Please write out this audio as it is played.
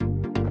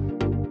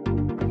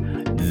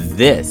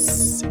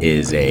This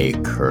is a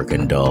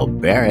Kirkendall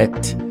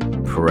Barrett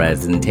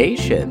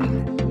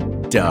presentation,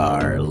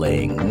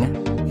 darling.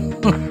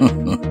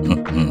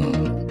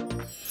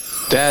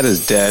 Dad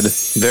is dead.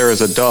 There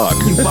is a dog.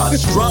 You bought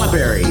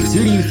strawberries.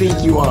 Who do you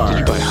think you are?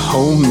 You buy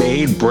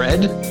homemade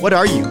bread? What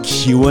are you,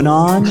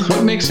 QAnon?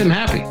 What makes him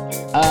happy?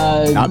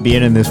 Not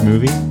being in this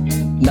movie?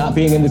 Not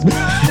being in this movie.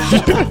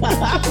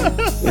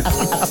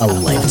 A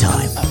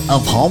lifetime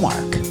of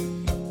Hallmark.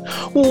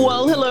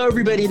 Well, hello,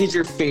 everybody. It is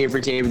your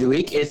favorite day of the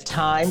week. It's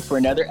time for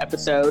another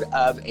episode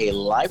of A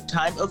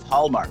Lifetime of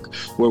Hallmark,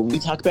 where we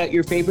talk about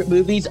your favorite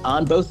movies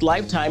on both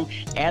Lifetime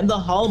and the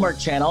Hallmark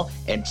Channel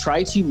and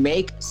try to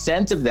make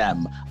sense of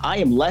them. I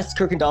am Les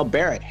Kirkendall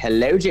Barrett.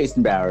 Hello,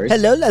 Jason Bowers.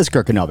 Hello, Les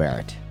Kirkendall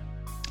Barrett.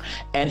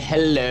 And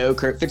hello,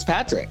 Kurt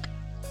Fitzpatrick.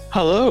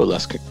 Hello,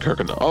 Les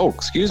Kirkendall. Oh,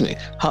 excuse me.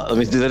 Let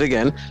me do that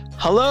again.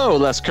 Hello,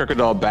 Les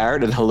Kirkendall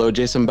Barrett, and hello,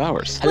 Jason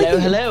Bowers.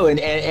 Hello.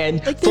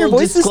 And Like your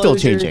voice is still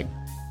changing.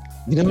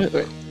 You know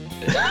what?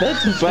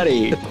 That's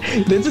funny.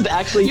 This is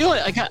actually... You know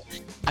what?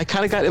 I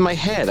kind of got in my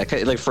head.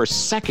 Like for a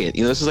second,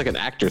 this is like an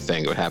actor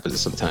thing. What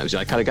happens sometimes?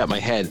 I kind of got in my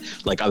head.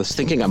 Like I was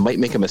thinking I might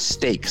make a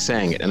mistake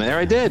saying it, and there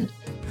I did.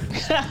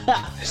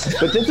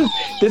 But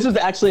this was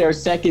actually our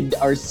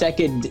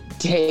second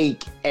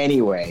take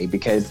anyway,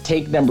 because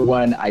take number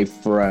one I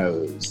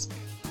froze.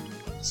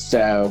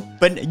 So,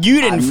 but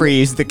you didn't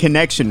freeze. The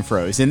connection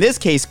froze. In this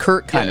case,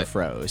 Kurt kind of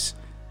froze.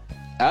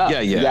 Oh,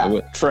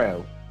 yeah.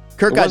 True.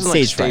 Kurt got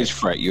stage fright.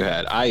 fright. You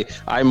had.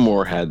 I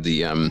more had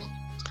the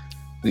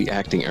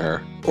acting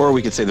error, or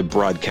we could say the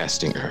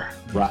broadcasting error.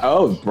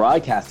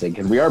 Broadcasting,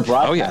 because we are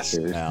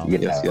broadcasters. Oh,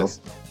 yes. Yes.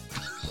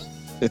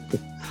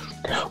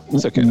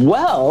 It's okay.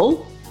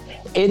 Well,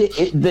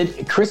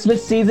 the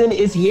Christmas season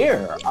is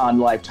here on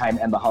Lifetime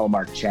and the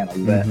Hallmark Channel.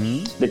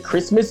 The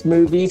Christmas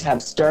movies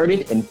have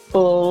started in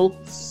full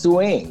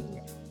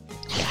swing.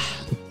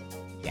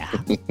 Yeah.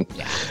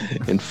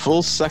 In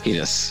full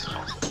suckiness.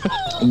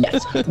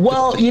 Yes.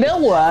 Well, you know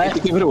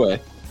what? Give it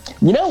away.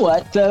 You know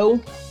what, though?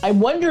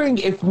 I'm wondering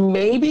if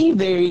maybe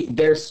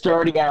they're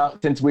starting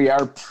out, since we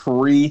are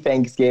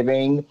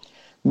pre-Thanksgiving,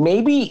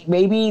 maybe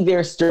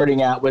they're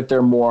starting out with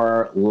their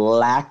more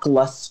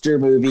lackluster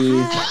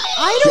movies.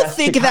 I don't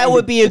think that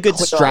would be a good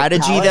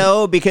strategy,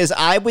 though, because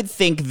I would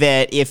think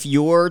that if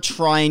you're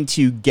trying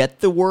to get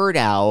the word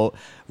out,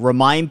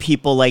 remind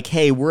people like,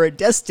 hey, we're a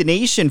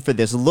destination for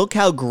this. Look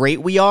how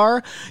great we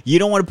are. You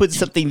don't want to put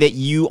something that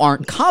you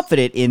aren't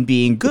confident in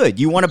being good.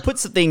 You want to put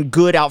something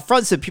good out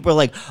front so people are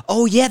like,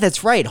 oh, yeah,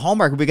 that's right.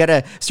 Hallmark. We got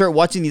to start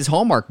watching these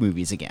Hallmark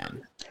movies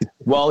again.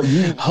 Well,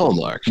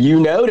 Hallmark. You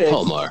noticed.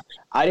 Hallmark.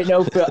 I didn't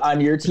know if on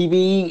your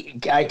TV,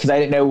 because I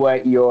didn't know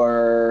what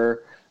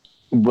your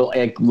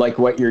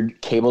what your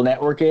cable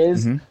network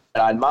is. Mm-hmm.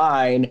 But on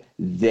mine,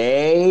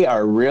 they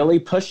are really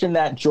pushing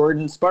that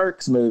Jordan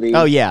Sparks movie.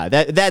 Oh yeah,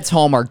 that's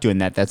Hallmark doing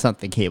that. That's not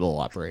the cable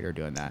operator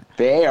doing that.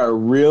 They are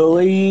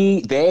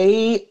really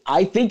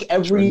I think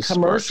every Jordan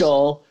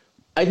commercial, Sparks.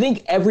 I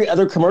think every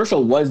other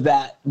commercial was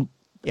that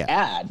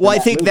ad. Well, I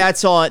think movie.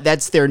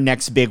 That's their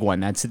next big one.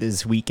 That's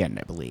this weekend,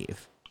 I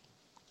believe.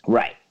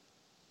 Right.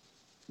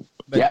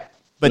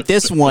 But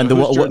this one,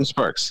 Jordan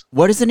Sparks.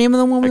 What is the name of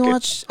the one we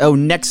watched? Oh,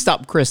 Next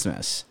Stop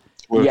Christmas.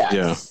 Yes.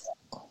 Yeah.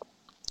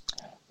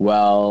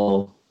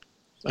 Well,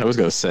 I was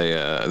going to say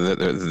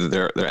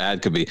their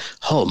ad could be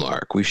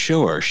Hallmark. We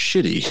show our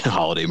shitty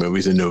holiday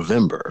movies in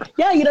November.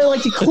 Yeah,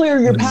 like to clear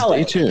your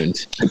palate. Stay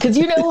tuned. Because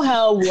you know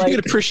how you can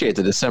appreciate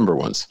the December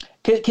ones.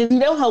 Because you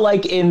know how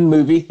in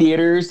movie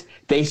theaters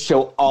they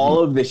show all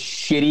of the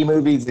shitty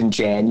movies in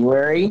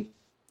January.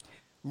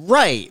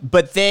 Right,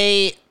 but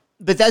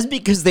that's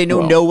because they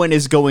know no one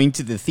is going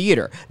to the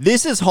theater.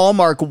 This is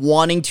Hallmark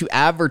wanting to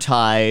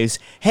advertise,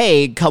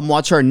 hey, come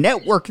watch our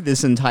network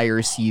this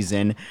entire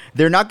season.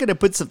 They're not going to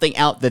put something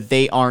out that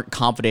they aren't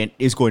confident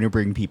is going to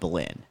bring people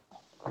in.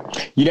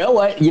 You know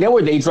what? You know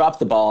where they dropped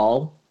the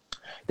ball?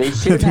 They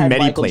should have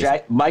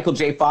had Michael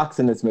J. Fox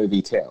in this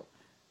movie, too.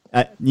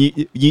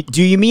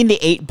 Do you mean the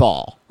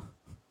 8-ball?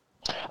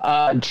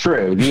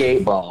 True, the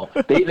 8-ball.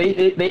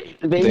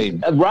 They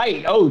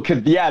right. Oh,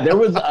 because, there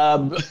was...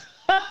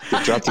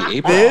 Drop the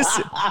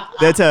 8-ball.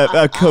 That's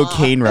a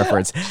cocaine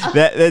reference.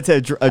 That's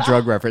a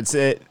drug reference.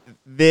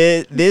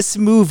 This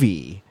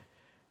movie,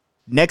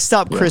 Next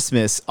Stop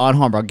Christmas on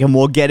Hallmark, and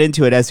we'll get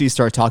into it as we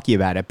start talking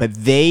about it. But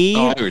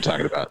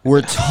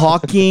were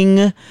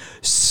talking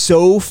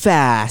so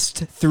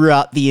fast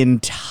throughout the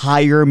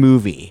entire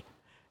movie.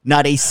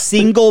 Not a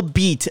single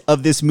beat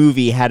of this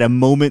movie had a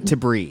moment to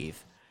breathe.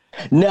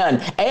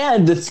 None.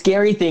 And the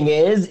scary thing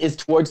is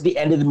towards the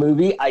end of the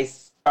movie, I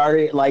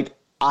started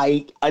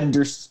I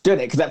understood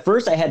it, because at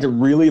first I had to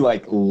really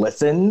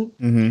listen,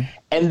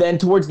 and then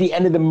towards the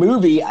end of the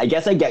movie, I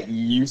guess I got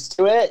used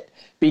to it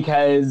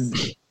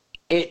because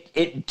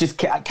it just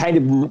kind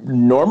of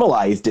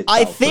normalized itself.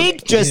 I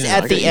think just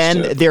at the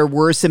end there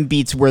were some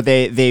beats where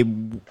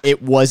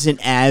it wasn't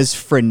as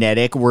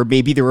frenetic, where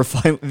maybe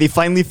they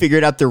finally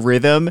figured out the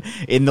rhythm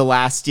in the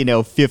last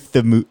fifth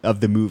of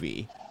the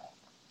movie.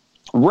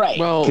 Right.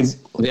 Well, 'Cause-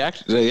 the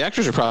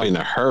actors are probably in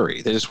a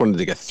hurry. They just wanted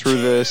to get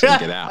through this and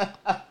get out.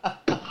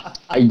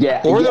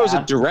 yeah. Or there was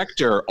yeah. a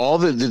director. All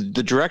the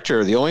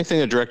director. The only thing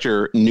the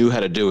director knew how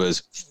to do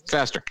is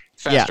faster.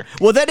 Yeah.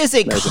 Well, that is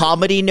a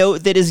comedy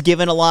note that is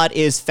given a lot,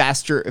 is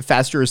faster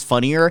is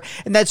funnier.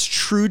 And that's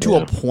true to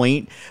a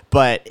point.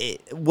 But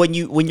when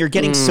you're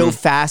getting so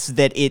fast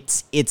that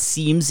it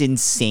seems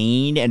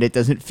insane and it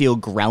doesn't feel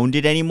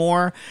grounded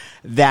anymore,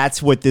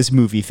 that's what this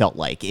movie felt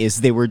like,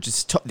 is they were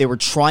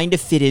trying to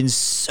fit in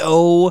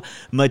so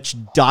much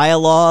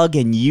dialogue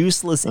and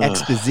useless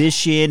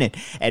exposition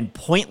and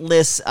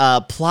pointless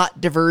plot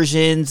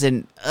diversions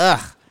and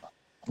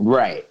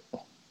Right.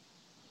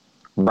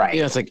 Right.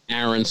 Yeah, it's like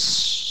Aaron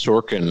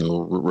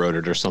Sorkin wrote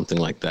it or something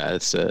like that.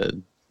 It's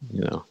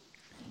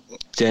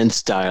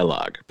dense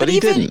dialogue, but he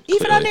didn't.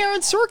 Even on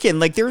Aaron Sorkin,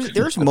 like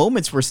there's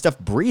moments where stuff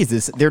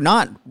breathes. They're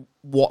not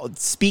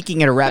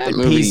speaking at a rapid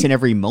pace in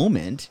every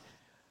moment.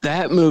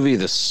 That movie,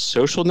 The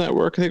Social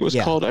Network, I think it was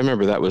called. I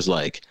remember that was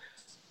like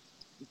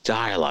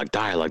dialogue.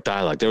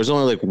 There was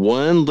only like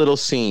one little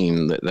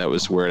scene that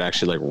was where it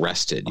actually like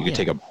rested. You could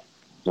take a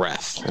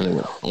breath and it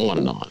went on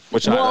and on,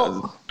 which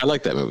I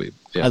like that movie.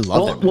 Yeah. I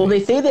love that movie. Well,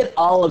 they say that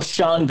all of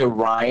Shonda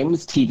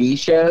Rhimes' TV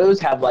shows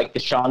have like the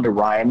Shonda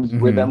Rhimes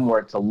rhythm where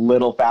it's a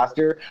little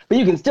faster, but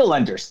you can still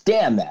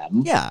understand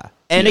them. Yeah.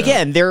 And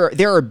again,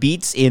 there are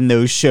beats in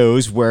those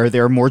shows where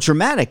they're more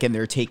dramatic and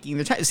they're taking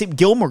their time. Same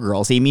Gilmore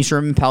Girls, Amy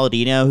Sherman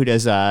Palladino, who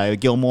does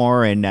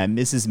Gilmore and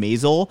Mrs.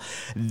 Maisel.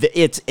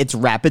 It's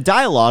rapid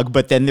dialogue,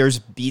 but then there's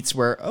beats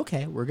where,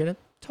 okay, we're going to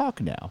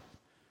talk now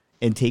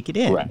and take it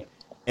in. Right.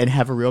 And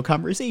have a real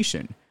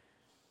conversation.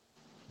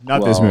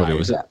 Not this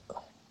movie.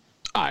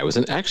 I was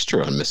an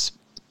extra on Miss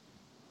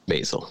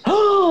Maisel.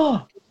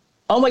 Oh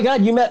my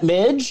God, you met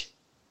Midge?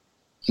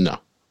 No,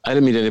 I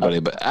didn't meet anybody.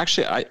 But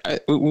actually, I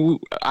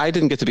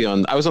didn't get to be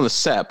on. I was on the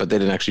set, but they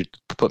didn't actually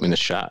put me in the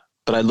shot.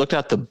 But I looked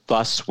out the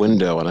bus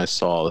window and I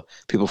saw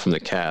people from the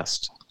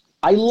cast.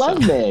 I love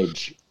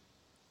Midge.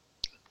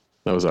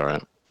 That was all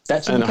right.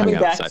 That's coming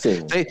back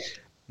soon.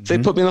 They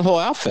put me in the whole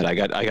outfit. I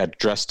got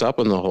dressed up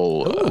in the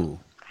whole.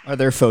 Are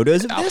there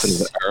photos of outfit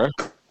this? Of the era.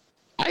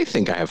 I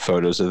think I have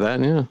photos of that.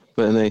 Yeah,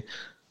 but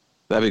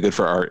that'd be good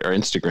for our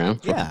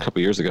Instagram from a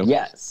couple years ago.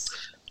 Yes.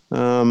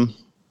 But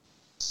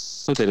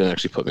they didn't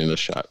actually put me in the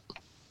shot.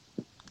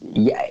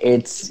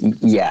 It's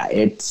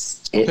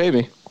Pay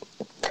me.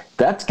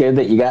 That's good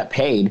that you got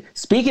paid.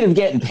 Speaking of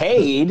getting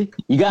paid,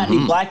 you got any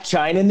Black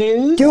China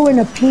news? Doing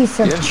a piece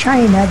of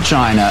China.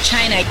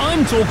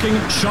 I'm talking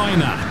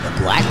China. The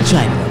Black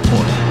China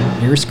Report.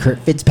 Here's Kurt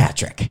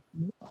Fitzpatrick.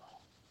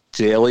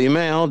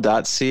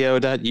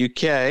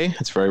 dailymail.co.uk.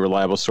 It's a very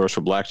reliable source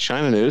for Black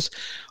China news.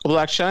 Well,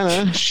 Black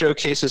China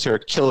showcases her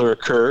killer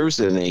curves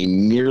in a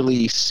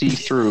nearly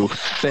see-through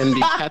Fendi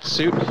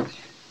catsuit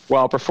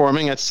while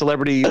performing at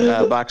celebrity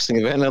boxing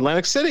event in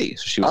Atlantic City.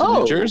 So she was in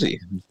New Jersey,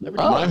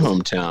 my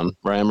hometown,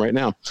 where I am right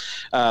now.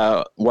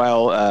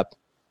 While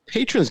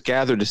patrons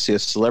gathered to see a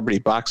celebrity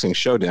boxing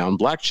showdown,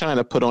 Black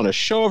China put on a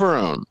show of her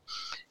own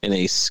in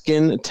a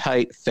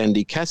skin-tight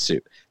Fendi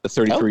catsuit. The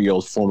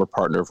 33-year-old former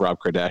partner of Rob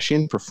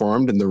Kardashian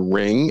performed in the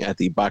ring at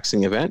the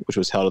boxing event, which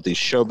was held at the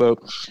Showboat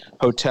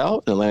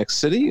Hotel in Atlantic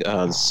City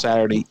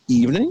Saturday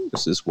evening.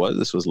 This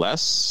was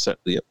last. Looks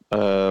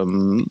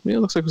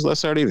like it was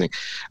last Saturday evening.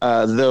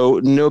 Though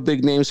no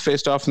big names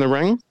faced off in the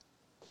ring,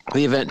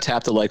 the event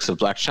tapped the likes of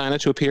Blac Chyna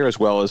to appear, as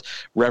well as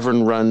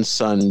Reverend Run's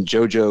son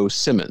JoJo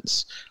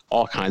Simmons.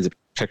 All kinds of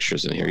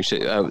pictures in here. You see,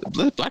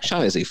 Blac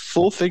Chyna is a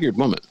full-figured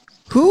woman.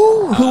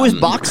 Who is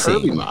boxing?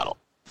 Curvy model.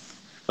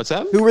 What's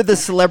that? Who were the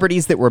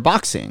celebrities that were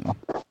boxing?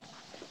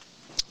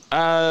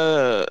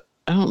 I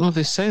don't know if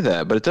they say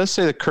that, but it does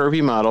say the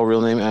curvy model,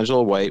 real name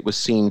Angela White, was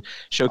seen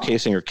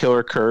showcasing her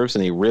killer curves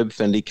in a ribbed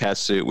Fendi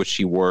catsuit, which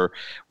she wore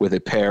with a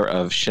pair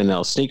of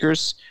Chanel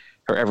sneakers.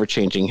 Her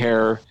ever-changing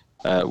hair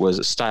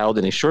was styled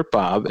in a short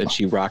bob, and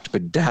she rocked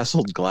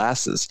bedazzled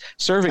glasses,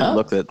 serving a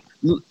look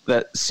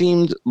that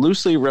seemed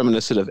loosely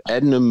reminiscent of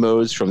Edna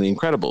Mode's from The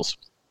Incredibles.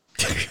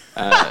 Do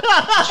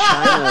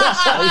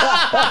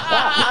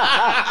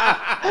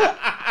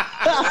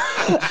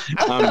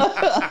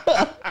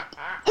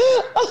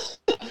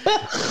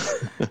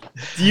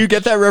you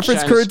get that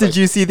reference, Kurt? Did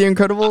you see The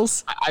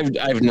Incredibles? I've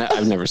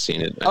never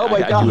seen it. Oh my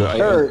God,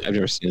 Kurt. I've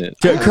never seen it.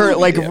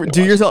 Kurt,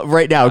 do yourself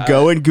right now.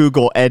 Go and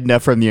Google Edna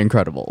from The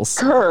Incredibles.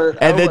 Kurt,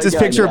 and then just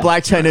picture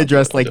Blac Chyna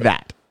dressed like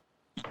that.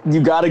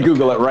 You got to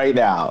Google it right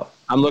now.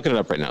 I'm looking it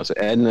up right now. So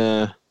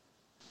Edna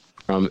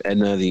from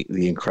Edna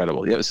the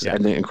Incredible. Yeah, this is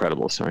Edna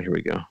Incredible. Sorry, here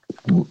we go.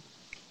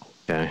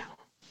 Okay.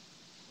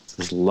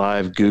 This is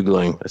live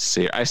Googling. Let's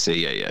see. I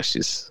see.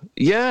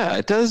 Yeah.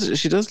 It does.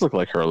 She does look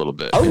like her a little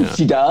bit. Oh,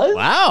 she does?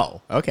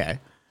 Wow. Okay.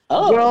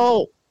 Oh.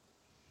 Well,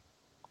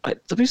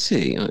 let me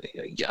see.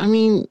 I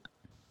mean,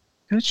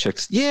 gotta check.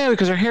 Yeah,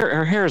 because her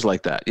hair is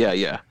like that.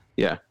 Yeah.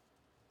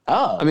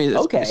 Oh, I mean,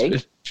 okay.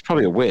 It's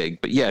probably a wig,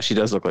 but yeah, she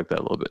does look like that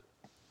a little bit.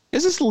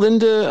 Is this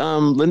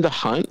Linda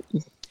Hunt?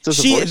 does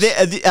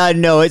the voice?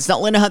 No, it's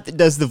not Linda Hunt that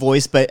does the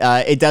voice, but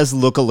it does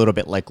look a little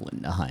bit like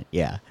Linda Hunt.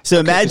 Yeah. So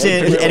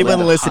imagine anyone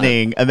Linda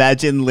listening. Hunt.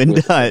 Imagine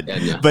Linda Hunt,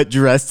 Yeah. but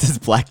dressed as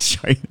Black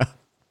China.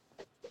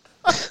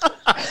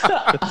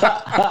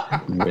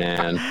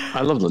 Man,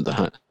 I love Linda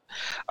Hunt.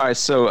 All right,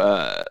 so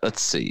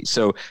let's see.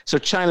 So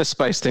China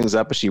spiced things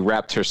up, but she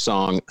rapped her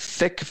song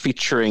 "Thick,"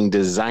 featuring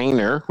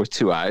Designer with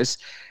 2 eyes,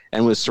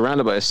 and was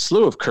surrounded by a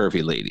slew of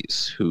curvy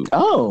ladies who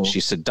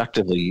she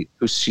seductively.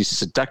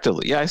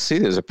 Yeah, I see.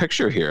 There's a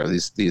picture here of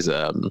these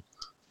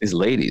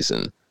ladies,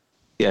 and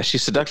yeah, she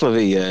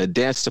seductively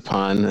danced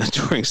upon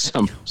during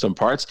some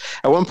parts.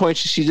 At one point,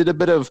 she did a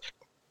bit of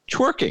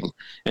twerking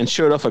and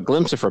showed off a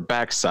glimpse of her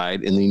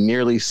backside in the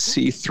nearly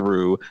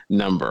see-through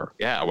number.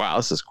 Yeah, wow,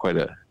 this is quite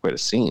a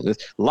scene. There's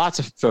lots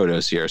of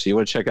photos here, so you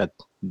want to check out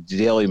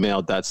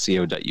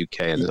dailymail.co.uk,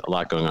 and there's a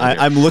lot going on here.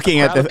 I'm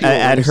looking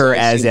at her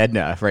as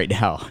Edna right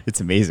now.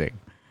 It's amazing.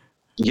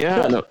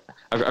 Yeah, no,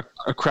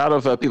 a crowd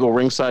of people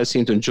ringside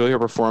seemed to enjoy her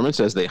performance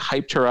as they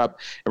hyped her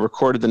up and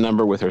recorded the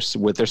number with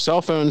their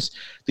cell phones.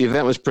 The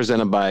event was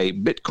presented by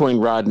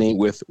Bitcoin Rodney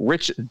with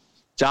Rich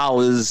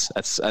Dollars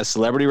as a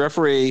celebrity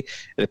referee,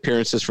 and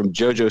appearances from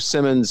JoJo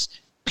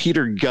Simmons,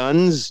 Peter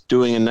Guns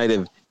doing a night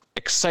of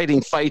exciting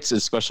fights and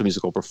special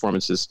musical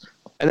performances,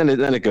 and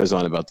then it goes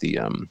on about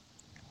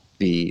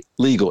the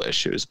legal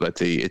issues.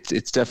 But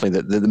it's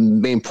definitely the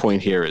main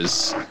point here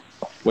is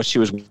what she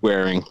was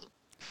wearing,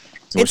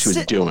 what she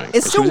was doing.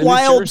 It's so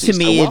wild to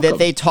me that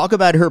they talk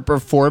about her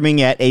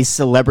performing at a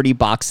celebrity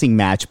boxing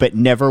match, but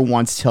never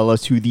once tell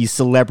us who these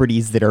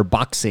celebrities that are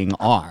boxing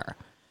are.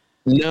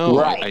 No,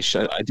 right.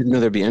 I didn't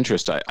know there'd be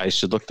interest. I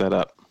should look that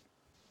up.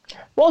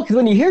 Well, because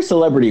when you hear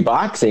celebrity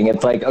boxing,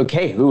 it's like,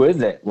 okay, who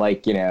is it?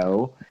 Like,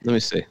 Let me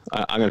see.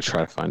 I'm going to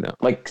try to find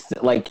out.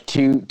 Like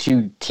two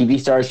TV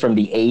stars from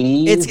the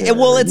 80s?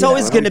 It's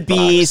always going to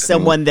be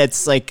someone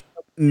that's like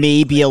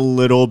maybe a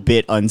little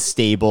bit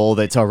unstable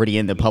that's already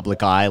in the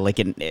public eye, like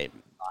an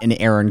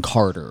Aaron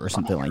Carter or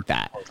something like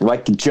that.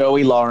 Like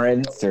Joey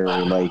Lawrence or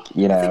I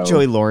think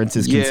Joey Lawrence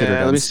is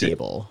considered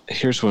unstable.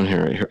 Here's one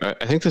here.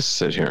 I think this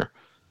is it here.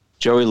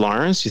 Joey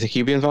Lawrence, do you think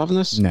he'd be involved in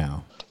this?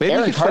 No. Maybe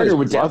Aaron Carter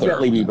would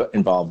definitely be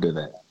involved in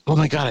it. Oh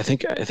my God, I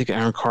think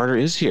Aaron Carter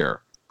is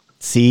here.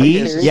 See?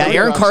 Yeah,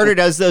 Aaron Carter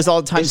does those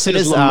all the time. So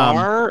does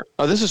Lamar.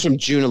 This is from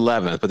June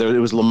 11th, but it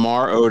was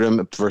Lamar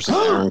Odom versus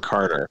Aaron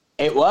Carter.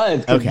 It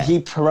was. Okay.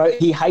 He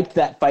hyped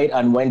that fight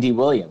on Wendy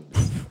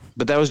Williams.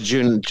 But that was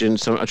June.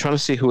 So I'm trying to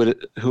see who it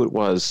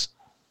was,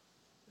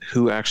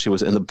 who actually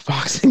was in the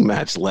boxing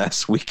match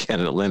last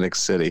weekend in Atlantic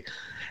City.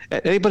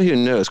 Anybody who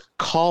knows,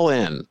 call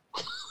in.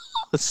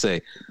 Let's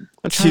see.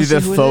 To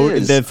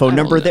the phone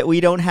number that we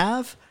don't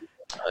have?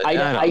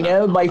 I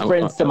know my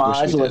friend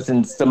Samaj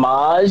listens.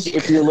 Samaj,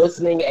 if you're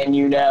listening and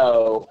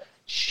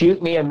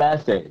shoot me a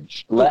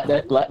message.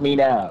 Let me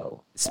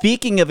know.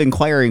 Speaking of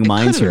inquiring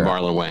minds here,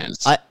 Marlon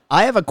Wayans.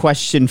 I have a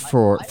question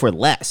for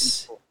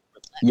Les.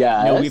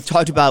 Yeah. We've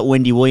talked about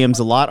Wendy Williams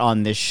a lot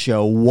on this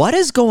show. What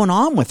is going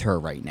on with her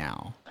right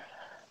now?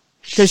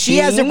 Because she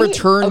hasn't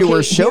returned to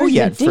her show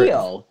yet.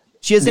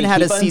 She hasn't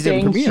had a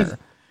season premiere.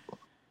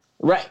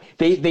 Right.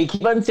 They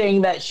keep on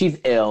saying that she's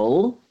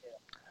ill,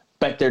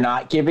 but they're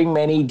not giving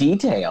many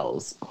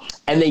details.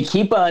 And they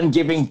keep on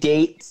giving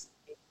dates.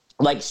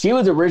 Like, she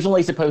was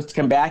originally supposed to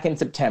come back in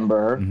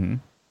September. Mm-hmm.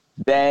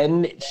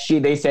 Then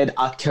they said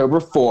October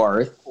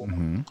 4th.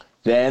 Mm-hmm.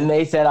 Then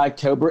they said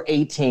October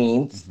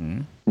 18th.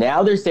 Mm-hmm.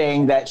 Now they're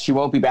saying that she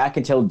won't be back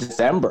until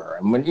December.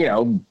 And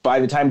when, by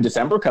the time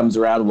December comes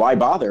around, why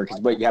bother? Because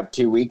you have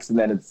 2 weeks and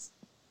then it's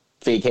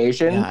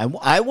vacation. Yeah,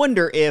 I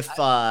wonder if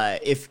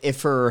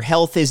her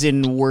health is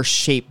in worse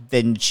shape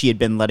than she had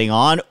been letting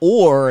on,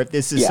 or if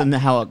this is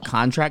somehow a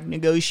contract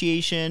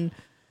negotiation,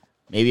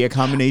 maybe a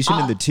combination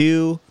of the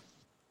two.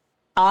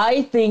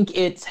 I think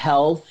it's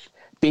health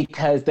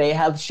because they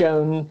have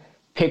shown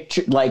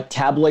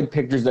tabloid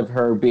pictures of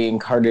her being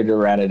carted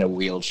around in a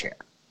wheelchair.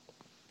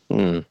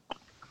 Mm.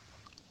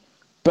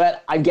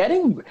 But I'm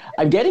getting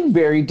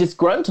very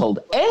disgruntled,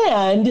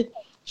 and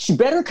she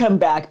better come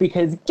back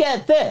because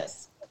get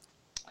this.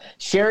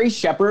 Sherry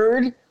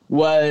Shepherd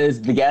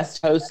was the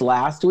guest host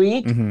last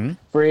week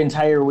for an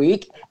entire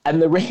week,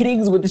 and the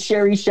ratings with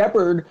Sherry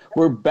Shepherd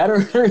were better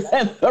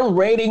than the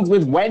ratings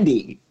with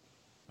Wendy.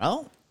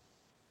 Well,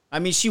 I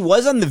mean, she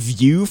was on The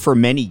View for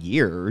many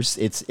years.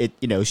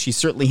 She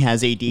certainly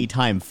has a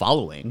daytime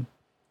following.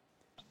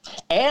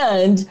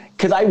 And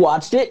because I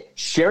watched it,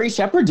 Sherry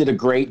Shepherd did a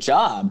great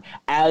job,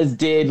 as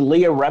did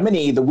Leah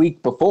Remini the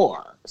week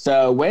before.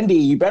 So, Wendy,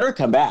 you better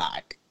come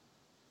back.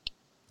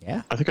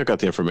 Yeah. I think I got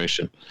the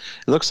information.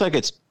 It looks like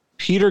it's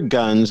Peter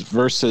Guns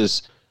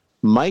versus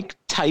Mike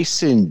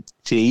Tyson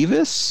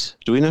Davis.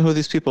 Do we know who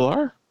these people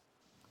are?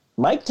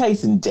 Mike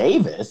Tyson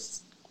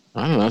Davis?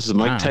 I don't know. This is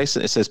Mike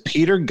Tyson. It says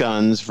Peter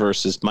Guns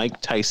versus Mike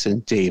Tyson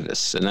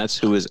Davis. And that's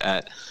who is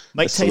at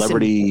Mike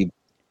celebrity.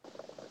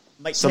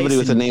 Somebody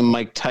with the name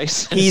Mike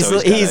Tyson.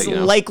 He's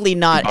likely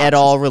not at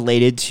all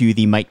related to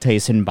the Mike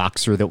Tyson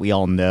boxer that we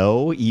all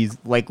know. He's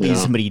likely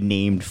somebody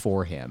named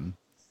for him.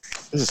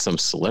 This is some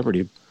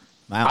celebrity.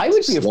 Wow. I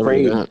would be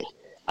afraid.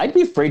 I'd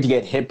be afraid to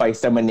get hit by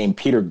someone named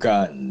Peter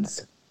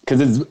Guns because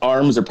his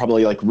arms are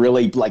probably like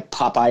really like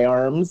Popeye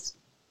arms.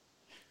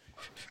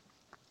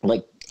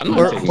 Like,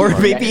 or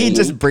maybe he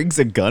just brings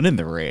a gun in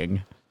the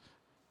ring.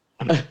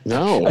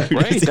 No,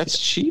 right? That's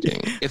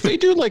cheating. If they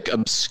do like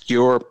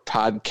obscure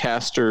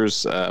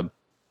podcasters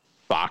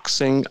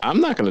boxing,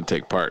 I'm not going to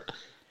take part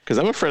because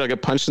I'm afraid I'll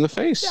get punched in the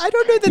face. I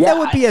don't know that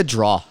would be a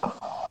draw.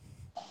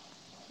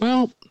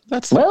 Well,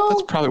 that's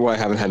probably why I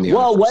haven't had any.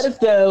 Well, offers. what if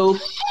though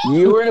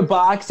you were in a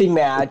boxing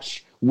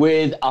match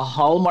with a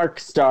Hallmark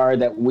star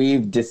that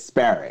we've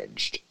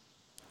disparaged?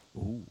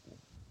 Ooh.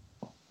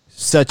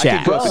 Such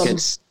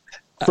as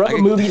from a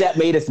movie that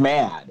made us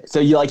mad. So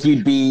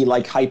you'd be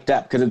like hyped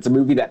up because it's a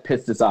movie that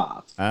pissed us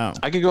off. Oh.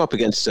 I could go up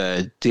against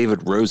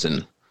David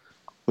Rosen.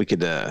 We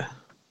could. Not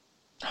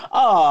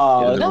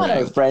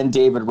our friend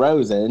David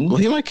Rosen. Well,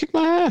 he might kick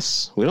my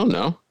ass. We don't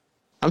know.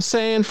 I'm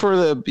saying for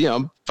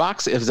the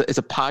boxing. It's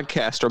a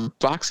podcast or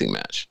boxing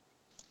match.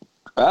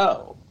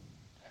 Oh,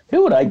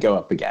 who would I go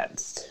up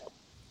against?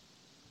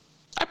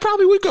 I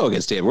probably would go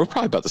against David. We're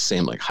probably about the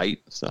same like height.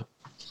 So.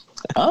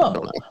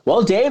 Oh,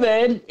 well,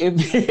 David.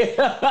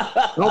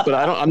 No, but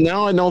I don't.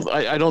 Now I know.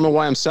 I don't know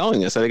why I'm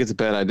selling this. I think it's a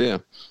bad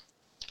idea.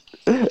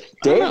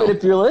 David,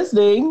 if you're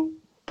listening.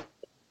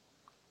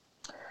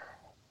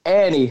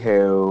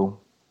 Anywho,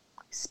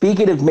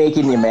 speaking of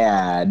making you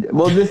mad,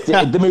 well,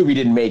 the movie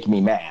didn't make me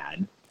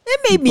mad. It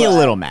made me a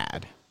little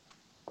mad.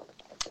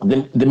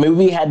 The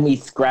movie had me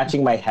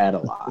scratching my head a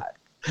lot.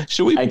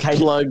 Should we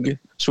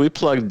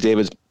plug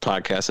David's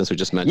podcast since we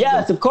just mentioned?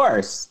 Yes, him? of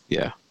course.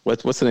 Yeah.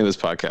 What's the name of this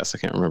podcast? I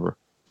can't remember.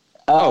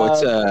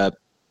 It's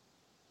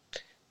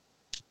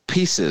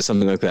Pieces,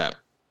 something like that.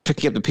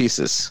 Picking up the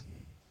pieces.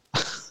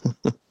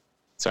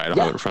 Sorry, I don't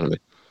have it in front of me.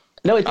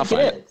 No, it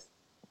is.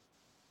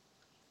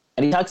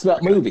 And he talks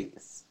about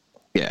movies.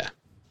 Yeah.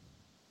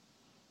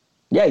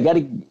 Yeah, you got to.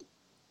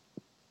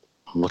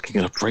 I'm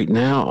looking it up right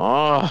now.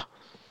 Oh,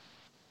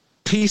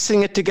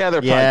 Piecing It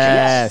Together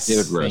yes. podcast.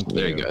 David Rosen.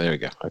 There you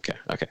go. Okay.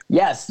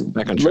 Yes.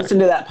 Back on track. Listen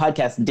to that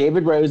podcast.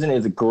 David Rosen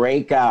is a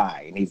great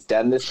guy, and he's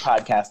done this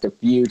podcast a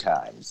few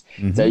times.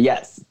 Mm-hmm. So,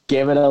 yes,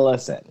 give it a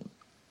listen.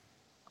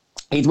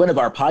 He's one of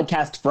our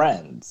podcast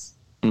friends.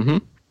 Mm-hmm.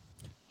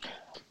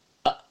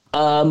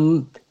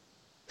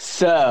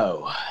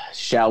 So,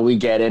 shall we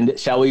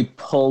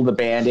pull the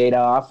Band-Aid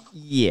off?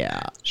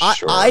 Yeah.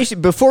 Sure.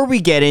 Before we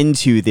get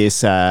into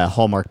this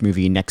Hallmark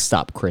movie, Next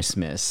Stop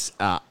Christmas,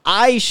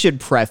 I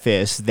should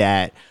preface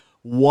that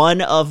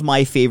one of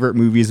my favorite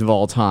movies of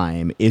all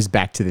time is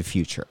Back to the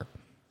Future.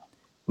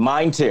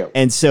 Mine too.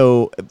 And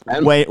so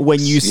when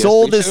you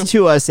sold this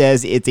to us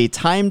as it's a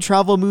time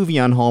travel movie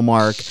on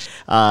Hallmark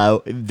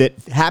that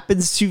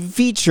happens to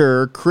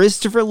feature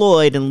Christopher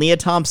Lloyd and Leah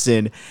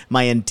Thompson,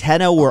 my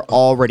antenna were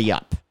already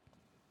up.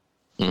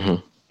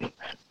 Mm-hmm.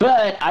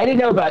 But I didn't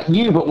know about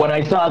you, but when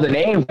I saw the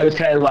names, I was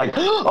kind of like,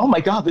 oh my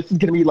God, this is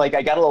going to be like,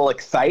 I got a little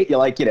excited.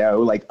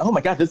 Oh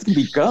my God, this is going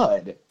to be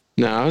good.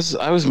 No,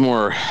 I was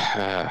more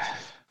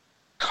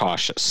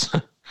cautious.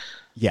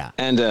 Yeah.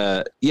 And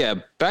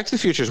Back to the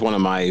Future is one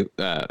of my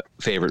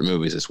favorite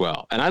movies as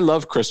well. And I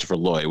love Christopher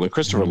Lloyd. When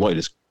Christopher Lloyd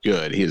is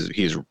good,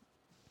 he's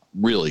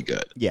really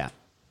good. Yeah.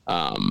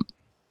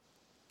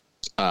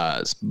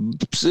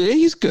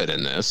 He's good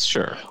in this,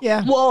 sure.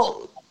 Yeah.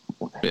 Well,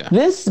 yeah.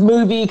 This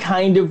movie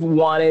kind of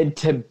wanted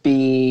to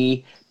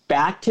be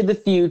Back to the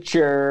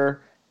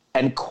Future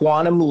and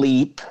Quantum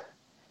Leap.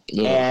 Ugh.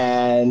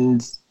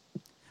 And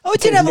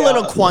it did have a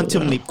little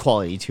Quantum Leap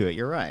quality to it.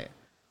 You're right.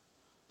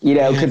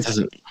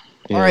 Because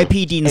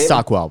R.I.P. Dean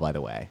Stockwell, by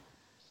the way.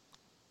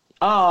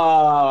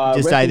 Oh,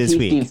 just died this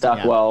week. Dean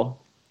Stockwell.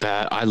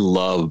 Yeah. I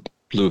love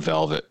Blue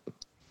Velvet.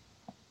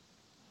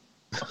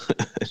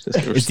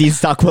 Is Dean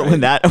Stockwell in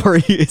that, or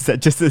is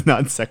that just a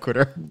non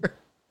sequitur?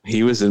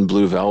 He was in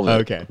Blue Velvet.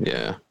 Okay.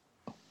 Yeah,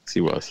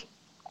 he was.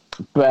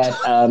 But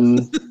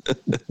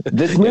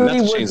this movie not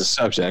to was change the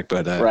subject,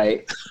 but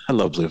right. I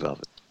love Blue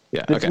Velvet.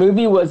 Yeah. This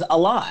movie was a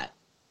lot.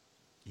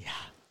 Yeah.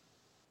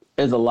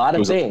 There's a lot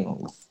of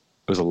things.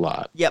 It was a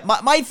lot. Yeah,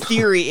 my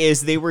theory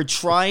is they were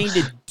trying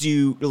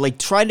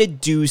to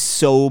do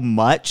so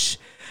much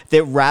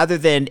that rather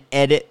than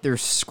edit their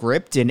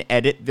script and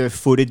edit the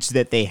footage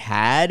that they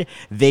had,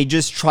 they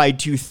just tried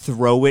to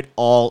throw it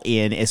all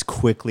in as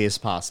quickly as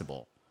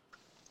possible.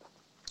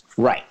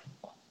 Right.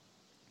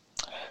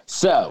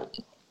 So,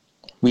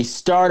 we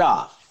start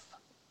off.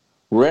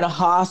 We're in a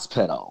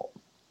hospital.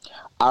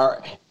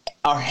 Our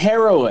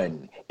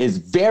heroine is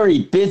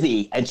very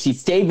busy and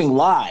she's saving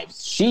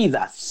lives. She's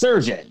a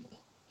surgeon.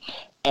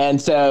 And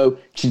so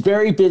she's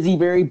very busy,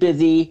 very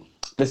busy.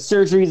 The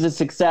surgery is a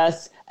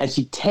success, and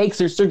she takes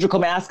her surgical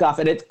mask off,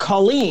 and it's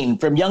Colleen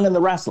from Young and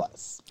the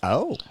Restless.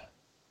 Oh.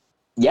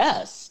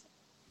 Yes.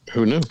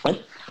 Who knew?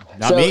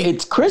 Not me.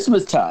 It's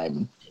Christmas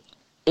time.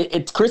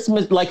 It's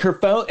Christmas, like her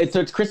phone.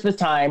 It's Christmas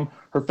time.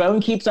 Her phone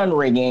keeps on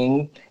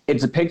ringing.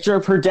 It's a picture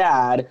of her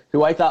dad,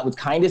 who I thought was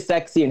kind of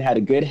sexy and had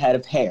a good head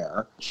of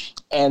hair.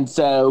 And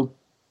so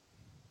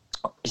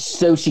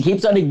she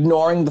keeps on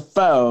ignoring the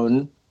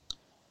phone.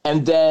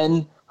 And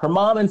then her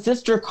mom and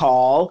sister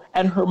call,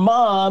 and her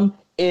mom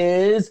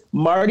is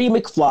Marty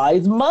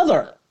McFly's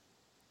mother.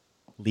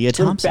 Leah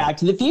From Thompson. Back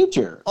to the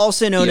Future.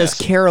 Also known as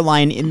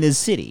Caroline in this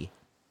city.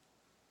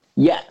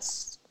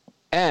 Yes.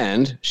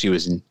 And she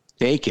was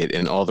naked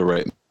in all the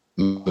right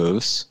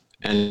moves.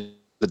 And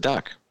the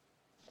duck.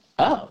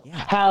 Oh.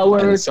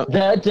 Howard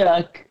the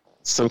Duck.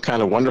 Some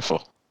kind of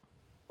wonderful.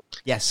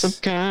 Yes. Some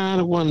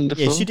kind of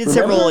wonderful. Yeah, she did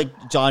several like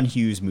John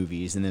Hughes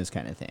movies and those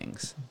kind of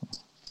things.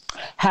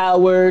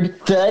 Howard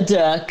the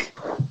Duck.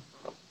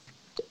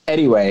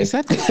 Anyway. Is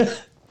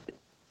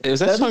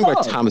that song by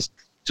Thomas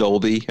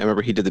Dolby? I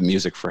remember he did the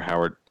music for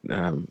Howard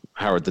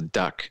the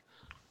Duck.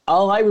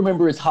 All I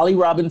remember is Holly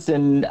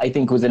Robinson, I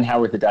think, was in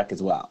Howard the Duck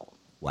as well.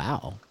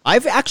 Wow.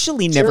 I've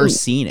actually never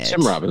seen it.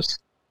 Tim Robbins.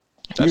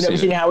 You've never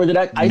seen Howard the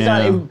Duck? I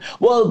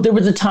thought there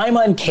was a time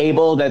on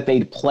cable that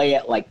they'd play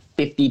it like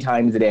 50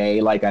 times a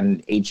day, like on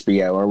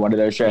HBO or one of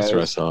those shows. That's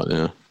what I saw,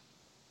 yeah.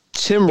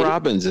 Tim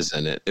Robbins is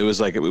in it. It was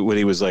like when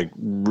he was like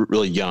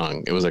really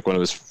young. It was like one of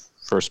his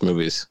first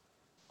movies.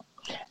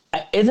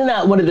 Isn't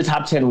that one of the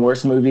top 10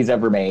 worst movies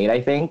ever made,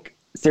 I think?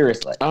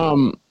 Seriously.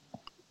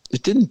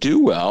 It didn't do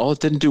well.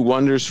 It didn't do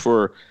wonders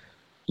for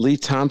Lee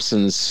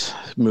Thompson's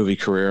movie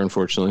career,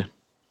 unfortunately.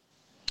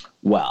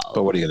 Well.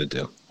 But what are you going to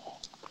do?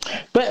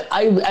 But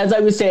as I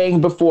was saying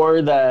before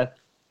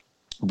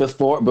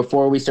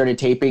we started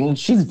taping,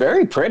 she's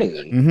very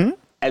pretty. Mm-hmm.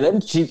 And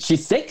then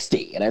she's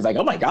 60. And I was like,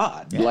 oh my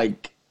God. Yeah.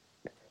 Like,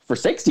 for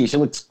 60, she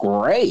looks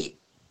great.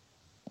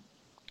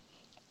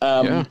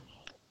 Yeah.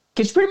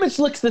 Because she pretty much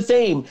looks the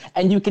same,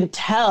 and you can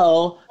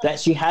tell that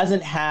she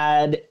hasn't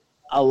had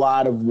a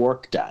lot of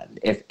work done,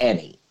 if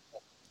any.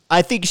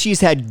 I think she's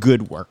had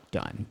good work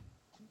done.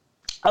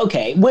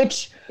 Okay,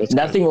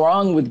 nothing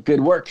wrong with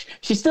good work.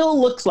 She still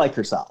looks like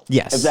herself.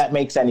 Yes. If that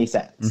makes any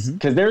sense.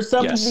 Because there's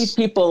some of these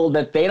people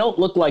that they don't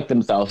look like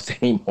themselves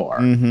anymore.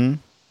 Mm-hmm.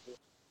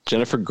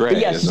 Jennifer Grey.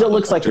 But yeah, she still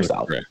looks like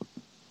herself. Grey.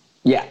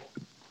 Yeah.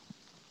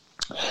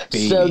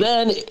 Baby. So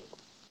then,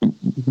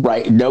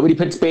 right, nobody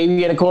puts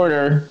baby in a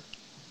corner.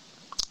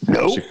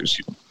 Nope.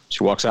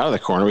 She walks out of the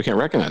corner. We can't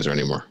recognize her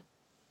anymore.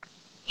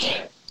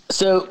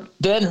 So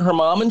then her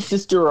mom and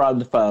sister are on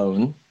the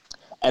phone,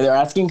 and they're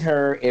asking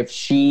her if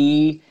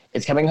she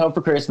is coming home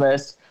for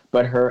Christmas,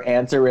 but her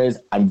answer is,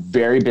 I'm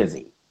very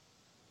busy.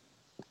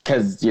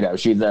 Because,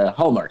 she's a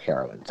Hallmark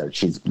heroine, so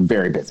she's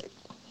very busy.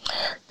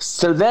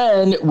 So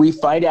then we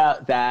find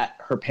out that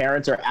her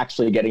parents are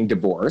actually getting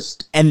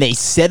divorced. And they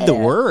said the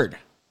word.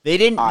 They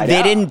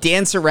didn't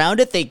dance around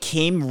it. They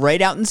came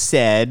right out and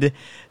said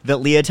that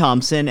Leah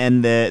Thompson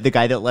and the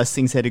guy that Les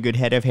thinks had a good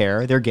head of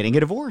hair, they're getting a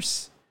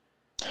divorce.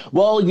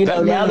 Well,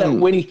 now that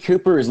Winnie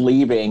Cooper is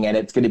leaving and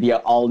it's going to be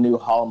an all-new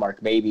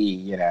Hallmark,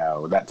 maybe,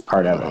 that's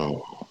part of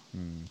it.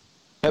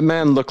 That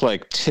man looked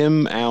like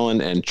Tim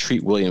Allen and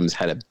Treat Williams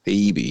had a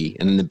baby,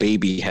 and then the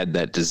baby had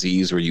that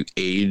disease where you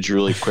age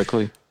really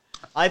quickly.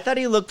 I thought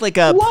he looked like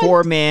a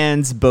poor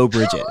man's Beau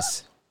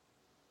Bridges.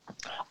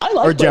 I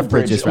like Jeff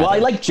Bridges. Well, I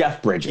like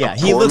Jeff Bridges. Yeah,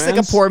 he looks like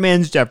a poor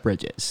man's Jeff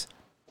Bridges.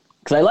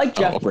 Because I like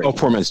Jeff Bridges. Oh,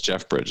 poor man's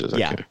Jeff Bridges.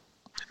 Okay. Yeah.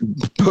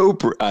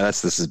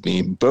 This is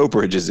mean. Beau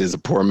Bridges is a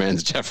poor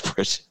man's Jeff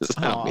Bridges.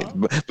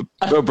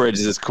 Beau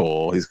Bridges is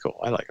cool. He's cool.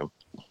 I like him.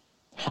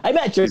 I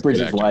met Jeff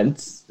Bridges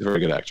once. He's a very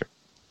good actor.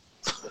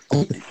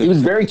 He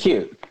was very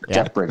cute,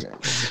 Jeff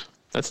Bridges.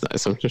 That's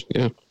nice.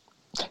 Yeah.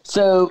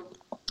 So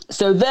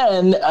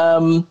then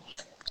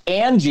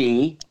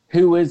Angie,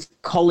 who was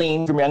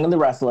Colleen from Young and the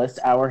Restless,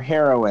 our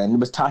heroine,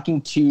 was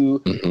talking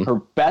to her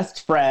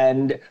best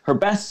friend, her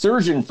best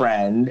surgeon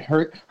friend,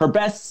 her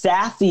best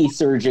sassy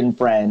surgeon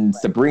friend,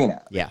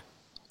 Sabrina. Yeah.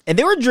 And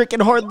they were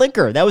drinking hard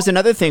liquor. That was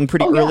another thing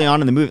pretty early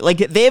on in the movie. Like,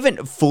 they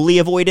haven't fully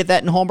avoided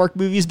that in Hallmark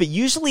movies, but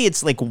usually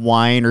it's like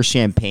wine or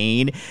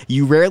champagne.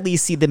 You rarely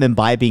see them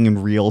imbibing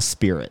in real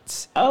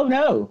spirits. Oh,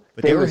 no.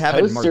 But they were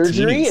having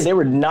surgery and they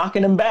were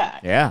knocking them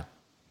back. Yeah.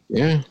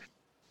 Yeah.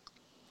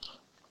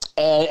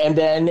 And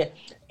then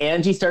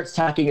Angie starts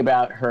talking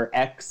about her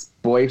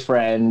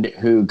ex-boyfriend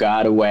who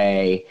got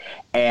away,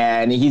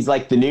 and he's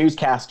like the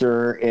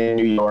newscaster in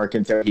New York,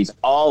 and so he's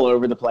all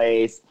over the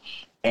place,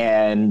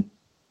 and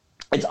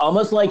it's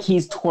almost like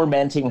he's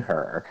tormenting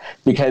her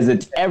because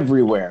it's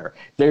everywhere.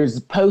 There's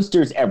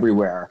posters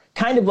everywhere,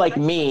 kind of like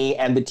me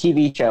and the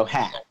TV show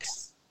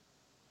Hacks.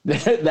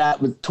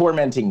 That was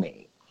tormenting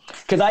me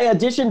because I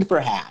auditioned for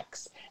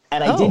Hacks,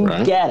 and I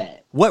didn't get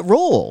it. What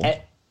role?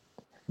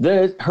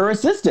 Her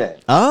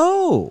assistant.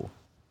 Oh.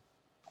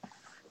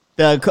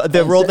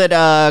 The role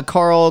that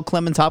Carl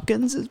Clemens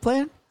Hopkins is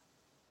playing?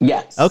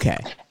 Yes. Okay.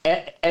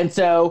 And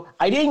so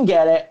I didn't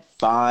get it.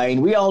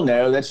 Fine. We all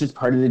know that's just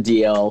part of the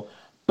deal.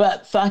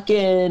 But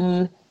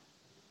fucking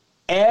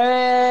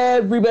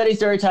everybody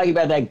started talking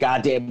about that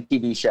goddamn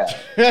TV show.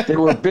 There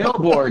were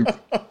billboards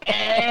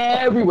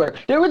everywhere.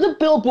 There was a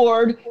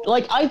billboard.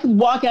 Like, I could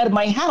walk out of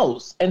my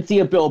house and see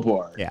a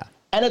billboard. Yeah.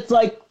 And it's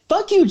like,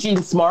 fuck you,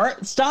 Gene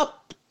Smart.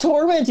 Stop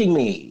tormenting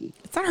me.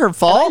 It's not her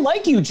fault. And I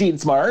like you, Gene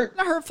Smart.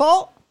 Not her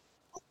fault.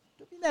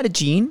 Isn't that a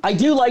Gene? I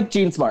do like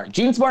Gene Smart.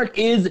 Gene Smart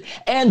is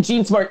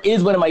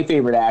one of my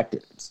favorite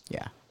actors.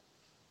 Yeah.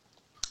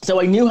 So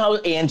I knew how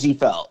Angie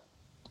felt.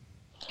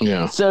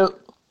 Yeah. So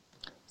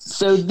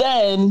So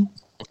then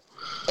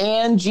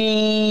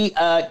Angie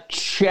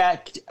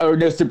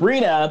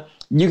Sabrina,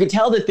 you could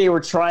tell that they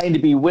were trying to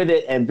be with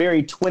it and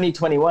very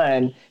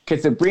 2021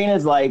 because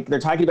Sabrina's like, they're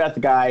talking about the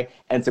guy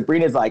and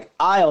Sabrina's like,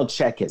 I'll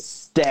check his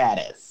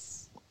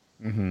status.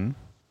 Mm-hmm.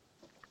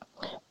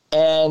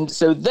 And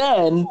so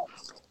then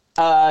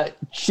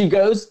she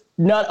goes,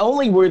 not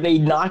only were they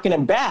knocking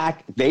him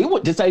back, they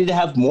decided to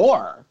have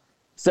more.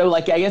 So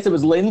like, I guess it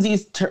was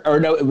Lindsay's turn, or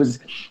no, it was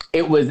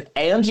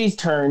Angie's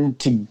turn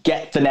to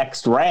get the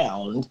next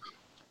round.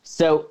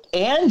 So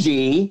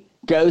Angie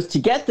goes to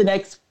get the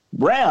next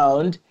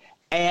round,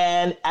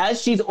 and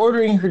as she's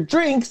ordering her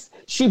drinks,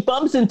 she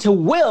bumps into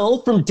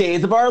Will from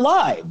Days of Our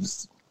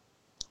Lives.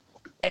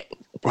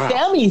 Wow.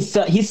 Sammy's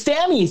son. He's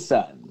Sammy's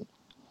son.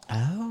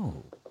 Oh.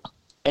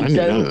 And I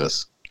didn't know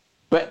this.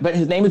 But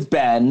his name is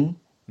Ben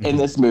in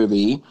this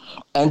movie.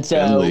 And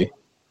so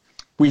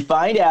we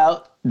find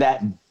out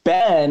that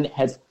Ben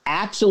has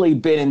actually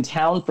been in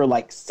town for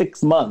like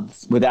 6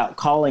 months without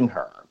calling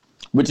her,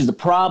 which is a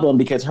problem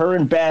because her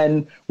and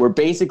Ben were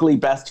basically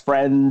best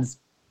friends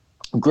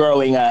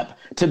growing up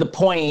to the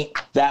point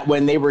that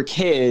when they were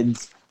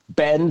kids,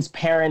 Ben's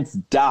parents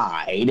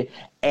died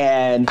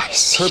and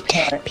her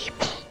parents...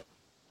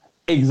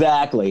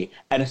 Exactly.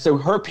 And so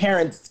her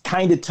parents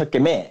kind of took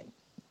him in.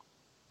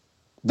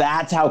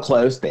 That's how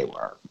close they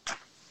were.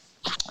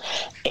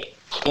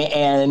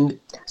 And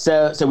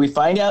so we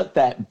find out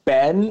that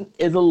Ben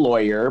is a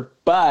lawyer,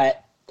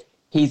 but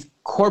he's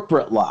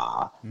corporate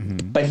law,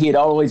 but he had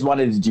always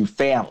wanted to do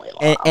family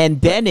law. And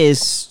Ben is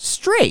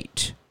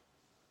straight.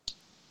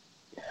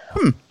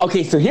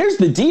 Okay, so here's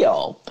the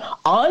deal.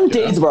 On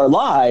Days of Our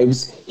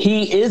Lives,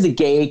 he is a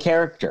gay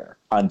character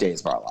on Days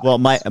of Our Lives. Well,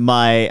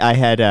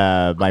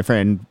 my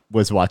friend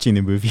was watching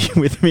the movie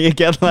with me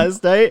again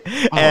last night,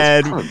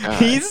 and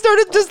he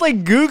started just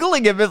like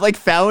Googling him and like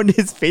found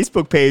his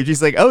Facebook page.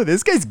 He's like, "Oh,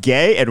 this guy's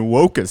gay and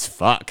woke as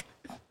fuck."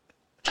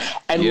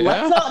 And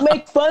let's not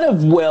make fun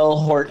of Will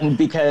Horton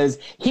because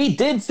he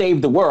did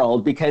save the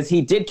world because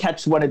he did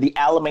catch one of the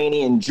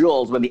Alamanian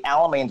jewels when the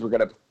Alamains were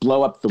going to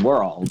blow up the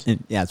world. Yeah,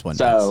 that's one.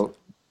 So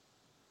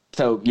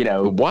you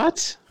know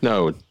what?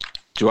 No,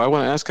 do I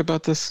want to ask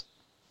about this?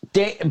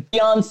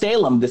 Beyond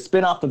Salem, the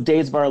spinoff of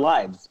Days of Our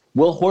Lives,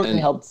 Will Horton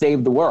helped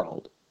save the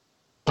world.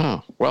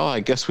 Oh, well, I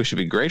guess we should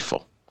be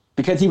grateful.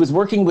 Because he was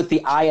working with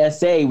the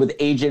ISA with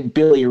Agent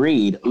Billy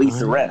Reed,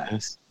 Lisa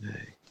Rinna.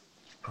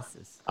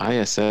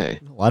 ISA.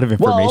 A lot of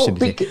information.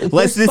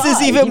 Well, this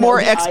is even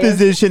more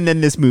exposition than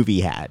this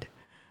movie had.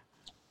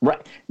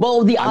 Right.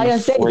 Well, the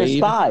ISA, they're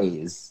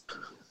spies.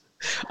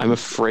 I'm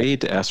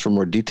afraid to ask for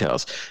more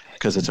details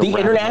because it's the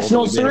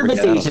International Service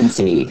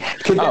Agency.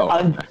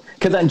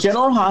 Because on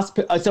General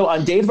Hospital, so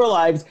on Days of Our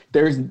Lives,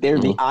 there's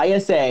the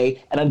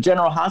ISA, and on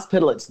General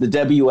Hospital, it's the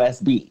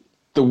WSB,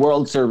 the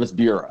World Service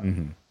Bureau.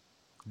 Mm-hmm.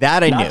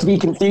 That I knew. Not to be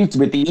confused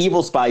with the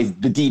evil spies,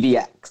 the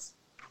DVX.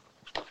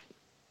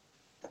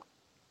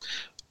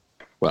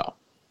 Well,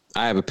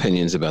 I have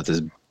opinions about this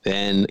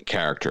Ben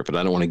character, but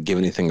I don't want to give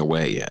anything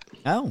away yet.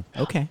 Oh,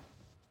 okay.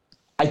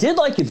 I did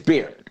like his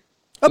beard.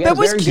 Oh, Ben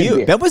was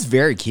cute. Ben was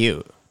very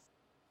cute.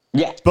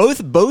 Yeah.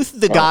 Both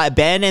the guy,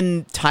 Ben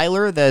and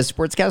Tyler, the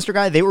sportscaster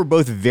guy, they were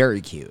both very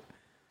cute.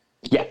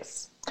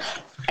 Yes.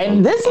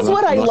 And this is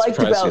what I liked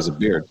about... He has a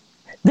beard.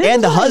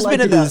 And the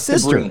husband of the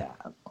sister. Sabrina.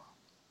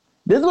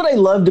 This is what I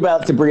loved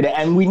about Sabrina,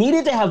 and we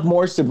needed to have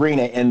more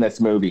Sabrina in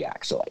this movie,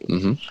 actually.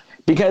 Mm-hmm.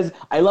 Because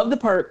I love the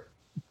part...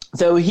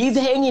 So he's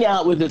hanging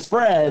out with his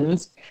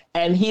friends,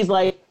 and he's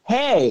like,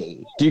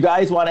 hey, do you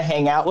guys want to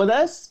hang out with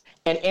us?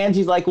 And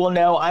Angie's like, well,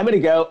 no, I'm going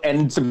to go.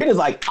 And Sabrina's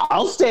like,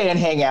 I'll stay and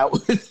hang out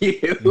with you.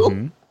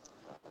 Mm-hmm.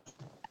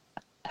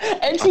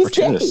 And she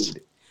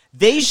stayed.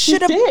 They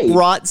should have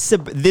brought...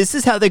 This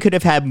is how they could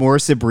have had more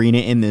Sabrina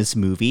in this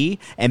movie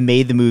and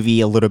made the movie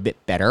a little bit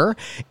better,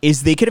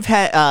 is they could have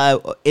had,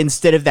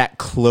 instead of that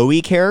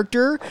Chloe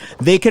character,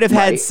 they could have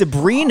had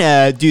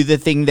Sabrina do the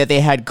thing that they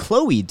had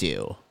Chloe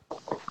do.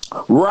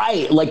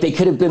 Right, like they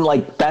could have been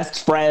like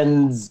best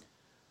friends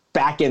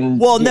back in.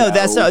 Well, no,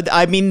 that's not.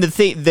 I mean,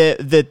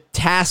 the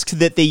task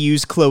that they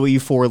use Chloe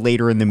for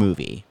later in the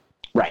movie.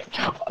 Right,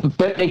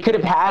 but they could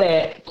have had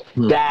it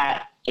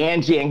that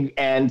Angie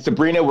and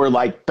Sabrina were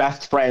like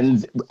best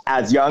friends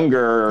as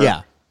younger.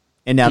 Yeah,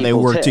 and now they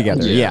work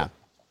together. Yeah.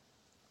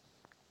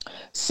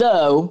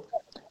 So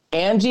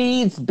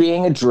Angie's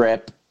being a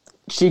drip.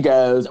 She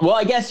goes. Well,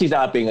 I guess she's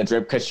not being a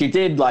drip because she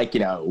did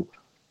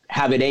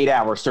have an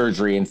 8-hour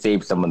surgery and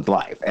save someone's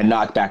life and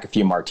knock back a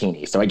few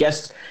martinis. So I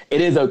guess it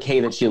is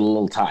okay that she's a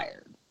little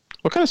tired.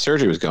 What kind of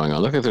surgery was going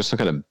on? Look like there's some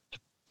kind of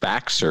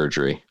back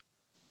surgery.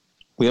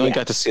 We only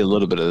got to see a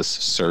little bit of this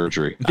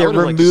surgery. They're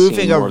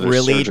removing a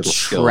really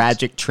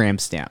tragic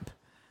tramp stamp.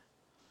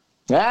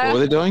 What were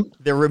they doing?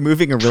 They're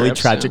removing a really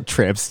tragic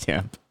tramp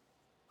stamp.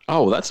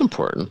 Oh, that's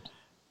important.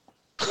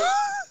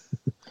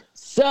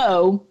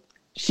 So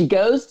Angie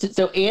goes to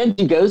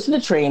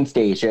the train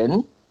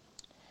station.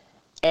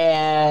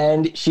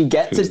 And she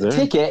gets a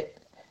ticket,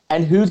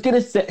 and who's gonna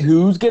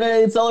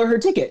sell her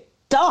ticket?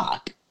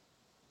 Doc.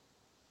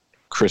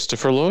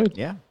 Christopher Lloyd.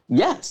 Yeah.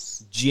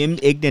 Yes. Jim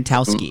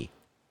Ignatowski.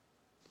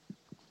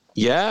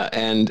 Yeah,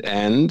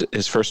 and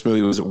his first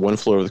movie was One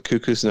Flew Over the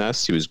Cuckoo's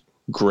Nest. He was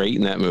great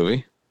in that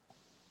movie.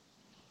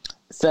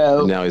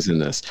 So And now he's in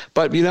this.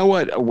 But you know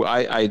what?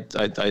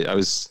 I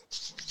was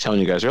telling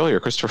you guys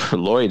earlier, Christopher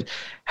Lloyd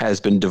has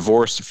been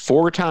divorced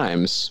 4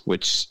 times,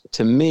 which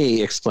to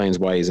me explains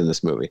why he's in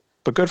this movie.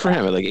 But good for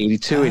him. At like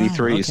 82,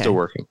 83, he's still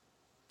working.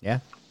 Yeah.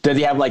 does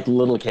he have like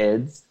little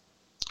kids?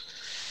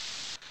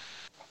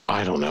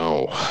 I don't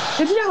know.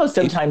 Because you know how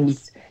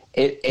sometimes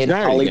in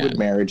Hollywood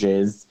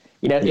marriages,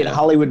 in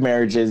Hollywood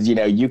marriages,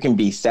 you can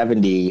be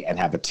 70 and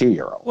have a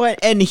 2-year-old. Well,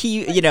 and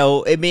he,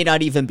 it may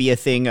not even be a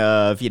thing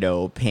of,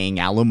 paying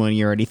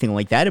alimony or anything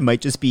like that. It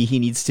might just be he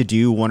needs to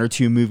do 1 or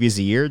 2 movies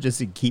a year just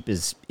to keep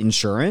his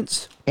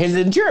insurance. His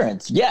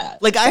insurance, yeah.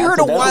 Like, I heard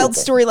a wild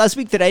story last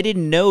week that I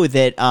didn't know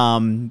that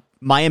Mayim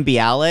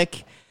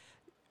Bialik,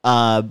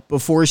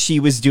 before she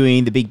was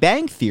doing The Big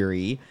Bang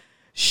Theory,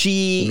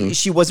 she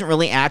wasn't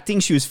really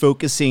acting. She was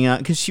focusing on,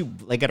 because she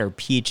got her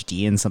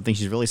PhD in something.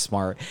 She's really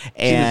smart.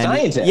 And she's a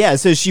scientist. Yeah,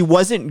 so she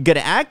wasn't going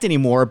to act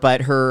anymore,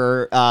 but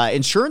her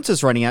insurance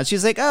was running out.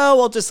 She's like, oh,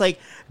 well, just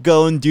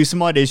go and do some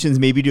auditions,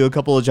 maybe do a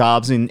couple of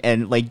jobs and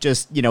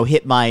just,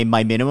 hit my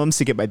minimums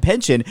to get my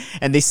pension.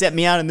 And they sent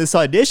me out in this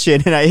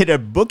audition and I ended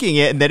up booking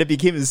it, and then it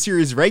became a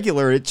series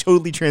regular. It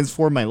totally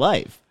transformed my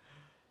life.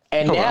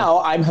 And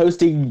now I'm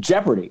hosting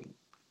Jeopardy.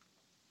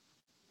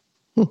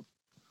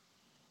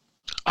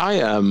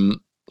 I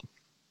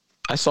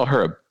saw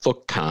her at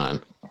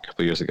BookCon a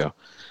couple years ago,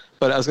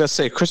 but I was gonna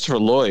say Christopher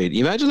Lloyd.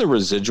 Imagine the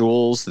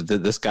residuals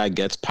that this guy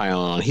gets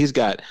piling on. He's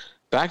got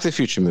Back to the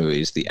Future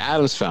movies, the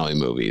Addams Family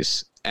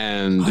movies,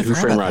 and Who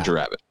Framed Roger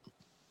Rabbit.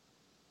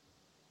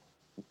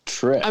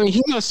 True. I mean,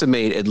 he must have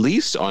made, at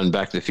least on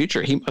Back to the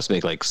Future, he must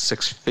make like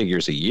 6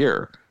 figures a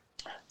year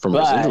from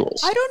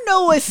residuals. I don't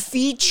know if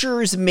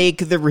features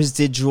make the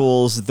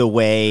residuals the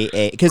way,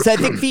 because I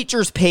think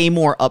features pay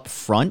more up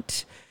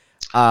front.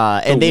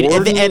 And they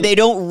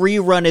don't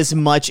rerun as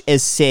much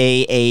as,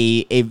 say,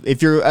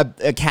 if you're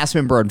a cast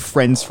member on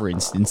Friends, for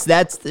instance.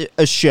 That's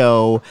a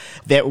show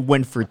that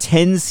went for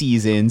 10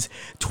 seasons,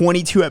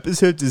 22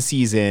 episodes a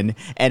season,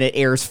 and it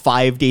airs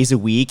 5 days a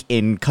week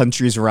in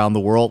countries around the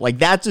world. Like,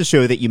 that's a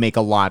show that you make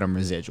a lot on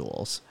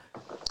residuals.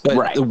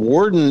 But the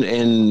warden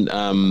in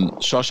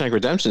Shawshank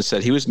Redemption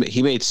said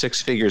he made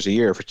 6 figures a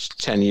year for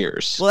 10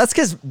 years. Well, that's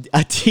because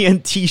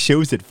TNT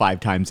shows it 5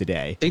 times a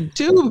day. They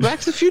do. Back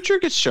to the Future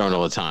gets shown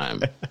all the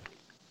time.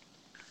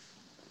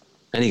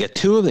 And you got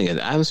 2 of them. You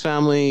got Addams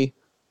Family.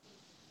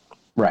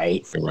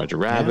 Right. From Roger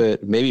Rabbit.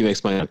 Yeah. Maybe he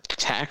makes money on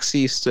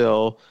Taxi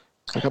still.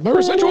 I got my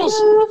residuals.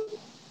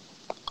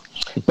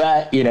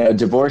 But,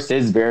 divorce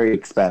is very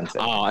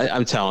expensive. Oh,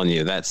 I'm telling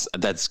you, that's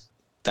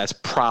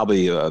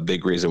probably a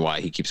big reason why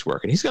he keeps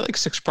working. He's got like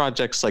 6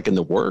 projects in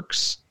the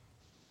works.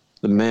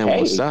 The man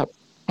won't stop.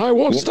 I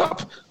won't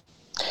stop.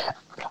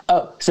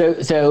 Oh,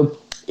 so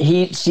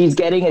she's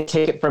getting a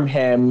ticket from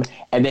him,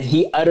 and then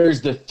he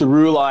utters the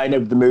through line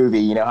of the movie.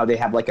 You know how they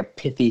have like a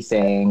pithy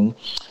saying?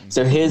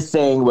 So his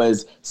saying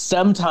was,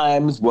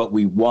 sometimes what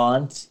we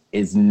want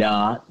is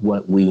not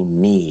what we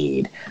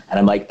need. And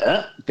I'm like,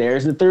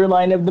 there's the through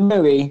line of the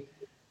movie.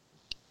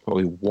 What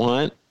we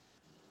want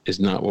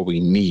is not what we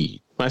need.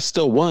 I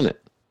still want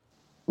it.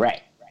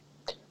 Right.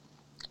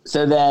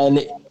 So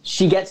then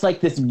she gets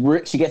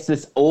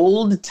this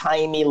old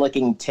timey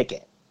looking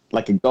ticket,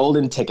 like a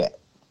golden ticket.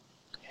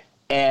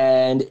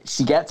 And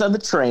she gets on the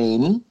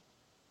train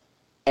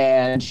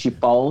and she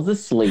falls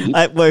asleep.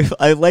 I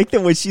like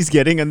that when she's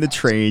getting on the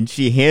train,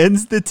 she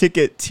hands the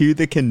ticket to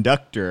the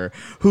conductor,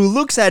 who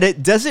looks at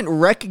it, doesn't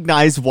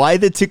recognize why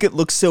the ticket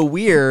looks so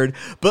weird,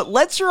 but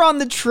lets her on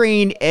the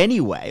train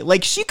anyway.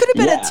 Like, she could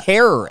have been a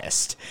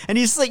terrorist. And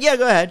he's like, yeah,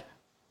 go ahead.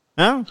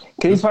 Oh.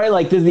 Because he's probably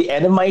like, this is the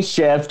end of my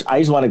shift. I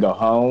just want to go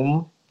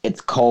home. It's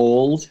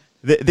cold.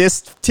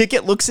 This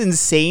ticket looks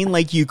insane,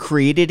 like you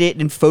created it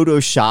in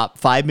Photoshop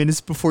 5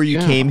 minutes before you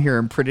came here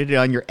and printed it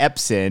on your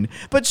Epson.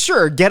 But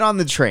sure, get on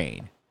the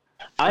train.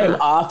 I am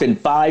off in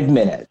 5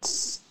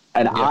 minutes.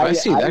 And I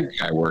see that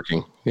guy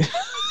working.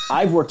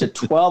 I've worked a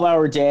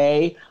 12-hour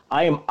day.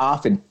 I am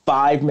off in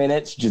 5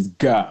 minutes. Just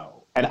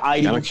go. And I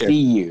didn't see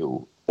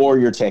you or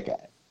your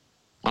ticket.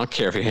 I don't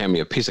care if you hand me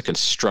a piece of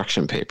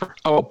construction paper.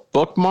 Oh,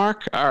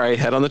 bookmark? All right,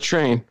 head on the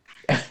train.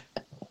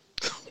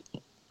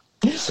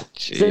 So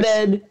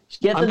then she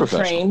gets on the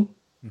train,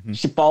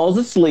 she falls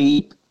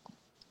asleep,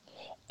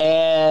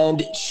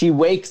 and she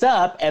wakes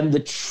up, and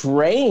the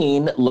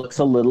train looks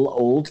a little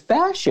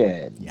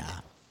old-fashioned. Yeah.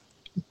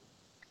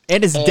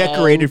 And it's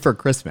decorated for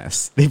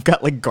Christmas. They've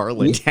got like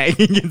garland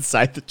hanging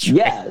inside the train.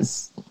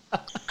 Yes.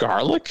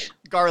 Garlic?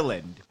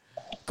 Garland.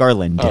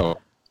 Oh.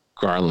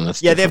 Garland. That's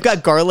different. They've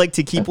got garlic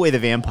to keep away the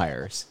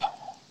vampires.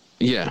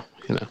 Yeah,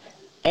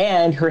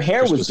 And her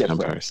hair was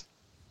different. Vampires.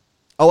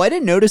 Oh, I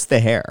didn't notice the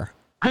hair.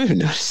 I didn't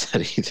notice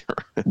that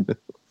either.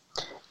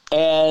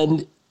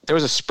 And there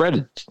was a spread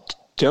of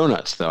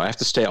donuts, though. I have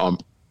to stay on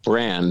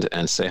brand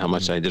and say how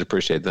much I did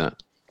appreciate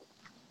that.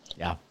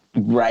 Yeah.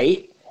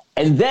 Right?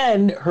 And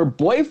then her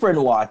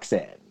boyfriend walks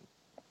in.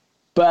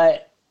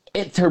 But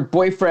It's her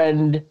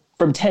boyfriend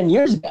from 10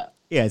 years ago.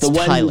 Yeah, it's the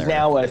one Tyler. who's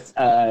now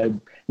a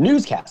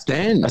newscaster,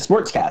 a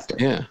sportscaster.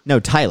 Yeah. No,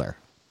 Tyler.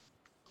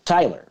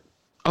 Tyler.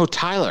 Oh,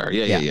 Tyler.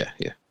 Yeah.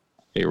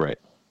 You're right.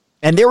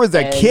 And there was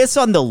a kiss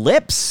on the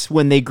lips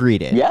when they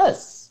greeted.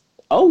 Yes.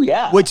 Oh,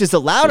 yeah. Which is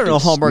allowed in a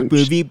Hallmark smooch.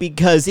 movie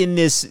because in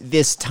this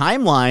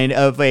timeline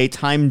of a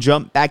time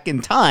jump back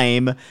in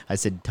time, I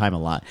said time a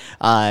lot,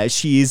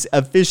 she's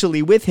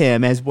officially with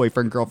him as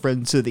boyfriend,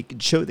 girlfriend, so they can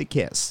show the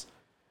kiss.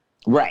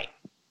 Right.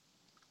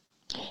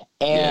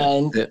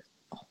 And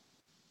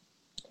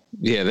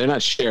they're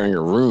not sharing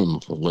a room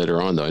later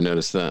on, though. I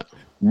noticed that.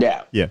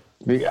 yeah. Yeah.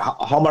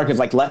 Hallmark is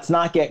like, let's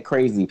not get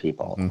crazy,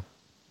 people.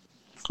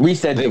 Mm-hmm. We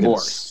said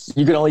divorce.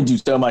 You can only do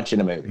so much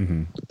in a movie.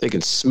 Mm-hmm. They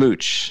can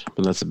smooch,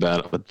 but that's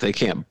about it. But they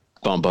can't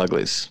bump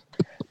uglies.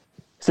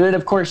 So then,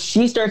 of course,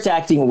 she starts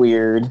acting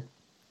weird.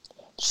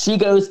 She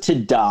goes to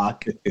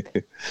Doc.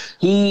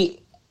 He,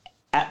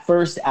 at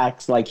first,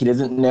 acts like he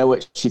doesn't know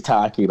what she's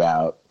talking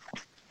about.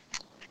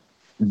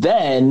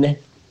 Then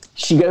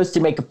she goes to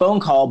make a phone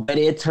call, but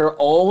it's her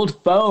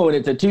old phone.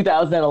 It's a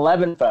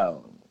 2011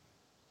 phone.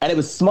 And it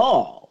was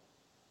small.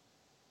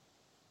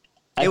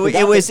 It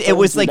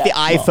was like the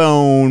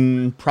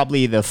iPhone,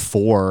 probably the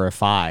 4 or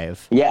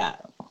 5. Yeah.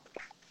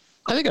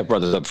 I think I brought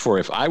this up before.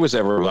 If I was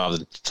ever allowed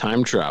to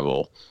time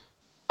travel,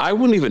 I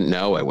wouldn't even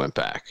know I went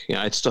back.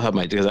 I'd still have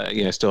my,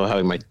 still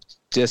having my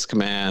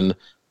Discman,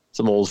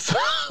 some old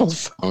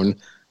phone.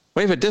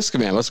 We have a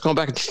Discman. Let's go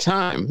back in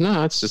time.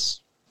 No, it's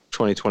just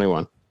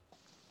 2021.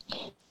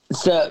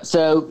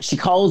 So she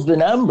calls the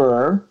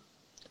number.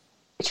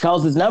 She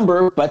calls his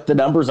number, but the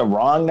number's a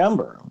wrong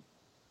number.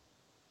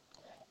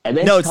 And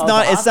then No, it's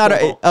not. It's not.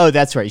 Oh,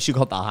 that's right. She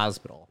called the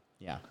hospital.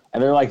 Yeah.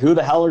 And they're like, "Who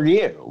the hell are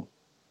you?"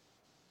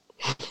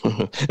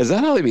 Is that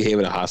how they behave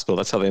at a hospital?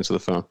 That's how they answer the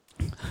phone.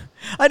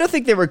 I don't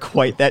think they were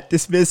quite that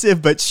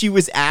dismissive, but she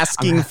was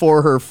asking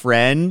for her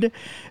friend,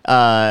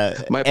 and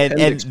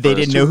they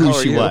didn't know who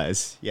she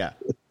was. Yeah.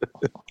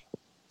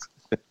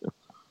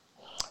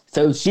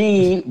 So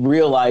she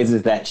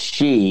realizes that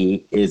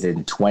she is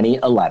in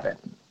 2011,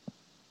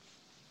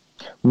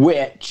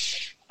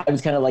 which I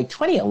was kind of like,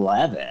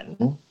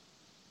 2011?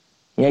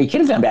 You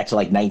could have gone back to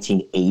like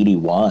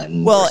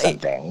 1981 or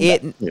something.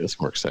 It's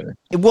more exciting.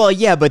 Well,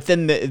 yeah, but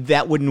then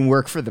that wouldn't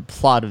work for the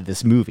plot of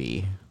this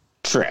movie.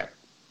 True.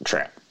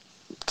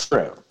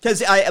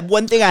 Because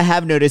one thing I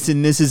have noticed,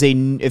 and this is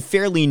a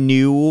fairly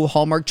new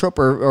Hallmark trope,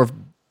 or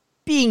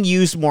being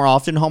used more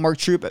often, Hallmark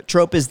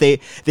trope is they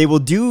will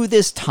do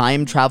this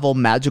time travel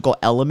magical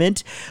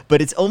element,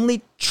 but it's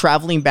only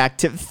traveling back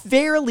to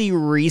fairly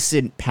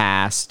recent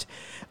past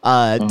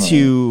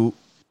to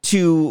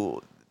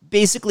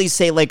basically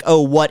say like,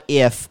 oh, what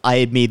if I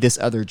had made this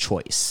other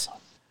choice?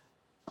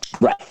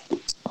 Right.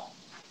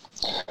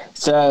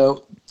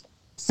 So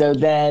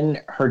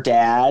then her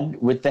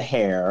dad with the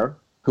hair,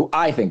 who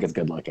I think is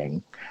good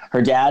looking,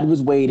 her dad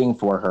was waiting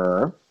for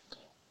her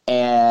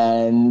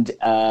and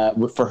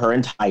for her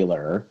and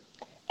Tyler.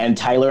 And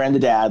Tyler and the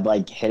dad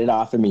like hit it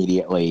off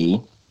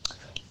immediately.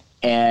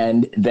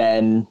 And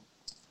then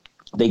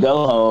they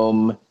go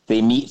home,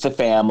 they meet the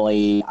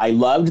family. I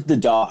loved the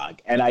dog.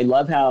 And I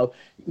love how,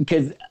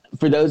 because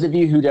for those of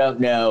you who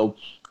don't know,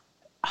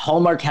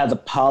 Hallmark has a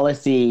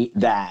policy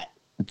that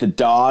the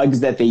dogs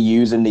that they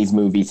use in these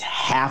movies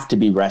have to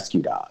be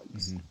rescue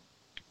dogs. Mm-hmm.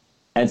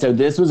 And so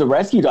this was a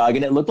rescue dog,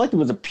 and it looked like it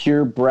was a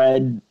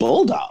purebred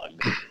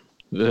bulldog.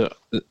 The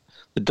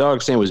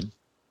dog's name was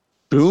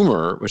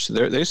Boomer, which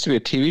there used to be a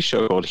TV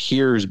show called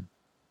Here's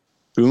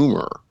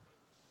Boomer.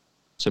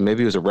 So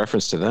maybe it was a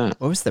reference to that.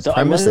 What was the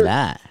premise of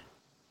that?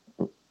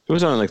 It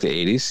was on like the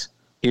 80s.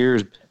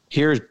 Here's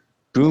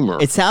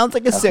Boomer. It sounds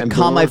like a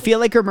sitcom. I feel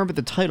like I remember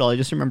the title. I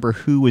just remember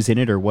who was in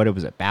it or what it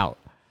was about.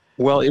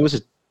 Well, it was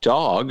a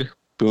dog.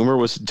 Boomer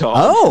was a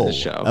dog in the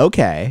show.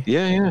 Okay.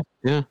 Yeah.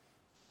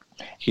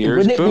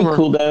 Wouldn't it be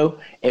cool though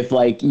if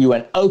like you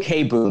went,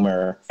 "Okay,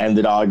 Boomer," and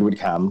the dog would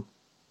come?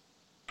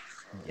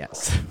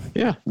 Yes.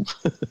 Yeah.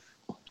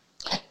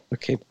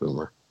 Okay,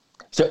 Boomer.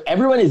 So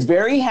everyone is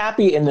very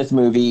happy in this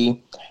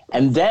movie,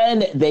 and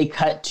then they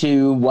cut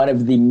to one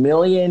of the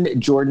million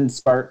Jordan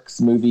Sparks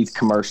movies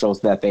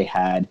commercials that they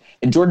had,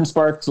 and Jordan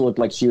Sparks looked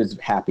like she was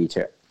happy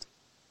too,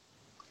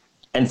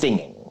 and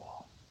singing.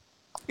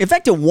 In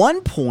fact, at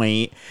one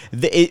point,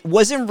 it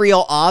wasn't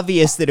real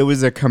obvious that it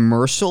was a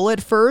commercial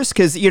at first,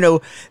 because,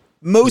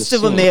 most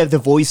of them, they have the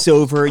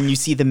voiceover and you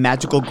see the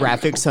magical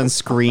graphics on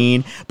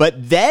screen,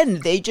 but then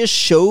they just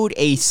showed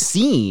a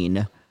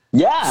scene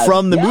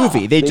from the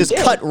movie. They just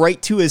cut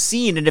right to a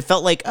scene, and it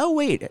felt like, oh,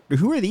 wait,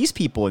 who are these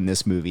people in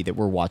this movie that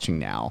we're watching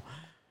now?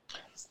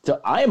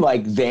 So I'm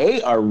like,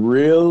 they are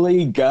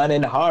really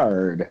gunning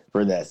hard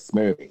for this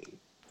movie.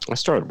 I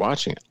started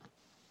watching it.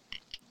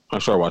 I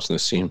started watching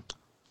this scene.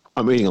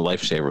 I'm eating a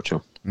Lifesaver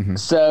too. Mm-hmm.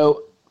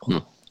 So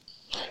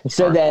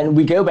then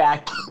we go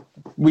back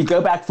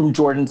from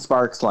Jordan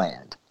Sparks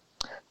land.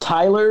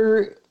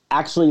 Tyler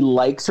actually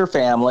likes her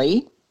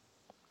family.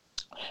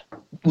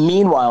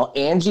 Meanwhile,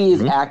 Angie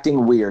is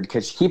acting weird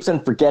because she keeps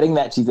on forgetting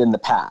that she's in the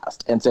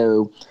past. And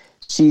so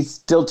she's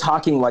still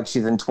talking like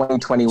she's in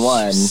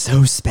 2021.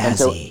 So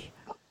spazzy.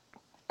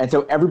 And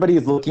so everybody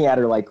is looking at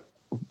her like,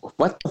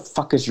 what the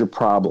fuck is your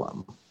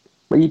problem?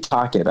 What are you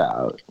talking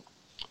about?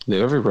 They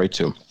have every right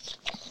to.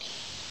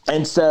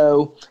 And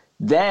so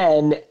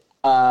then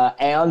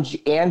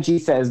Angie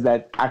says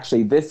that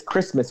actually this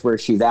Christmas where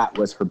she's at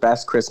was her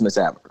best Christmas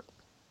ever.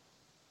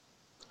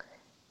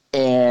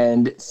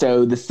 And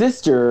so the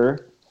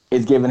sister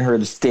is giving her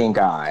the stink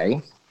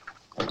eye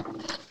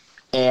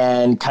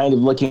and kind of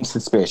looking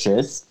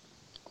suspicious.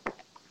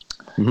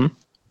 Mm-hmm.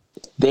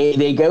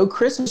 They go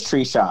Christmas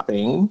tree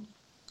shopping.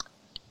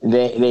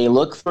 They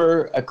look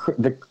for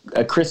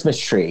a Christmas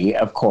tree,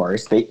 of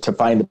course, to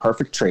find the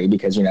perfect tree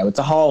because, it's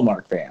a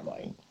Hallmark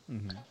family.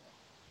 Mm-hmm.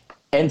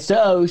 And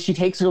so she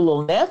takes her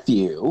little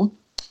nephew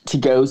to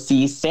go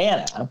see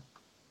Santa.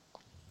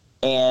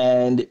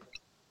 And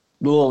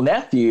the little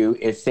nephew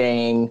is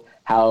saying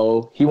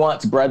how he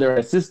wants a brother and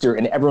a sister,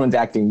 and everyone's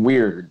acting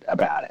weird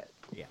about it.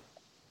 Yeah.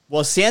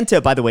 Well,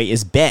 Santa, by the way,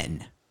 is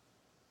Ben.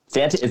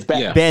 Santa is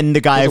Ben. Yeah. Ben,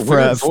 the guy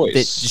that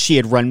that she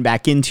had run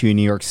back into in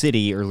New York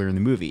City earlier in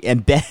the movie.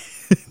 And Ben,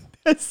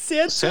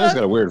 Santa's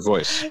got a weird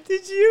voice.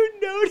 Did you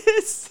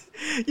notice?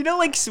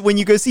 Like when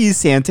you go see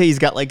Santa, he's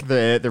got like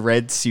the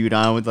red suit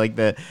on with like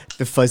the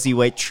fuzzy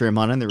white trim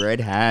on and the red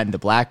hat and the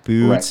black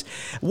boots.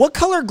 Right. What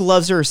color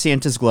gloves are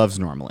Santa's gloves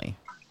normally?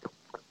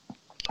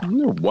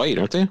 They're white,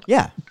 aren't they?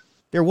 Yeah,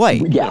 they're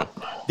white. Yeah.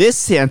 This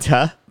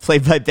Santa,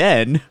 played by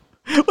Ben,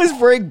 was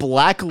wearing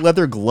black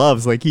leather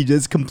gloves like he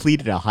just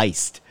completed a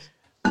heist.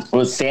 It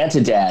was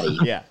Santa Daddy.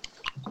 Yeah.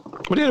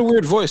 But he had a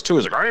weird voice, too. He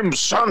was like, I'm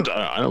Santa.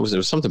 I know, it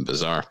was something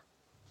bizarre.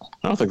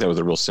 I don't think that was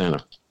the real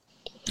Santa.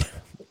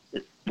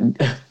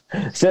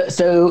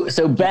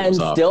 So Ben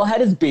still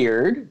had his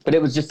beard, but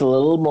it was just a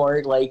little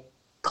more like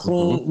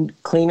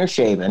cleaner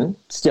shaven.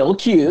 Still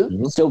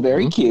cute. Still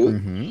very cute.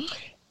 Mm-hmm.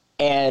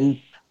 And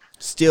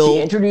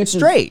still introduced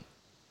straight.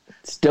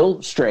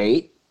 Still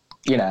straight,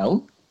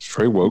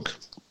 Straight woke.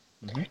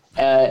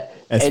 And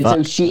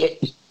so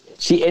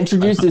she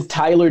introduces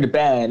Tyler to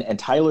Ben, and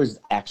Tyler's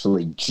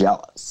actually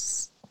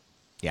jealous.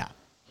 Yeah.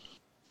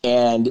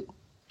 And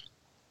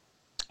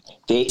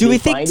do we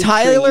think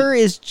Tyler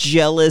is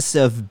jealous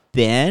of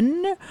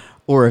Ben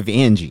or of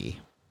Angie?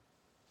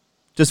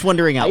 Just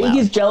wondering out loud. I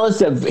think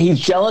he's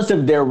jealous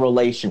of their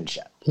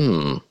relationship.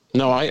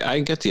 No,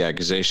 I get the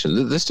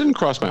accusation. This didn't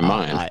cross my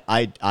mind.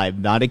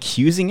 I'm not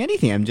accusing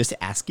anything. I'm just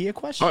asking a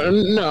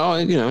question.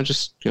 No,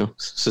 just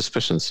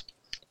suspicions.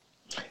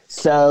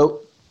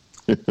 So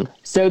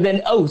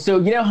then,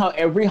 you know how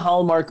every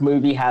Hallmark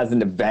movie has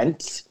an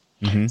event?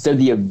 Mm-hmm. So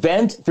the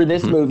event for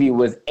this movie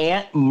was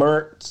Aunt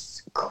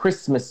Mert's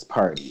Christmas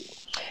party.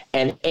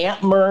 And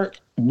Aunt Mert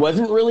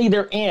wasn't really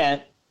their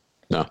aunt,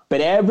 no,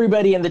 but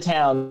everybody in the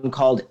town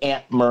called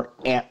Aunt Mert,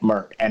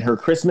 and her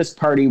Christmas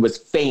party was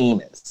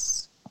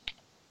famous.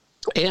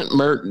 Aunt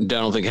Mert, I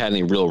don't think, had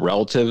any real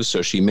relatives,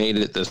 so she made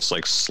it this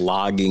like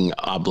slogging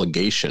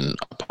obligation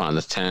upon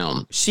the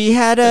town. She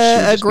had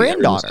a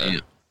granddaughter.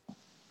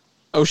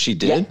 Oh, she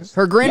did? Yeah.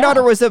 Her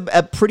granddaughter was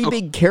a pretty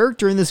big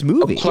character in this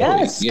movie. Chloe.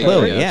 Yes.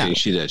 Chloe, yeah. Okay,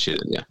 she did,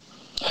 yeah.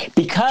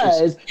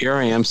 Because here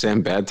I am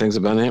saying bad things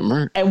about Aunt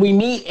Mert. And we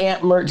meet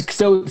Aunt Mert.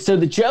 So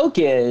the joke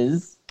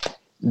is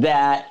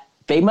that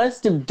they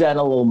must have done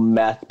a little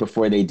meth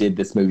before they did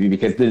this movie,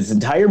 because this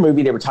entire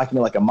movie they were talking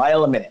like a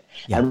mile a minute.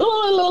 Yeah. And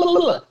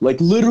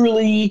like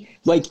literally,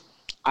 like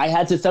I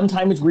had to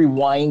sometimes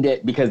rewind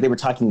it because they were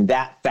talking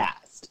that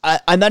fast.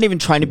 I'm not even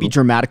trying to be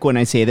dramatic when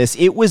I say this.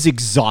 It was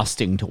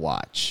exhausting to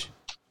watch.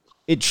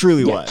 It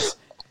truly was.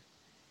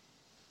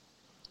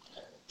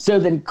 So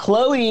then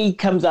Chloe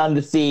comes on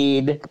the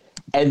scene,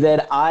 and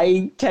then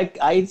I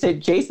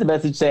sent Chase the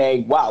message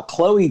saying, wow,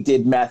 Chloe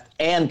did meth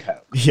and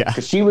coke. Yeah.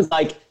 Because she was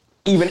like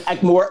even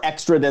more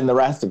extra than the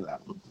rest of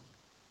them.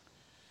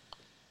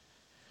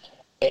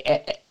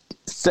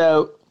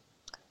 So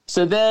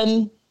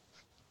then,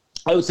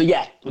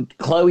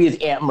 Chloe is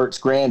Aunt Mert's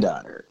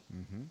granddaughter.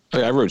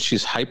 Mm-hmm. I wrote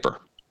she's hyper.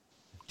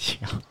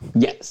 Yeah.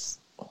 Yes.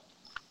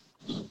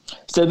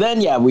 So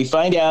then, we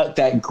find out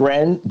that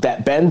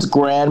Ben's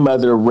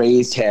grandmother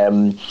raised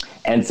him,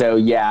 and so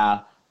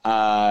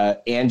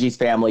Angie's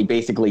family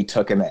basically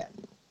took him in.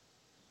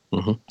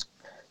 Mm-hmm.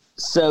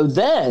 So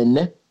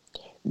then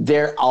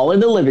they're all in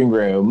the living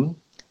room.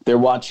 They're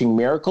watching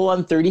Miracle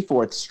on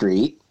 34th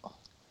Street,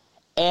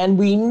 and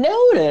we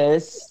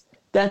notice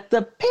that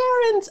the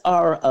parents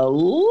are a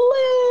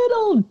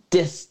little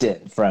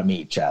distant from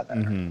each other,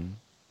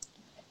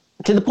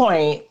 to the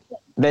point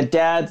that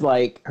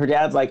her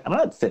dad's like, I'm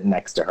not sitting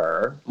next to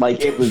her. Like,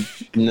 it was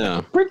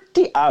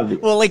pretty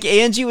obvious. Well, like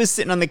Angie was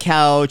sitting on the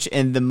couch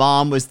and the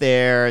mom was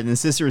there and the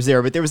sister was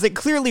there, but there was like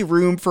clearly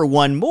room for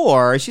one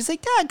more. She's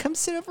like, Dad, come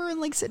sit over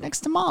and like sit next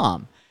to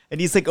Mom.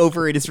 And he's like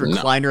over at his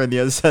recliner on the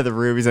other side of the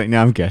room. He's like,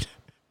 no, I'm good.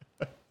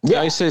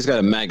 Yeah, I say he's got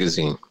a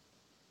magazine.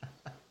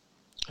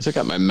 I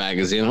got my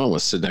magazine. I don't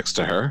want to sit next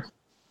to her.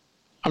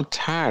 I'm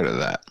tired of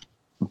that.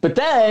 But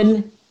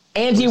then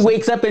Angie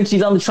wakes up and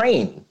she's on the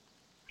train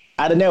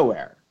out of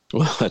nowhere.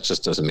 Well, that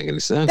just doesn't make any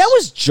sense. That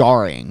was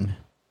jarring.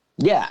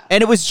 Yeah.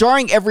 And it was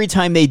jarring every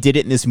time they did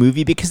it in this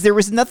movie because there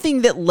was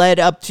nothing that led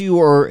up to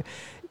or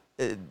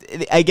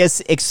I guess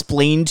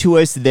explained to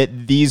us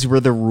that these were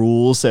the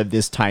rules of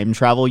this time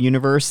travel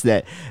universe,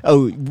 that,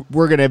 oh,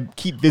 we're going to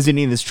keep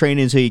visiting this train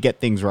until you get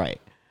things right.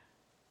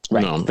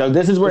 Right. No. So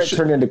this is where it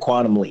turned into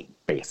Quantum Leap,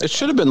 basically. It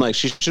should have been like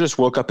she should just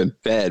woke up in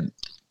bed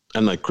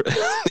and like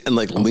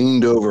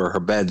leaned over her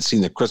bed,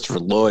 seeing that Christopher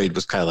Lloyd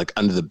was kind of like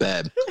under the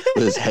bed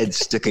with his head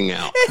sticking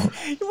out.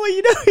 Well,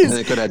 you know, And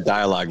they could have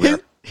dialogue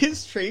there.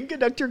 His train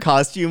conductor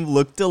costume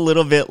looked a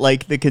little bit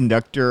like the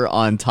conductor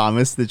on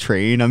Thomas the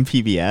Train on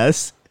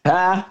PBS.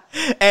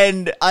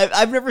 And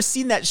I've never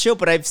seen that show,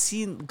 but I've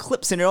seen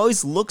clips, and it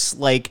always looks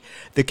like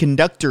the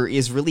conductor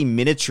is really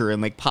miniature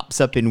and like pops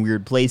up in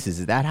weird places.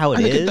 Is that how it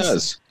is? I think it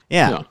does.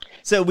 Yeah.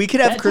 So we could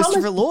have That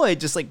Christopher Thomas- Lloyd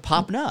just like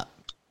popping up.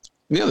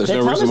 Yeah, there's That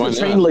no reason why Thomas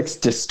the Train not. looks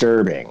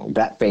disturbing.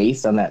 That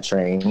face on that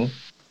train.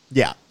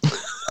 Yeah.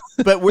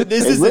 But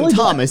this It isn't really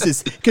Thomas.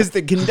 Is because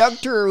the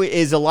conductor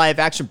is a live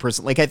action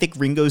person. Like I think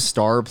Ringo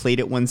Starr played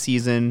it one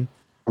season.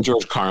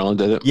 George Carlin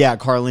did it. Yeah,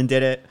 Carlin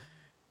did it.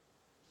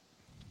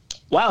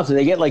 Wow, so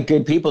they get like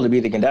good people to be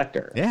the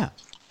conductor. Yeah.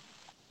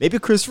 Maybe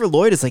Christopher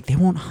Lloyd is like, they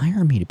won't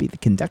hire me to be the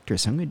conductor,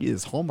 so I'm going to do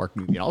this Hallmark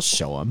movie and I'll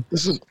show them.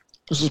 This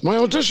is my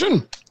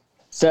audition.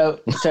 So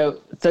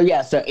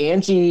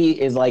Angie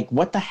is like,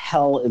 what the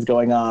hell is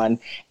going on?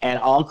 And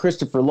all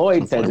Christopher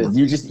Lloyd says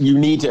is, you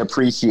need to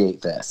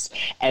appreciate this.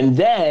 And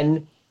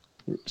then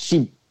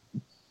she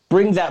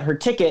brings out her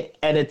ticket,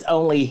 and it's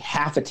only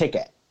half a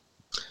ticket.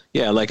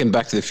 Yeah, like in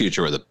Back to the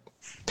Future where the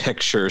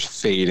picture's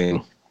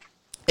fading.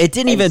 It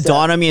didn't even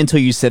dawn on me until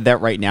you said that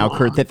right now,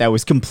 Kurt, that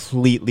was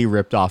completely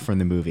ripped off from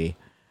the movie.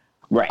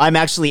 Right. I'm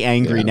actually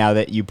angry now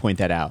that you point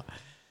that out.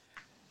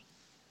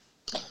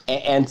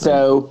 And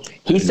so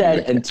he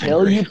said,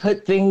 until you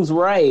put things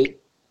right,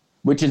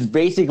 which is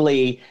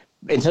basically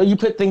Back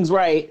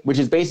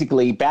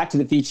to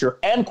the Future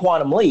and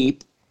Quantum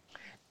Leap,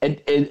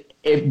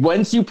 if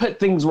once you put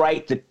things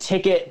right, the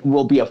ticket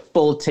will be a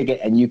full ticket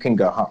and you can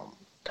go home.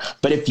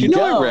 But if you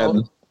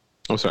don't,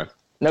 I'm sorry.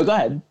 No, go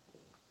ahead.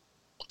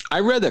 I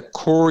read that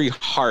Corey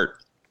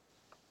Hart,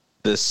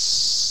 this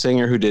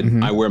singer who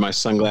did I Wear My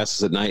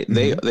Sunglasses at Night,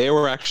 they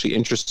were actually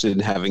interested in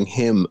having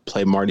him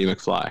play Marty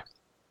McFly.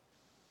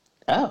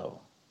 Oh.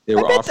 They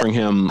were offering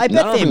him not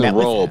offering the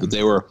role, but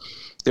they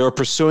were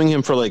pursuing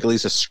him for like at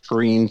least a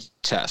screen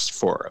test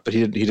for it, but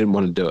he didn't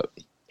want to do it.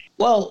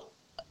 Well,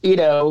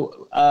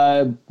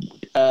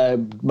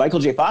 Michael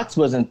J. Fox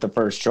wasn't the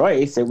first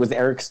choice. It was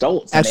Eric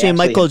Stoltz. Actually,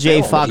 Michael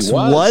J. Fox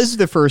was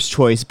the first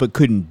choice, but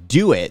couldn't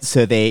do it,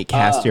 so they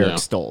cast Eric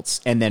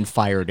Stoltz and then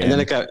fired him.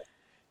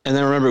 And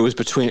then remember, it was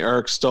between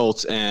Eric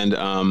Stoltz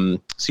and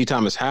C.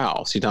 Thomas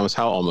Howell. C. Thomas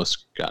Howell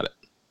almost got it.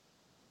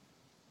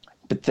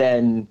 But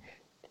then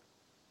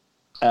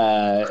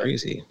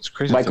crazy. It's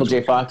crazy. Michael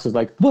J. Fox was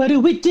like, "What do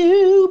we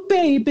do,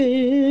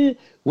 baby,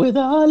 with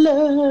our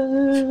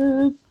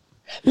love?"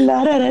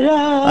 La, da, da,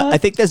 da. I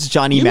think that's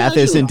Johnny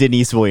Mathis and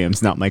Denise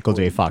Williams, not Michael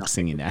J. Fox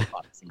singing that.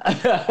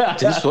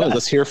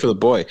 Let's hear it for the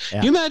boy.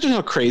 Yeah. You imagine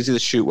how crazy the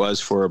shoot was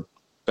for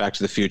Back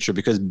to the Future,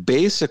 because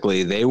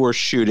basically they were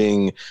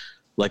shooting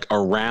like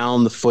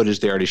around the footage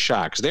they already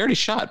shot, because they already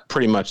shot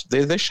pretty much.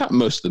 They shot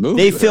most of the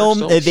movie.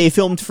 They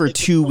filmed for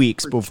 2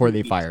 weeks before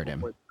they fired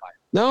him.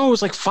 No, it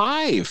was like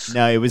 5.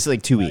 No, it was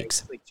like 2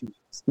 weeks.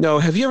 No,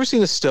 have you ever seen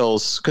the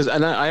stills? Because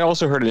I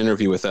also heard an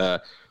interview with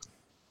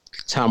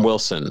Tom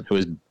Wilson, who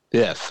was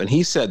Biff, and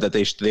he said that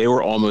they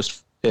were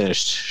almost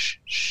finished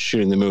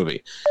shooting the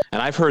movie. And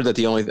I've heard that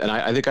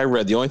I think I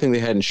read the only thing they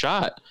hadn't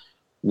shot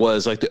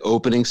was like the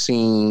opening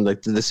scene,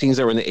 like the scenes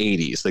that were in the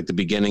 80s, like the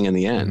beginning and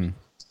the end.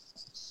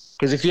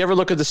 Because if you ever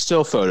look at the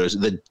still photos,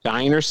 the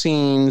diner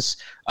scenes,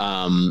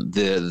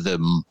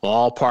 the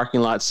mall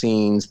parking lot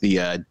scenes,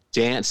 the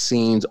dance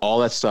scenes, all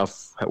that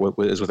stuff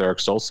is with Eric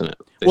Stoltz in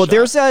it.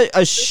 There's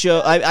a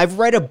show. I've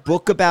read a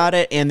book about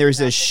it, and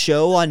there's a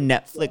show on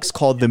Netflix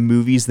called The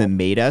Movies That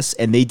Made Us,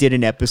 and they did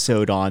an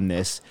episode on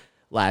this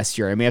last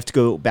year. I may have to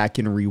go back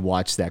and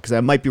rewatch that because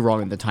I might be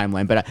wrong in the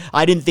timeline, but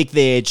I didn't think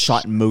they had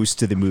shot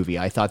most of the movie.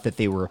 I thought that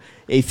they were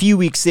a few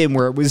weeks in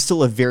where it was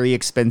still a very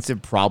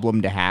expensive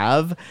problem to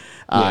have.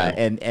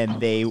 And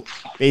they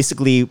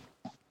basically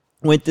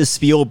went to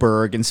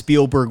Spielberg, and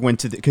Spielberg went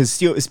to because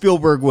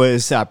Spielberg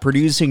was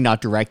producing,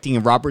 not directing,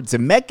 and Robert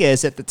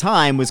Zemeckis at the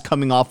time was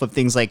coming off of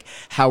things like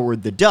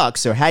Howard the Duck,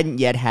 so hadn't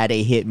yet had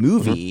a hit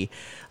movie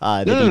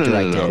that he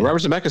directed. No.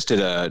 Robert Zemeckis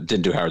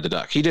didn't do Howard the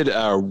Duck. He did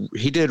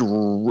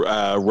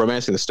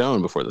Romancing the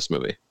Stone before this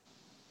movie.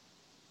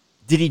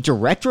 Did he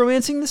direct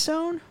Romancing the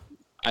Stone?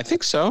 I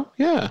think so.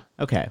 Yeah.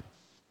 Okay.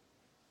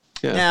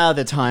 Yeah. Now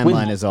the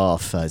timeline is all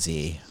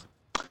fuzzy.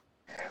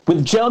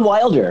 With Joan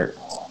Wilder.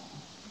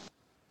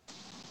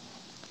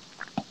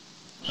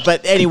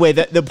 But anyway,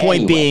 the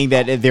point being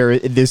that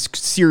this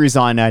series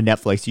on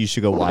Netflix, you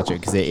should go watch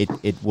it because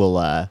it will.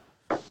 I'll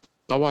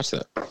watch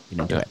that.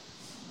 Do it.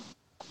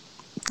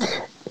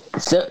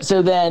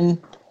 So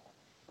then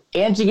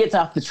Angie gets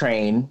off the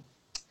train.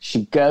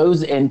 She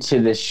goes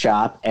into this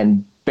shop,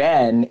 and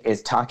Ben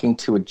is talking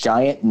to a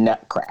giant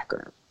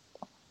nutcracker.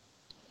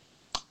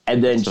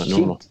 And then That's not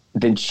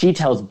normal. she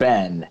tells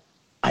Ben,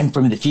 I'm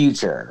from the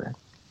future.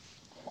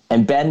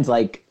 And Ben's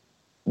like,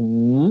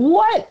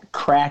 what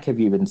crack have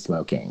you been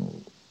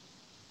smoking?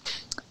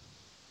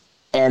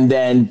 And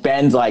then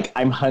Ben's like,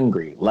 I'm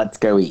hungry. Let's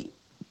go eat.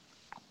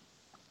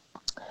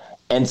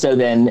 And so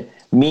then,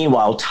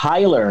 meanwhile,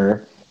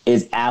 Tyler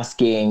is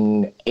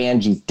asking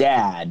Angie's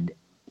dad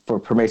for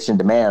permission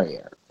to marry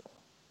her.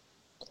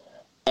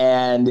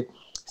 And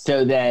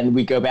so then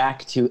we go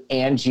back to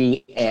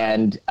Angie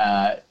and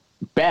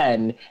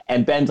Ben,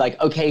 and Ben's like,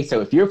 okay,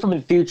 so if you're from the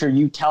future,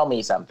 you tell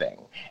me something.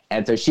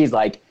 And so she's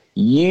like,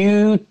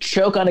 you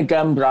choke on a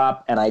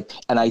gumdrop and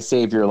I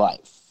save your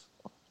life.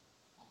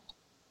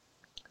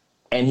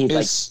 And he's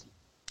like,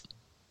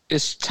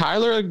 is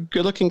Tyler a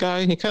good-looking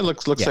guy? He kind of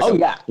looks Yes. like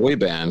yeah. a boy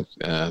band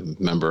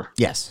member.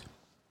 Yes.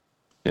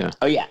 Yeah.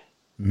 oh yeah.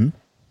 Mm-hmm.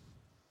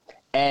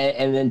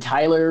 And then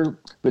Tyler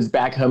was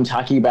back home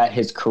talking about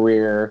his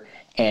career,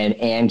 and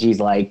Angie's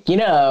like, you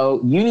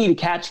need a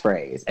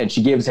catchphrase. And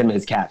she gives him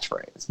his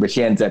catchphrase, which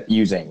he ends up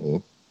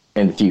using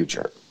in the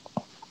future.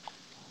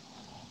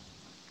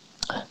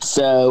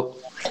 So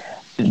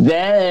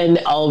then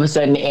all of a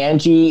sudden,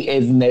 Angie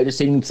is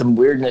noticing some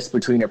weirdness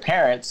between her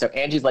parents. So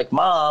Angie's like,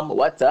 Mom,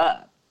 what's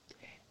up?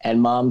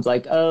 And Mom's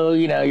like, oh,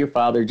 your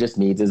father just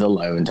needs his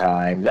alone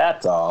time.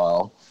 That's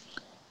all.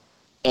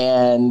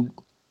 And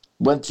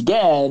once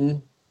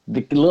again,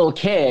 the little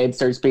kid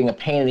starts being a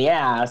pain in the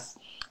ass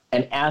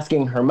and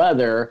asking her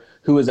mother,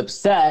 who is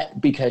upset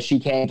because she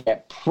can't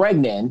get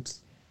pregnant.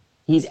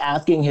 He's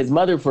asking his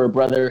mother for a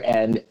brother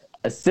and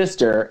a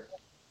sister,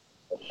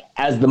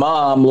 as the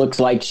mom looks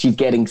like she's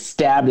getting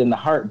stabbed in the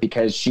heart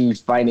because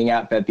she's finding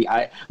out that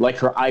her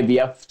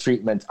IVF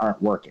treatments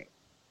aren't working.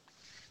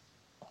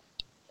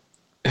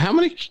 How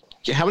many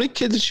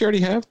kids did she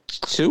already have?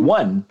 2?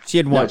 One. She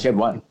had one. No, she had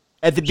one.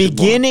 At the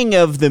beginning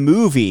of the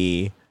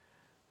movie,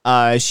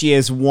 she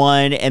has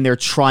one, and they're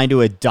trying to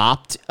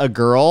adopt a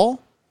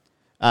girl.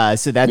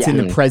 So that's in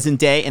the present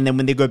day. And then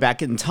when they go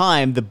back in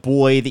time, the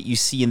boy that you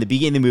see in the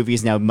beginning of the movie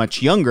is now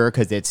much younger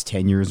because it's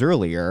 10 years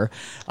earlier.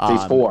 So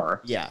he's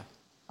 4. Yeah.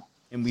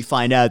 And we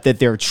find out that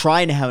they're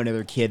trying to have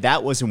another kid.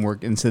 That wasn't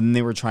working. So then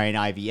they were trying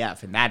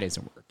IVF, and that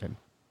isn't working.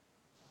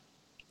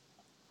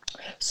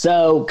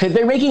 So, because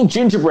they're making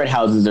gingerbread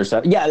houses or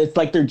something. Yeah, it's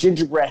like their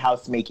gingerbread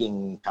house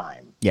making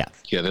time. Yeah.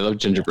 Yeah, they love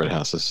gingerbread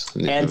houses.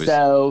 In these And movies.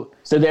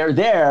 so they're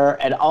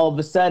there, and all of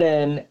a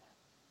sudden,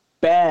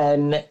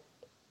 Ben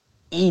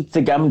eats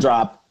a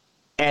gumdrop,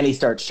 and he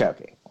starts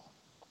choking.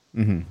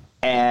 Mm-hmm.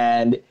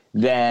 And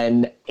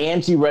then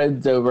Angie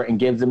runs over and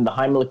gives him the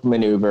Heimlich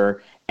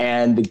maneuver,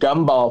 and the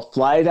gumball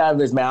flies out of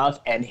his mouth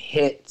and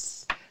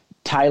hits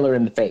Tyler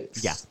in the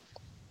face. Yeah.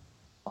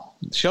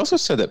 She also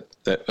said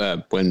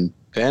that when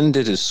Ben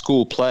did his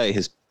school play,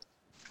 his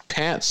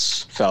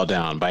pants fell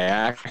down by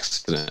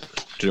accident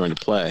during the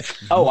play.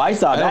 Oh, I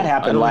saw I that don't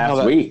happen know how last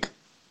that- week.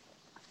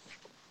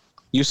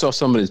 You saw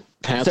somebody's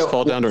pants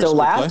fall down during So school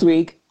last play?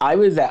 week, I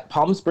was at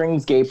Palm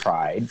Springs Gay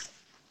Pride,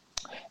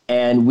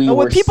 and we were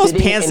when people's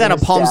sitting pants in down an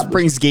at Palm establishment-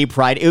 Springs Gay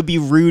Pride, it would be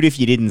rude if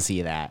you didn't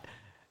see that.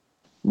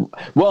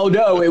 Well,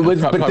 no, it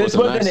was, but Probably this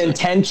wasn't wasn't nice.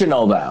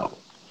 intentional though,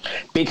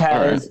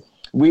 because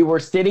we were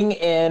sitting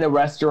in a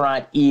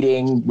restaurant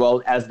eating,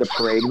 well, as the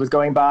parade was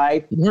going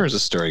by, Where's the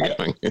story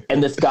going?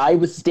 and this guy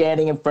was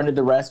standing in front of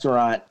the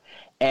restaurant,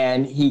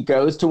 and he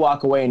goes to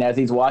walk away, and as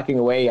he's walking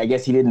away, I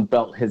guess he didn't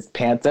belt his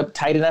pants up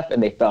tight enough,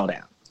 and they fell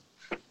down.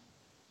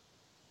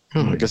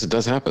 Oh, I guess it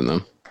does happen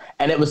then.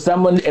 And it was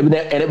and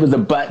it was a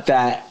butt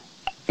that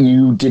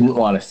you didn't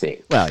want to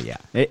see. Well, yeah.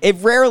 It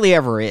rarely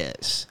ever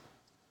is.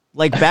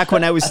 Like back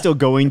when I was still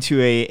going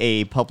to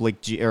a public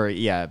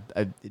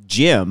a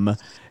gym,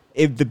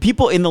 if the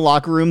people in the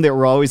locker room that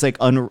were always like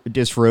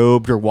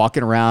disrobed or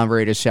walking around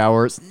ready to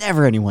shower, it's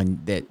never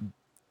anyone that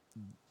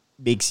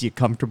makes you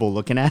comfortable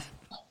looking at.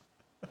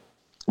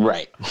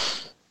 Right.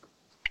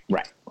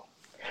 Right.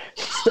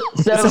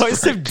 It's always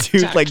some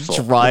dude like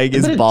drying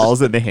his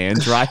balls in the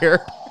hand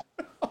dryer.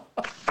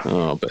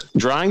 Oh, but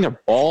drying their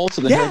balls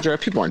in the hair dryer?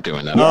 People aren't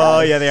doing that. Oh,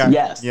 yeah, they are.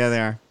 Yes. Yeah, they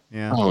are.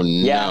 Yeah. Oh, no.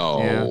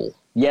 Yeah.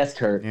 Yes,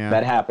 Kurt, Yeah.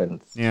 that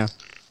happens. Yeah.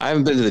 I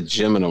haven't been to the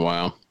gym in a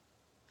while,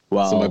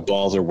 Well, so my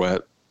balls are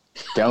wet.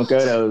 don't go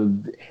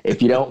to,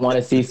 if you don't want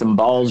to see some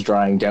balls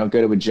drying, don't go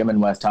to a gym in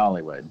West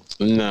Hollywood.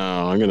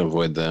 No, I'm going to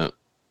avoid that.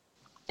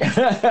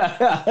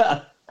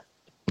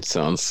 It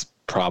sounds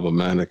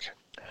problematic.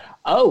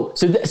 Oh,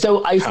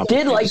 so I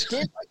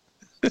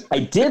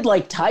did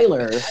like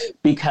Tyler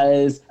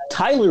because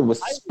Tyler was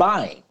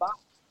spying.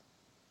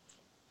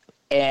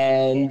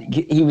 And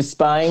he was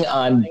spying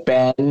on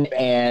Ben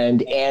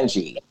and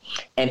Angie.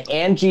 And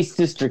Angie's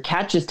sister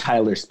catches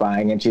Tyler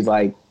spying, and she's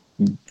like,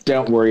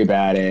 don't worry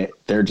about it.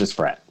 They're just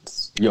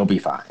friends. You'll be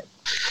fine.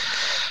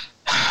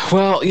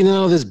 Well,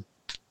 this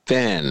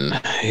Ben,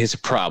 he's a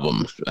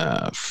problem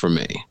for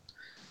me.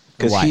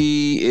 Because Why?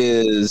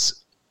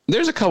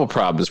 there's a couple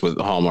problems with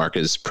Hallmark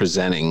is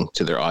presenting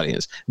to their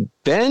audience.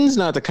 Ben's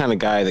not the kind of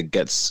guy that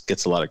gets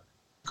a lot of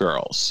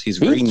girls. He's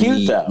very He's cute,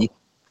 needy. though.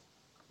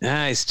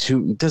 He's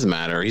too, doesn't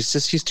matter. He's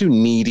too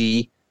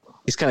needy.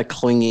 He's kind of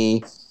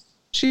clingy.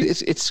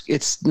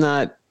 it's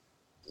not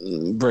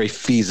very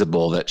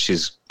feasible that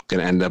she's going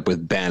to end up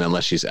with Ben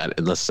unless it's out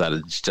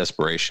of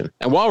desperation.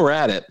 And while we're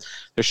at it,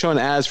 they're showing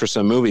ads for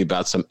some movie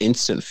about some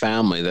instant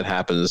family that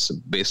happens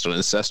based on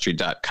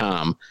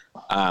Ancestry.com.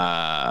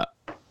 That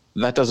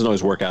doesn't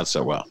always work out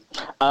so well.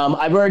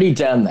 I've already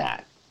done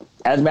that.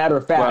 As a matter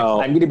of fact,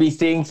 I'm going to be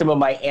seeing some of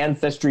my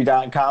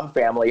Ancestry.com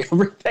family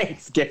over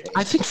Thanksgiving.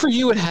 I think for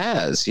you it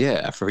has.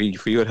 Yeah, for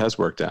you it has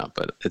worked out.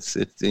 But it's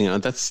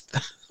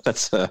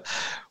that's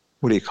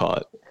what do you call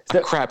it? A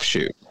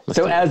crapshoot.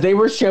 So as they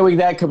were showing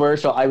that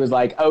commercial, I was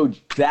like, oh,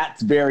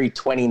 that's very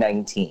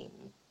 2019.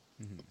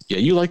 Yeah,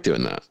 you like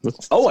doing that.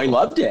 I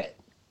loved it.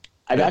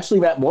 I've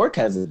actually met more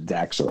cousins,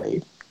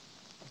 actually.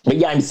 But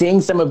yeah, I'm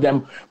seeing some of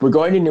them. We're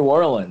going to New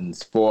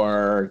Orleans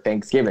for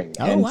Thanksgiving.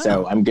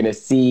 So I'm going to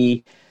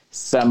see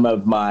some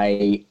of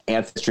my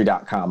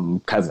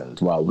Ancestry.com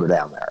cousins while we're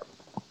down there.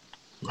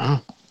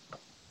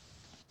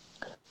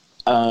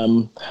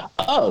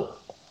 Wow.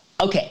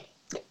 Okay.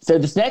 So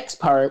this next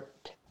part,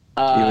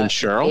 even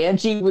Cheryl?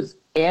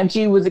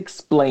 Angie was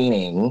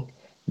explaining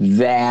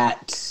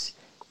that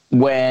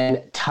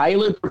when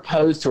Tyler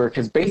proposed to her,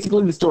 because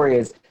basically the story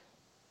is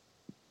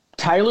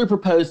Tyler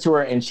proposed to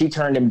her and she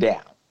turned him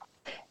down.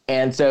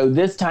 And so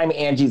this time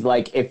Angie's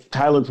like, if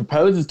Tyler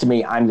proposes to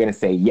me, I'm going to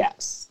say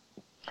yes.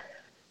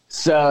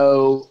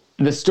 So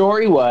the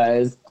story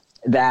was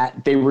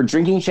that they were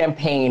drinking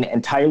champagne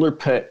and Tyler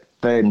put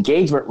the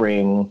engagement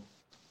ring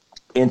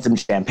in some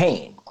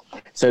champagne.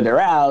 So they're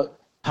out.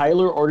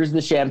 Tyler orders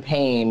the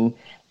champagne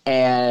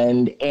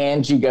and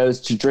Angie goes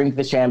to drink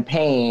the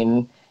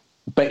champagne,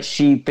 but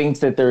she thinks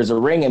that there's a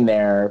ring in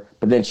there,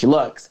 but then she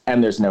looks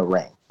and there's no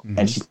ring. Mm-hmm.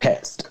 And she's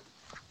pissed.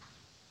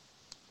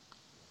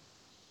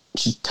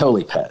 She's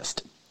totally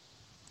pissed.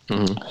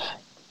 Mm-hmm.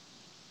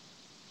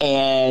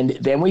 And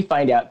then we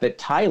find out that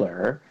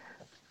Tyler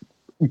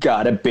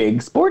got a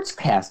big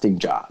sportscasting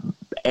job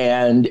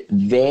and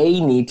they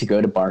need to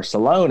go to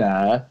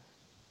Barcelona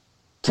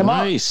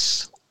tomorrow.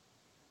 Nice.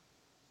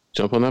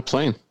 Jump on that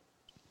plane.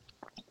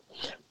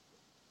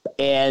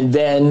 And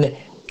then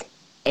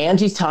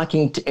Angie's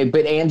talking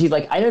but Angie's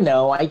like, I don't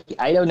know.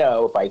 I don't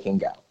know if I can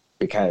go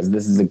because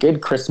this is a good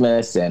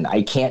Christmas and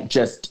I can't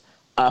just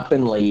up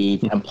and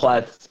leave. And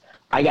plus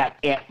I got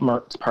Aunt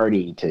Mert's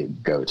party to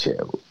go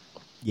to.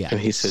 Yeah. And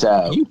he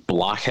said, you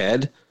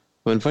blockhead.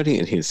 I'm inviting you.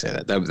 And he'd say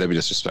that. That'd be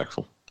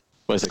disrespectful.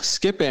 But it's like,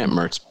 skip Aunt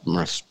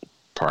Mert's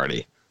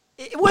party.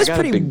 It was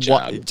pretty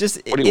just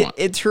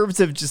in terms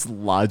of just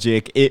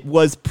logic. It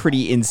was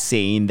pretty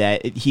insane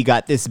that he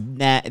got this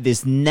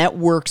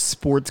network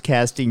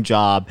sportscasting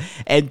job,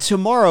 and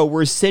tomorrow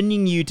we're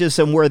sending you to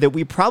somewhere that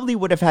we probably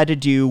would have had to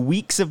do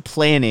weeks of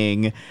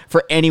planning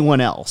for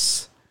anyone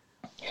else.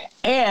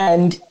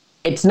 And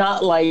it's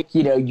not like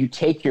you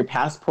take your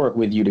passport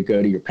with you to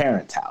go to your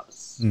parents'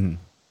 house. Mm-hmm.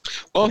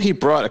 Well, he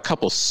brought a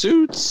couple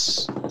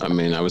suits. I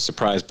mean, I was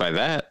surprised by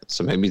that.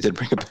 So maybe he did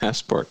bring a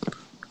passport.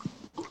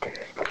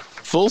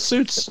 Full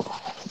suits.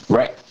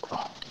 Right.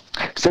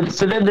 So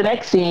then the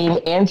next scene,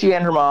 Angie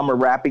and her mom are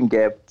wrapping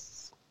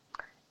gifts,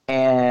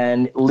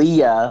 and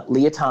Leah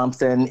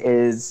Thompson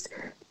is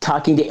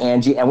talking to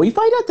Angie, and we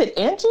find out that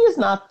Angie is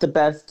not the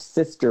best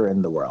sister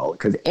in the world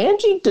because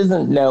Angie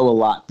doesn't know a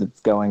lot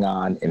that's going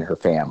on in her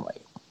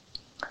family.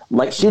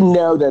 Like, she didn't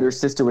know that her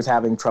sister was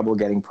having trouble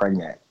getting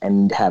pregnant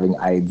and having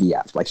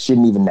IVF. Like, she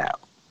didn't even know.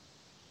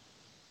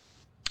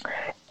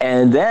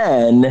 And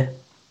then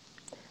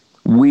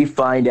we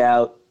find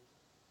out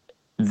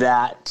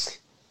that,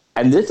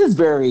 and this is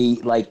very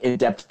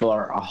in-depth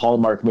for a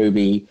Hallmark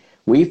movie,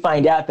 we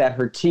find out that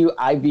her 2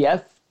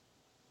 IVF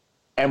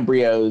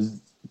embryos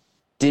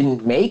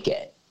didn't make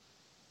it.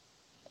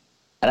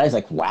 And I was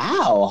like,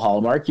 wow,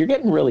 Hallmark, you're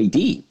getting really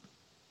deep.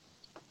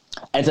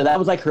 And so that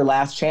was her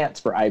last chance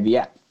for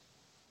IVF.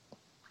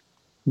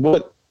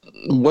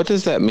 What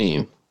does that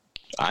mean?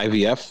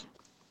 IVF?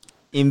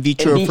 In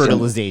vitro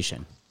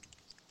fertilization.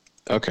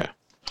 Okay.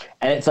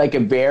 And it's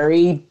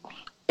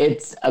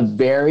it's a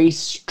very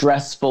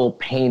stressful,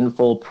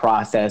 painful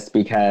process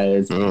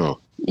because,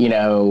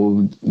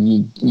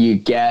 you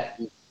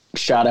get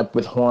shot up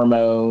with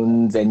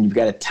hormones and you've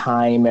got to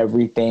time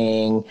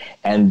everything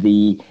and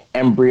the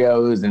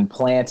embryo is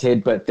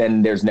implanted, but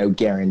then there's no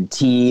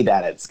guarantee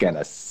that it's going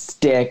to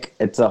stick.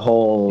 It's a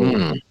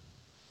whole,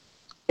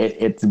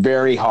 it's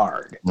very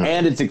hard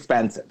and it's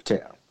expensive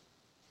too.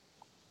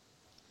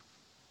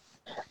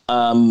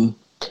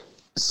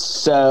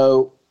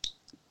 So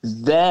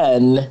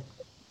then,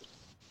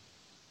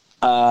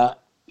 while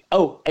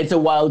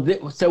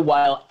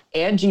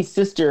Angie's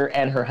sister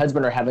and her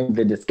husband are having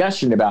the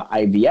discussion about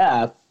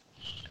IVF,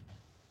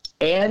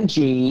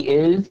 Angie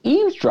is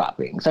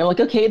eavesdropping. So I'm like,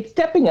 okay, it's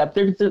stepping up.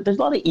 There's a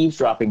lot of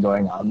eavesdropping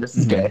going on. This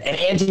is good. And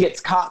Angie gets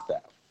caught though.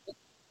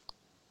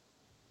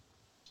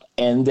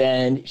 And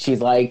then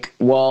she's like,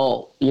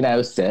 well,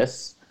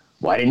 sis,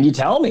 why didn't you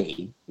tell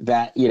me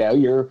that,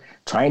 you're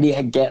trying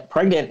to get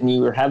pregnant and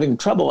you were having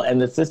trouble?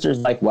 And the sister's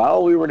like,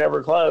 well, we were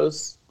never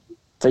close,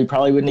 so you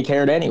probably wouldn't have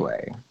cared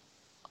anyway.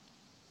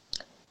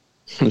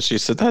 And she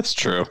said, that's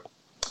true.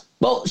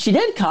 Well, she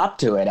did cop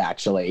to it,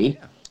 actually.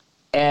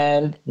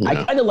 And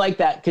I kind of like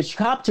that because she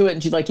copped to it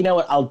and she's like, you know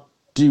what? I'll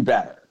do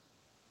better.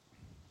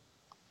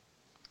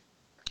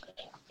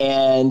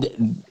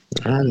 And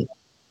so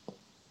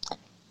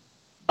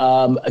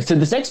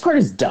this next part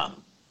is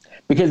dumb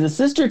because the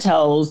sister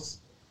tells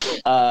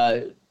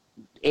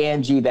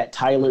Angie that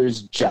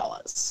Tyler's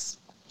jealous.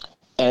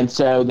 And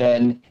so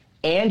then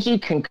Angie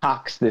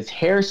concocts this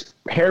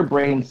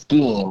harebrained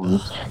scheme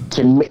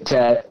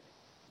to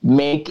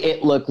make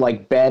it look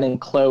like Ben and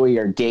Chloe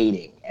are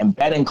dating. And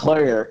Ben and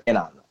Chloe are in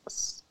on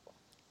this.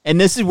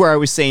 And this is where I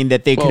was saying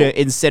that they could have,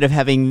 instead of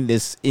having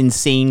this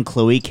insane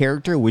Chloe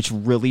character, which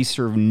really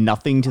served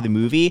nothing to the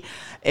movie,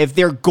 if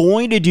they're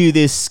going to do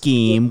this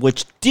scheme,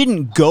 which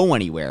didn't go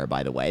anywhere,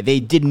 by the way, they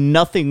did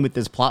nothing with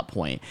this plot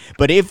point.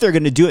 But if they're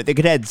going to do it, they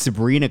could have had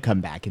Sabrina come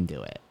back and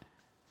do it.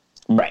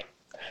 Right.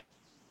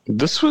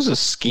 This was a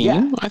scheme.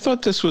 Yeah. I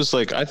thought this was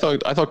like I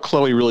thought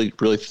Chloe really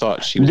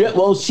thought she was.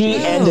 Well, she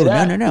ended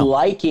up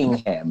liking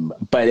him,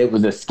 but it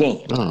was a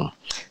scheme. Oh.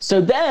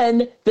 So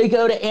then they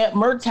go to Aunt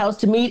Mert's house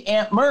to meet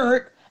Aunt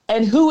Mert,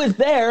 and who is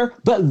there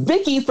but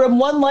Vicky from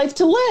One Life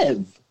to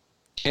Live?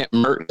 Aunt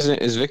Mert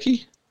is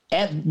Vicky?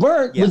 Aunt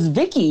Mert was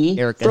Vicky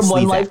Erica from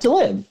One Slezak. Life to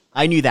Live.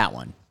 I knew that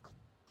one.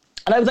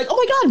 And I was like, oh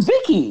my God,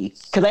 Vicky!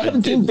 Because I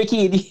haven't seen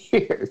Vicky in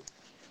years.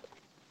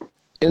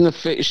 In the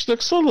face, she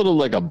looks a little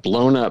like a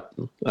blown up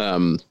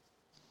Sissy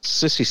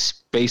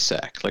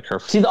Spacek, like her.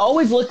 She's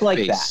always looked like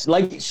face. that.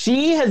 Like,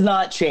 she has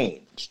not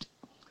changed.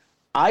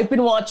 I've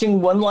been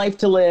watching One Life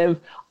to Live.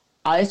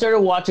 I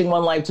started watching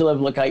One Life to Live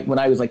like when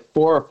I was like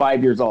 4 or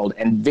 5 years old,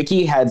 and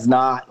Vicky has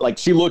not, like,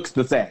 she looks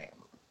the same.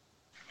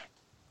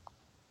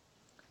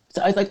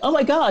 So I was like, oh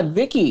my God,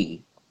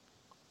 Vicky.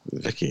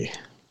 Vicky.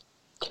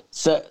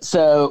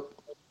 So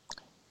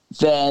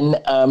then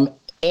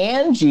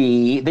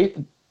Angie,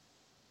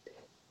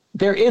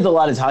 there is a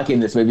lot of talking in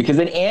this movie because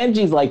then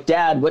Angie's like,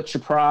 Dad, what's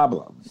your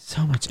problem?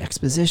 So much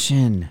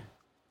exposition.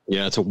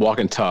 Yeah, it's a walk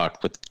and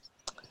talk with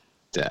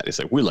Dad. He's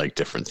like, we like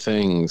different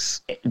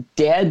things.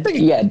 Dad,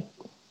 yeah.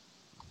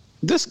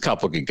 This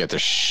couple could get their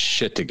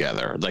shit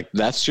together. Like,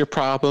 that's your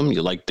problem?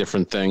 You like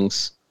different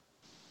things?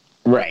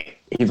 Right.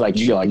 He's like,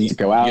 she likes to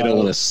go out. You don't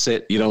want to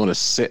sit. You don't want to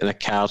sit in a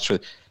couch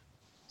with.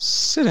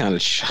 Sit down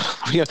and shut.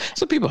 Yeah,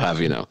 some people have,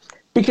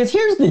 Because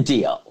here's the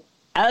deal: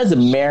 as a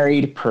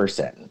married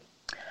person,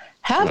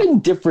 having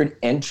different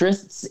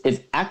interests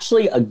is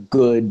actually a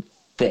good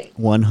thing.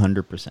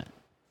 100%.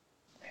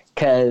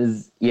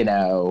 Because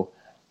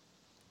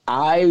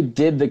I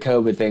did the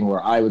COVID thing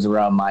where I was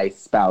around my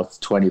spouse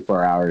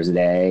 24 hours a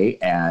day,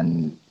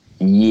 and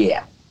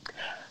yeah,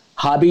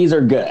 hobbies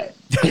are good.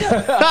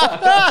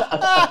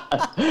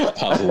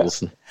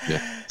 Puzzles.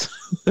 Yeah.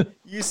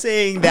 You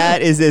saying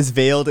that is as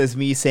veiled as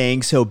me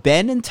saying, so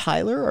Ben and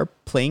Tyler are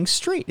playing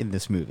straight in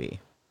this movie.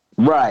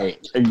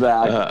 Right,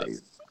 exactly.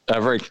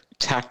 A very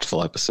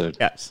tactful episode.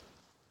 Yes.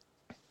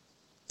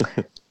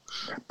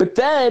 But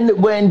then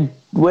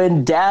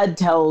when Dad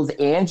tells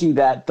Angie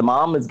that the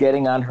mom is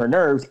getting on her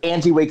nerves,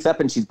 Angie wakes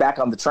up and she's back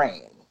on the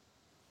train.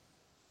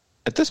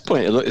 At this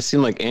point, it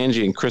seemed like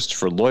Angie and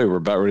Christopher Lloyd were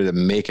about ready to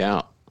make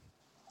out.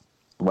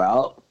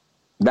 Well,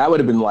 that would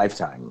have been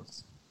Lifetime.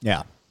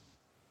 Yeah.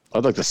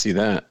 I'd like to see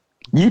that.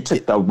 You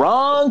took the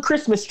wrong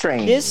Christmas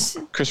train.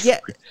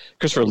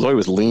 Christopher Lloyd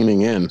was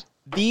leaning in.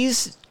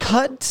 These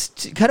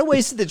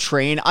cutaways to the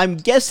train, I'm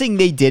guessing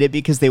they did it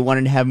because they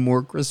wanted to have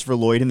more Christopher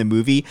Lloyd in the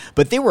movie,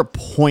 but they were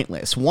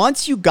pointless.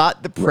 Once you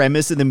got the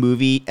premise of the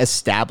movie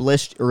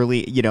established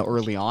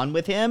early on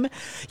with him,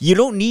 you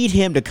don't need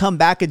him to come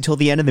back until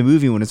the end of the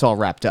movie when it's all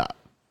wrapped up.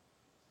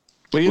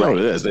 Well, you know what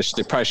it is.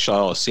 They probably shot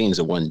all the scenes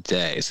in one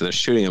day, so they're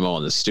shooting them all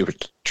in this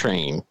stupid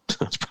train.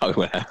 That's probably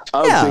what happened.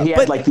 Oh, yeah, so he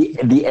had like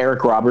the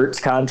Eric Roberts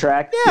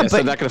contract? Yeah, so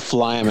they're not going to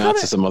fly him out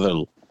to some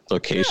other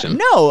location.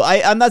 No,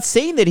 I'm not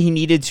saying that he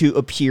needed to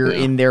appear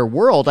in their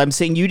world. I'm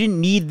saying you didn't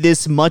need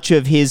this much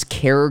of his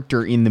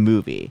character in the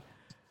movie.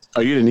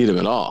 Oh, you didn't need him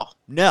at all.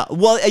 No,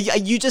 well,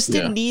 you just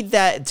didn't need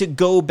that to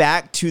go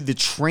back to the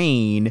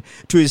train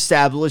to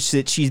establish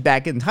that she's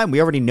back in time.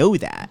 We already know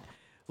that.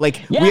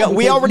 Like,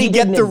 we already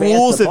get the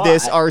rules of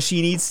this are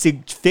she needs to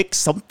fix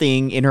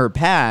something in her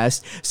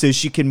past so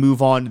she can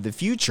move on to the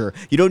future.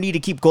 You don't need to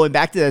keep going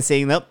back to that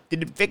saying, nope,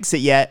 didn't fix it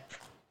yet.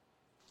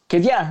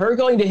 Because, her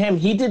going to him,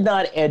 he did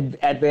not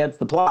advance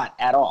the plot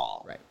at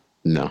all. Right.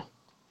 No.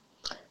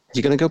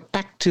 You're going to go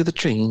back to the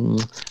train.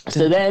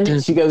 So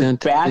then she goes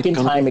back in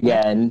time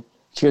again.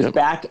 She goes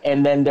back,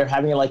 and then they're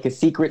having like a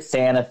secret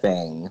Santa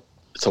thing.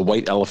 It's a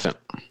white elephant.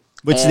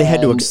 Which they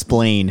had to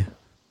explain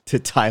to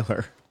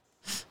Tyler.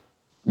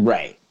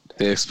 Right.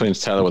 They explained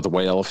to Tyler what the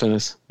white elephant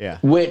is? Yeah.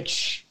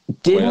 Which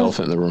didn't... White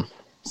elephant in the room.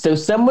 So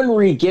someone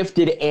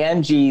regifted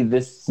Angie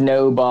the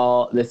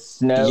snowman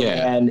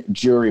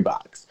jewelry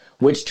box,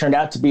 which turned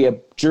out to be a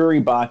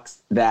jewelry box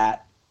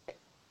that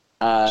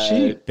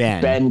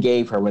Ben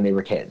gave her when they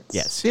were kids.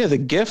 Yes. Yeah, the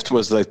gift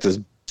was like this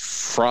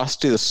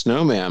Frosty the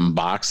Snowman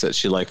box that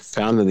she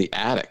found in the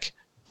attic.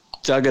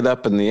 Dug it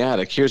up in the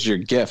attic. Here's your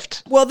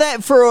gift. Well,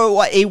 that for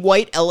a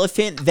white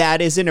elephant,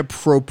 that is an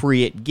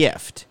appropriate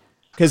gift.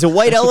 Because a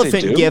white That's what they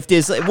elephant do? gift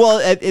is a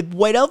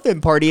white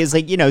elephant party is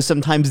like,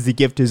 sometimes the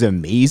gift is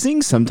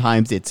amazing,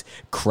 sometimes it's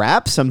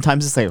crap,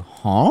 sometimes it's like,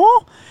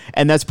 huh?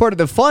 And that's part of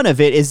the fun of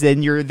it, is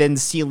then you're then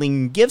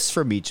stealing gifts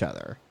from each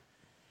other.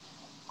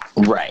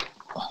 Right.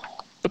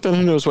 But then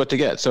who knows what to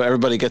get? So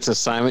everybody gets an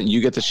assignment. You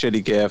get the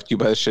shitty gift. You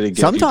buy the shitty gift.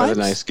 You buy Sometimes.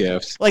 the nice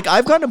gift. Like,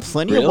 I've gotten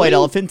plenty of Really? white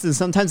elephants, and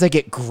sometimes I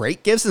get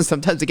great gifts, and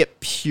sometimes I get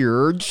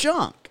pure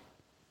junk.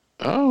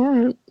 Oh, all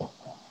right.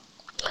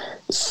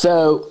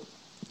 So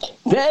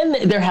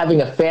then they're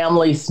having a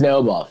family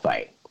snowball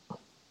fight.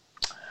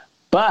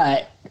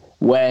 But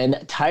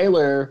when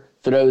Tyler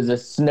throws a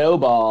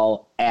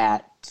snowball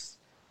at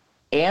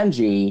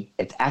Angie,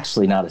 it's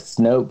actually not a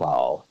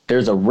snowball.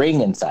 There's a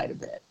ring inside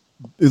of it.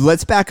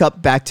 Let's back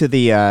to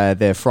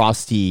the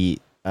Frosty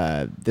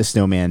the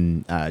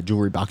snowman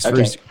jewelry box for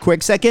a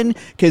quick second,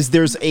 because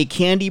there's a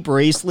candy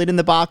bracelet in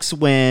the box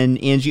when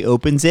Angie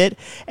opens it,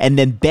 and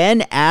then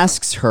Ben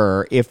asks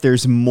her if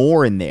there's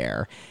more in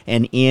there,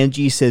 and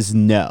Angie says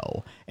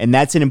no, and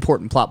that's an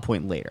important plot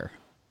point later.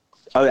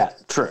 Oh yeah,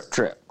 true.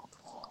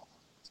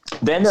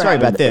 Then Sorry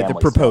about the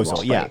family proposal.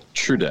 snowball Yeah, fight.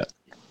 True that.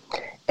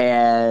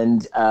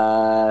 And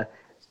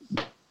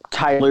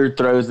Tyler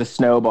throws the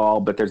snowball,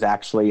 but there's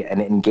actually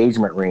an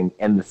engagement ring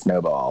in the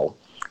snowball.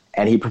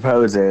 And he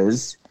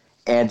proposes.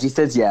 Angie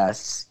says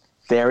yes.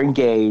 They're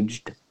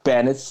engaged.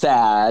 Ben is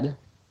sad.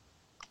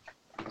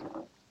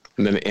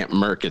 And then Aunt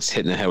Merc gets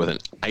hit in the head with an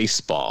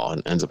ice ball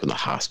and ends up in the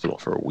hospital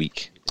for a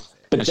week.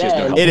 But And she has no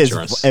then health it is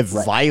insurance. a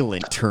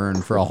violent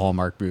turn for a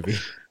Hallmark movie.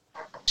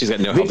 She's got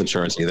no health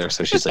insurance either,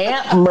 so she's like,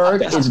 Aunt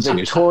Merc Best is news.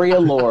 Victoria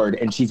Lord,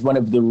 and she's one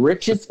of the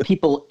richest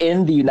people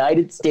in the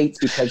United States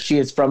because she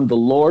is from the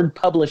Lord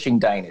Publishing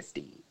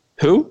Dynasty.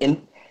 who?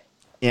 And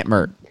Aunt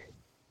Mert.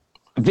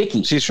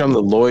 Vicky. She's from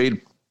the Lloyd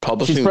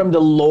Publishing. She's from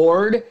the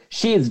Lord.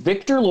 She is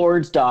Victor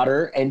Lord's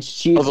daughter, and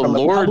she's Oh, the from the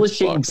Lord's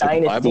Publishing books,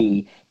 like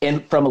the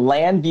Dynasty from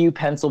Landview,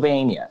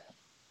 Pennsylvania.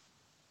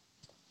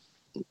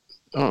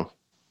 Oh.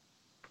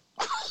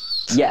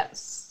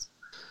 Yes.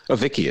 Oh,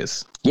 Vicky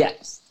is.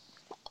 Yes.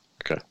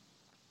 Okay.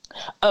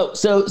 Oh,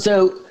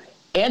 so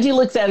Angie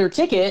looks at her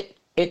ticket.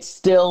 It's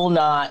still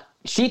not.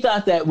 She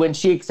thought that when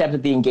she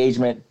accepted the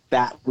engagement,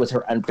 that was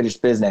her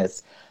unfinished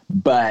business,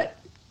 but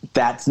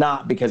that's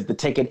not, because the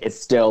ticket is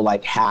still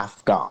like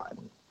half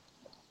gone.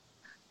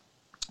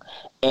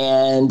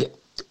 And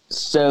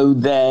so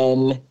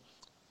then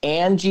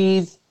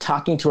Angie's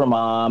talking to her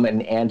mom,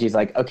 and Angie's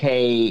like,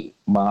 okay,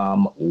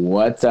 Mom,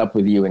 what's up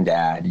with you and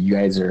Dad? You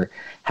guys are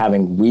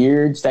having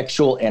weird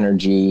sexual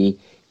energy.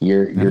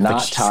 You're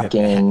not she said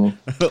talking.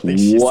 don't think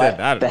she said that What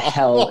at the all.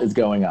 hell is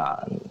going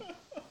on?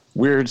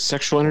 Weird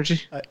sexual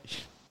energy?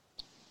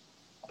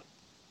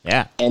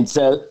 Yeah. And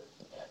so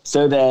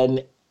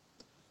then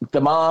the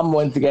mom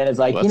once again is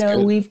like, Well, that's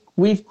good.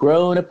 we've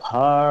grown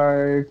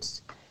apart.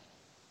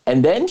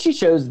 And then she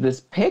shows this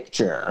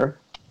picture,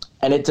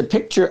 and it's a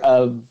picture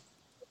of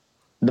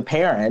the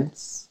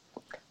parents,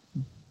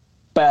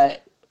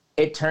 but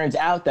it turns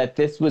out that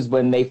this was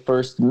when they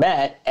first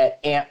met at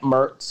Aunt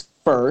Mert's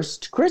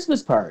first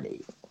Christmas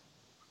party.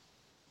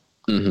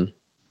 Mm-hmm.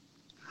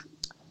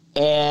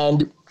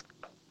 And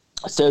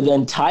so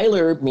then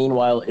Tyler,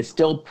 meanwhile, is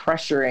still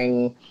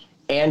pressuring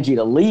Angie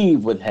to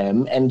leave with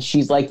him. And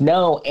she's like,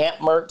 no,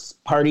 Aunt Mert's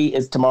party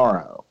is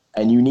tomorrow,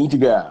 and you need to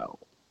go.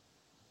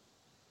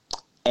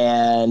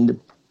 And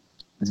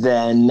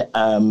then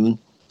and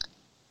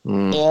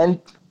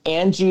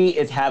Angie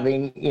is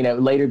having,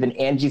 later than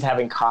Angie's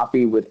having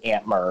coffee with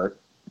Aunt Mert.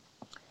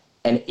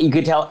 And you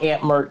could tell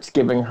Aunt Mert's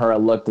giving her a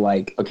look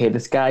like, okay,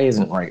 this guy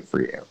isn't right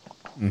for you.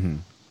 Mm-hmm.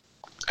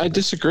 I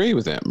disagree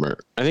with Aunt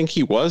Mert. I think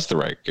he was the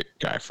right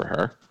guy for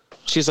her.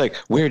 She's like,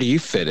 where do you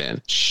fit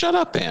in? Shut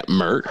up, Aunt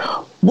Mert.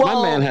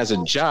 Well- My man has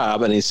a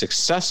job and he's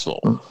successful.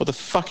 What the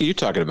fuck are you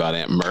talking about,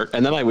 Aunt Mert?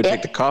 And then I would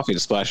take the coffee to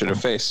splash in her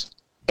face.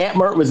 Aunt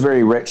Mert was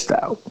very rich,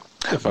 though.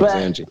 If I was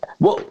Angie.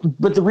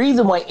 But the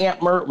reason why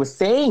Aunt Mert was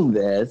saying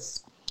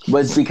this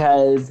was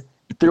because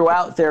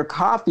throughout their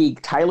coffee,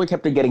 Tyler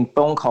kept on getting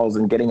phone calls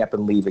and getting up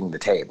and leaving the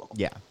table.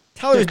 Yeah.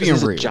 Tyler's Because being he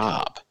has a rude.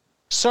 job.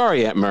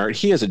 Sorry, Aunt Mert.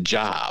 He has a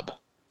job.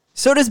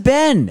 So does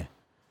Ben.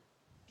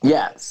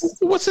 Yes.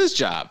 What's his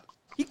job?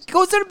 He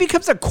goes there and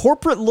becomes a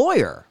corporate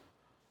lawyer.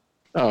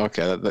 Oh,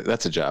 okay.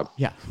 That's a job.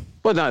 Yeah.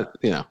 But not,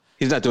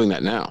 he's not doing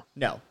that now.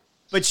 No.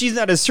 But she's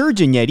not a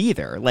surgeon yet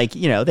either. Like,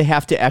 they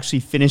have to actually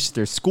finish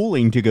their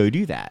schooling to go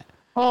do that.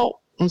 Oh,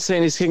 I'm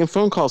saying he's taking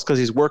phone calls because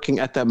he's working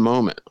at that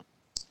moment.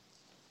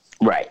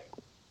 Right.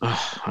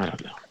 I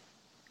don't know.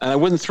 And I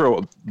wouldn't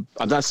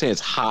I'm not saying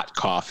it's hot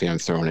coffee I'm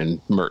throwing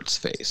in Mert's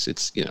face.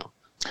 It's,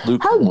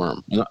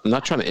 lukewarm. I'm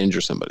not trying to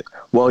injure somebody.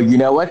 Well, you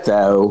know what,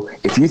 though?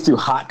 If you threw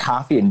hot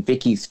coffee in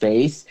Vicky's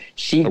face,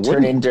 she'd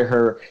turn into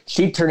her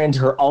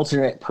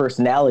alternate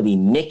personality,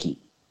 Nikki.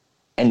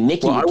 And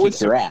Nikki would kick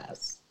her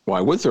ass. Well,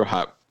 I would throw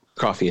hot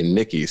coffee in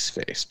Nikki's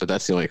face, but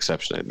that's the only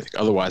exception I'd make.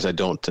 Otherwise, I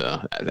don't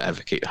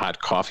advocate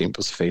hot coffee in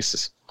people's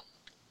faces.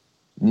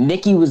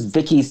 Nikki was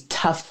Vicky's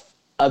tough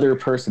other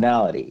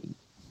personality.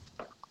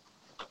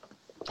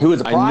 who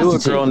was a I knew a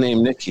prostitute. girl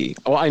named Nikki.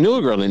 Well, I knew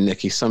a girl named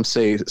Nikki. Some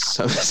say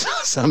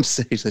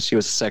that she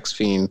was a sex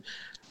fiend.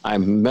 I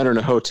met her in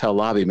a hotel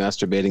lobby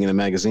masturbating in a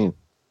magazine.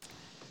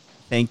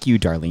 Thank you,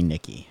 darling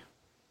Nikki.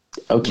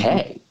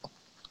 Okay.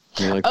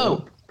 You like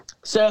Oh,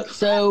 so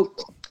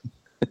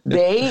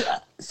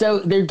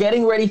they're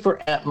getting ready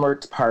for Aunt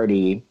Mert's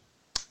party.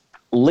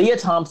 Leah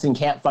Thompson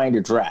can't find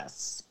her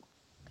dress,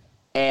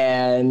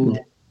 and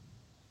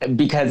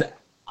because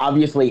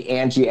obviously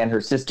Angie and her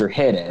sister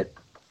hid it,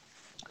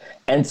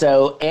 and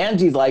so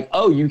Angie's like,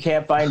 "Oh, you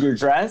can't find your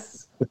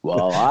dress?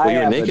 Well, I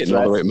you're have naked a and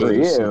all dress the right for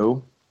moves.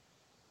 you."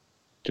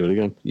 Do it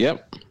again.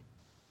 Yep.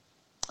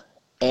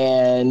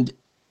 And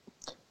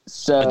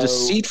so A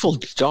deceitful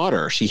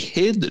daughter. She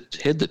hid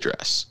the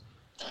dress.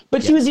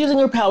 But she was using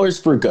her powers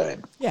for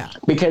good. Yeah.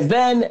 Because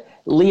then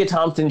Leah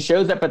Thompson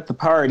shows up at the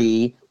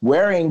party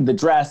wearing the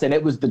dress, and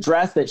it was the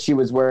dress that she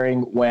was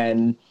wearing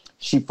when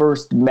she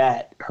first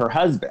met her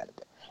husband.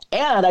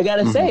 And I got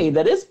to say,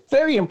 that is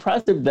very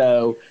impressive,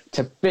 though,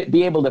 to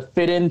be able to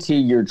fit into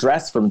your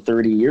dress from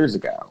 30 years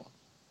ago.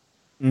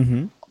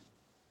 Mm-hmm.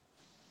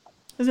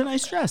 It's a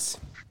nice dress.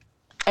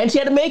 And she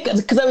had to make it,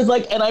 because I was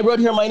like, and I wrote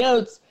here in my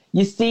notes,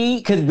 you see,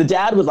 because the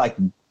dad was like,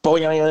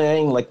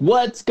 boing, like,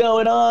 what's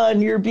going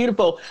on? You're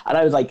beautiful. And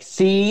I was like,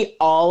 see,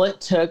 all it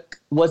took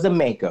was a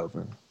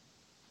makeover.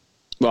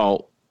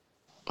 Well,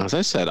 as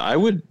I said, I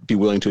would be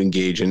willing to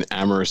engage in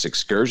amorous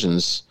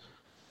excursions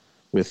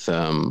with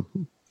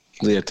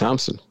Leah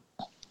Thompson.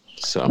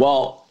 So,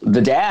 Well,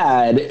 the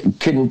dad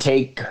couldn't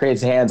take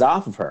his hands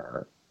off of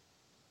her.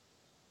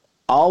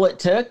 All it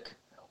took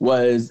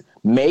was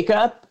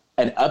makeup,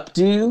 an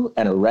updo,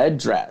 and a red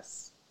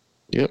dress.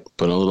 yep,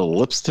 put a little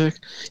lipstick.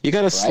 You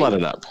got to slut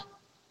it up.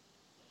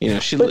 You know,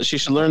 she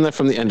should learn that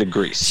from the end of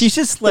Grease. She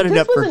should slut it This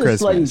up for wasn't a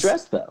slutty Christmas.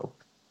 dress, though.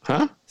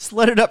 Huh?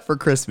 Slut it up for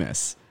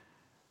Christmas.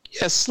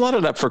 Yeah, slut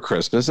it up for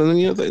Christmas, and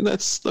then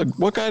that's like,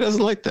 what guy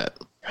doesn't like that?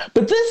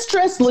 But this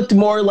dress looked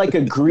more like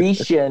a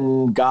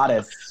Grecian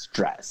goddess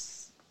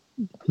dress.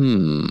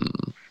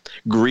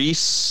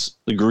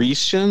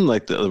 Grecian,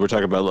 like we're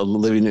talking about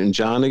Olivia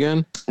Newton-John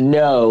again.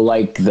 No,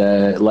 like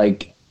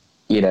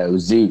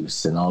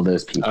Zeus and all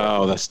those people,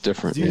 Oh, that's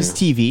different. Zeus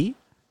TV.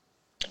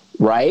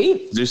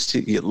 right? Zeus,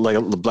 like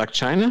Black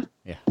China.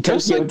 Yeah.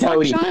 Just Tokyo like Black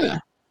Toady.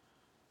 China.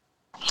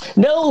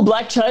 No,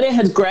 Black China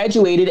has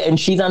graduated and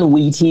she's on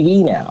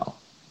WeTV now.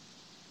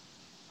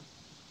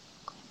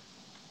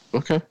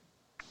 Okay.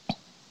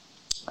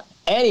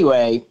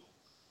 Anyway,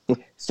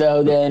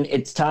 so then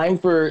it's time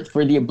for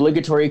the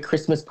obligatory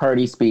Christmas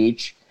party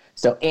speech.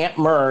 So Aunt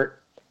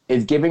Mert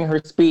is giving her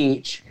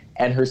speech,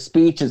 and her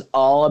speech is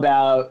all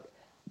about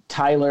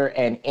Tyler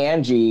and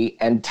Angie,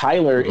 and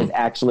Tyler is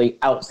actually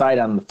outside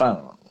on the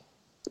phone.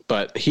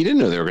 But he didn't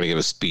know they were going to give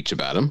a speech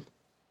about him.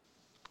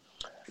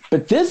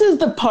 But this is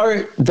the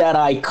part that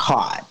I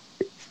caught,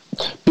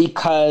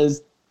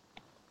 because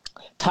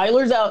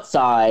Tyler's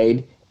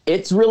outside.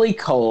 It's really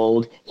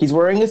cold. He's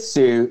wearing a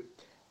suit.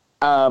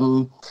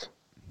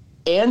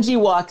 Angie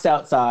walks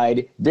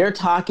outside. They're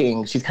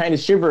talking. She's kind of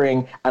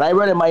shivering. And I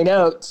wrote in my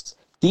notes,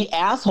 the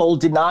asshole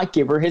did not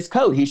give her his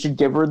coat. He should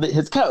give her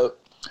his coat.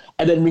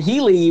 And then when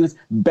he leaves,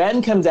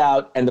 Ben comes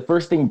out. And the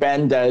first thing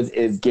Ben does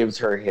is gives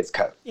her his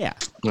coat. Yeah.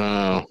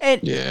 Oh,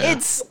 And yeah.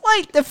 it's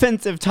slight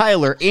defense of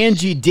Tyler.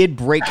 Angie did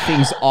break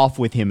things off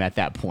with him at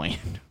that point.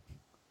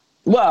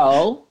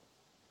 Well,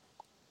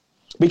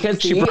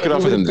 because She broke it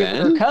off with him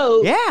then? Her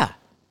coat, Yeah.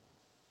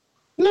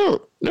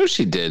 No,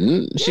 she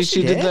didn't. Yes,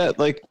 she did that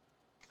like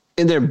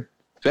in their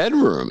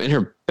bedroom. In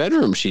her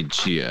bedroom, she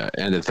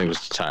ended things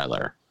with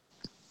Tyler.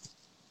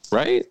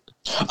 Right?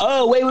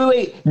 Oh,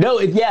 wait. No,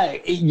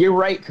 you're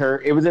right,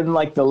 Kurt. It was in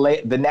like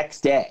the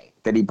next day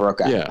that he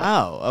broke up. Yeah.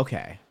 Oh,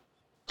 okay.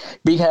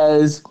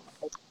 Because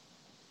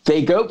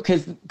they go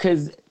because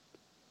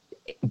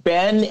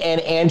Ben and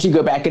Angie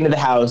go back into the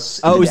house.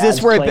 Oh, The is this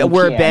dad's where playing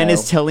Ben piano.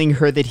 is telling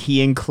her that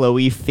he and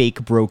Chloe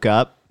fake broke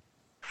up,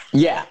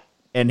 Yeah,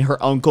 and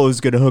her uncle is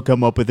going to hook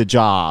him up with a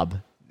job?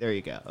 There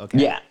you go. Okay.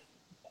 yeah.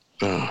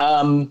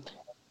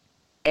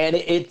 And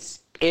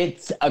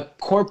it's a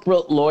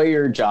corporate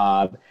lawyer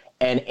job.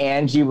 And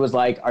Angie was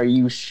like, "Are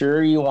you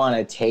sure you want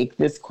to take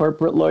this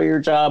corporate lawyer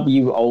job?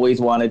 You've always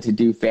wanted to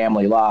do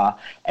family law."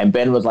 And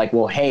Ben was like,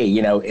 "Well, hey,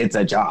 it's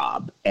a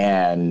job,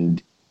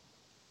 and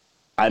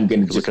I'm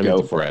going to just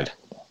go for it."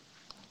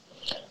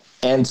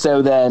 And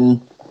so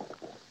then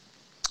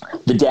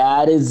the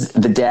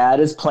dad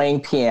is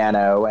playing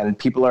piano, and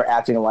people are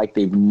acting like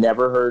they've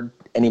never heard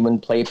anyone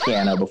play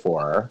piano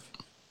before.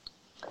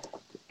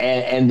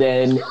 And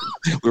then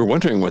We were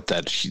wondering what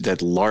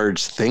that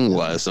large thing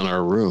was in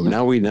our room.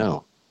 Now we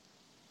know.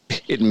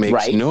 It makes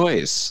Right.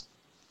 noise.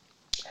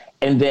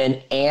 and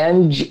then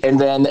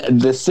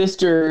the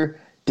sister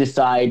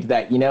decides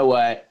that, you know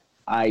what,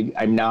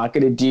 I'm not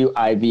going to do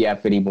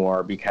IVF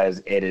anymore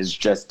because it is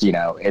just,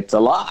 it's a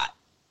lot.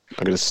 I'm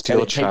going to And steal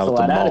a it takes a child at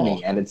lot the out of mall.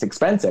 me, and it's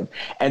expensive.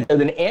 And so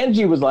then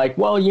Angie was like,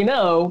 well,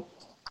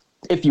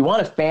 if you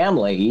want a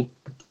family,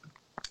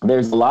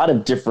 there's a lot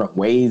of different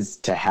ways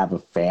to have a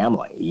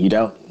family. You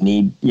don't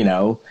need,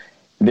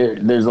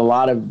 there's a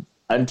lot of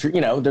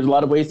there's a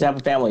lot of ways to have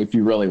a family if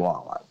you really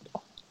want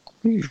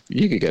one.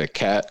 You could get a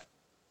cat.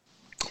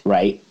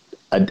 Right?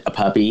 A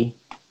puppy.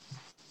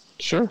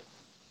 Sure.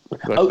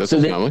 So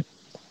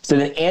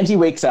then Angie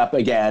wakes up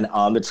again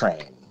on the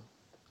train.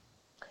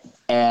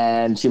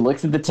 And she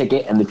looks at the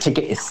ticket, and the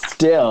ticket is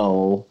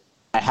still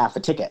a half a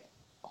ticket.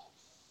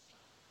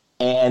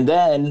 And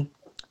then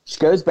she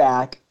goes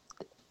back,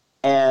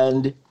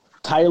 and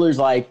Tyler's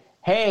like,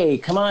 hey,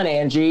 come on,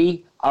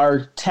 Angie.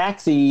 Our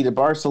taxi to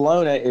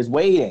Barcelona is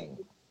waiting.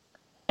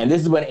 And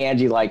this is when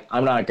Angie like,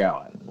 I'm not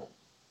going.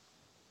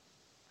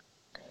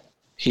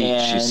 She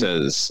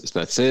says,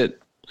 that's it.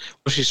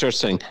 Well, she starts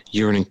saying,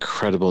 you're an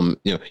incredible,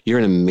 you're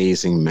an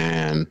amazing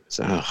man.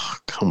 So, oh,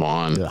 come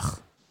on. Ugh.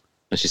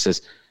 And she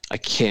says, I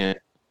can't,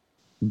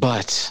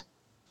 but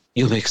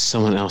you'll make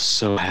someone else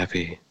so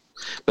happy.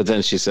 But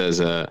then she says,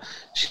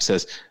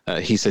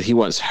 he said he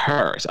wants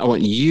her. So I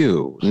want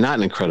you, not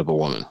an incredible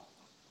woman.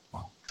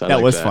 So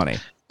that was funny.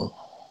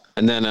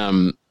 And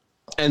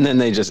then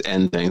they just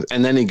end things.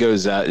 And then he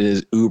goes out in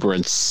his Uber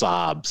and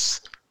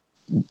sobs.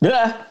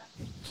 Yeah.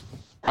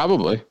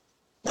 Probably.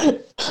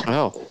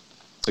 Well,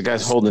 the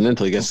guy's holding in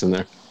until he gets in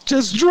there.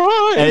 Just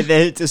drive. And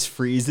then it just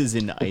freezes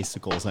into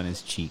icicles on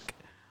his cheek.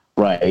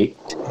 Right.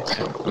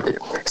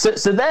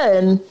 So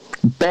then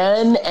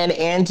Ben and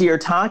Angie are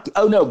talking.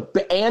 Oh, no.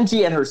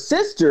 Angie and her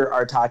sister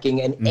are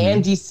talking. And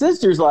Angie's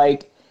sister's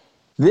like,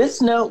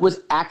 this note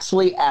was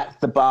actually at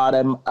the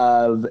bottom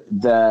of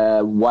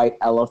the white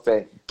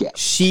elephant gift.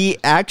 She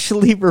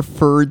actually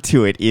referred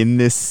to it in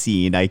this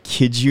scene, I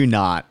kid you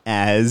not,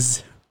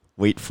 as,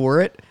 wait for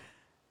it,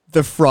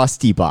 the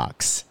Frosty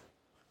Box.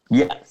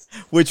 Yes.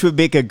 Which would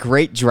make a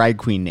great drag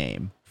queen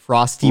name.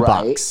 Frosty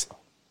Box.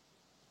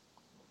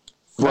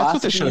 That's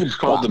what they should have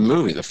called the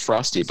movie, the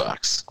Frosty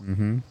Box.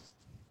 Mm-hmm.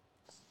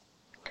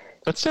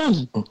 That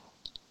sounds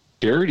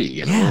dirty.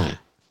 Yeah,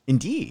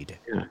 indeed.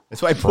 Yeah.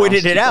 That's why I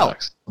pointed it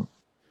out.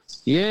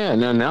 Yeah,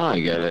 now I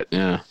get it.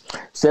 Yeah.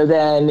 So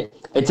then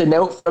it's a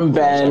note from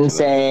Ben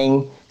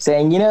saying,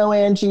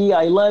 Angie,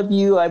 I love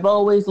you. I've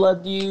always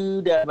loved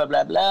you. Blah, blah,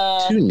 blah,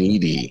 blah. Too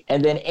needy.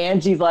 And then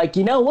Angie's like,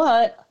 you know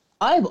what?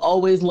 I've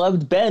always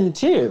loved Ben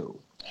too.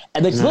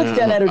 And then she looks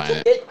down at her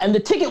ticket, and the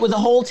ticket was a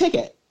whole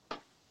ticket.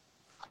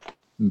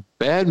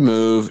 Bad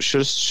move.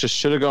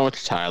 Should have gone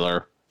with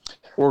Tyler,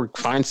 or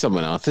find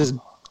someone else. This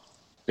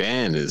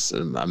Ben is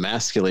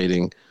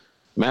emasculated.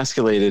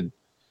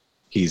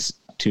 He's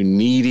too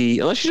needy.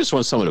 Unless you just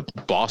want someone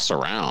to boss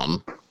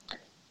around.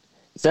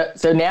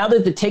 So now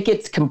that the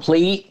ticket's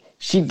complete,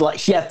 she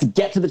has to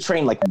get to the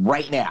train like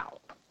right now.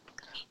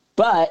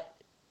 But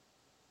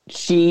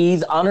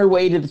she's on her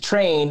way to the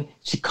train.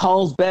 She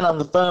calls Ben on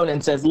the phone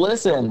and says,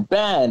 "Listen,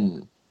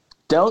 Ben.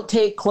 Don't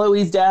take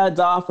Chloe's dad's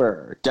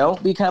offer.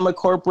 Don't become a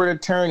corporate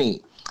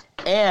attorney.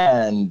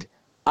 And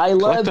I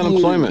love you."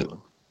 Unemployment.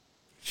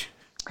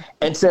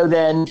 And so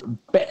then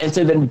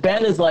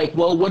Ben is like,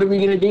 well, what are we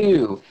going to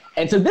do?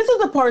 And so this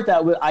is the part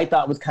that I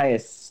thought was kind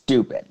of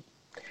stupid.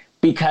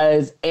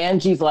 Because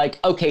Angie's like,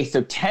 okay,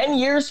 so 10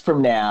 years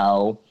from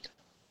now,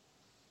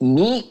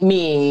 meet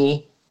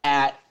me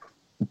at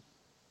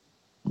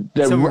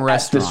this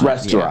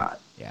restaurant.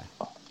 Yeah.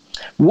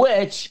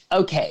 Which,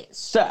 okay,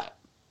 so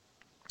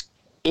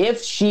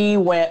if she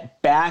went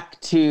back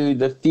to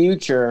the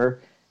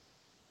future,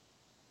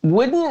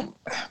 wouldn't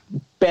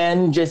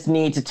Ben just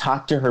need to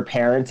talk to her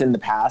parents in the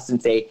past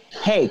and say,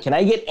 hey, can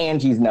I get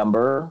Angie's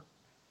number?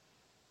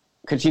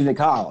 Because she's in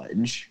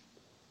college.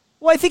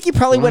 Well, I think he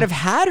probably would have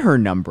had her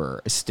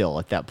number still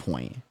at that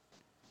point.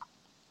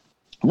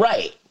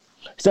 Right.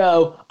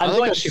 So I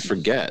think she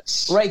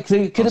forgets. Right. So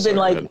it could have been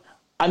like,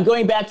 I'm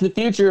going back to the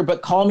future,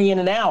 but call me in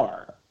an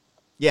hour.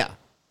 Yeah.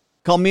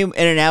 Call me in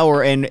an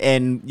hour and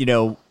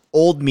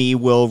old me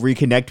will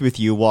reconnect with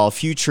you while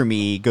future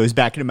me goes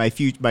back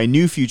into my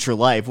new future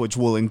life, which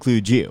will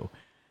include you.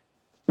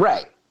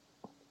 Right.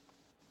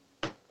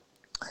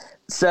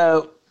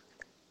 So.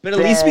 But at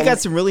least we got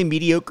some really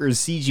mediocre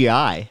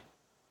CGI.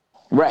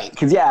 Right.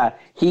 Because, yeah,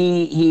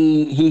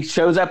 he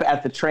shows up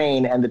at the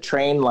train and the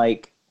train,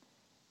 like,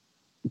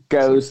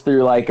 goes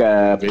through, like,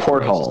 a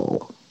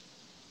porthole.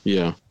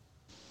 Yeah.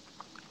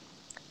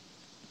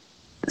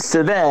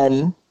 So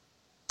then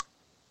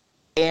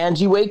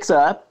Angie wakes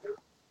up.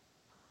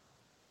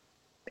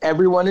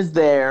 Everyone is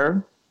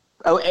there.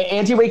 Oh,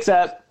 Angie wakes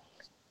up.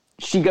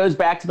 She goes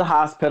back to the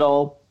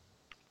hospital.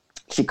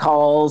 She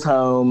calls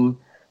home.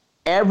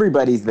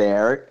 Everybody's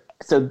there.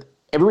 So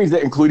everybody's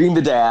there, including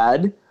the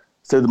dad.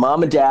 So the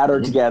mom and dad are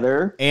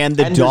together. And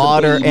the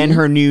daughter and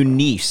her new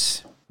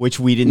niece, which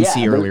we didn't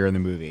see earlier in the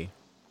movie.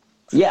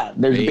 Yeah,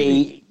 there's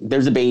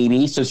a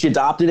baby. So she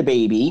adopted a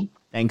baby.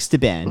 Thanks to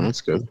Ben. Oh,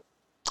 that's good.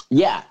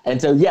 Yeah.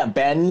 And so,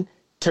 Ben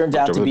turns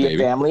out to be a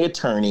family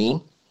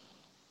attorney.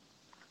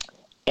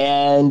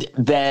 And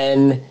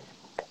then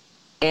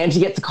Angie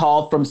gets a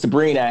call from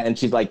Sabrina, and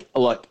she's like,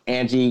 look,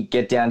 Angie,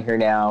 get down here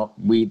now.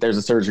 There's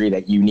a surgery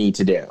that you need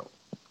to do.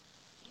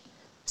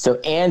 So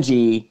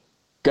Angie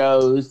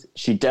goes,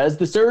 she does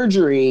the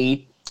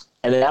surgery,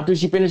 and then after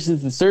she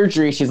finishes the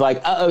surgery, she's like,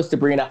 uh-oh,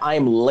 Sabrina,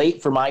 I'm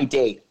late for my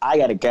date. I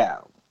gotta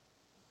go.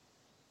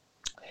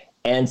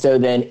 And so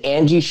then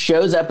Angie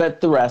shows up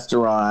at the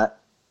restaurant,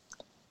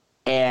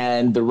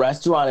 and the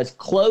restaurant is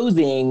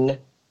closing,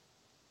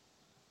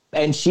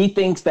 and she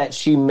thinks that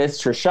she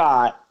missed her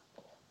shot.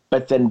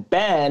 But then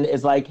Ben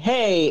is like,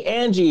 hey,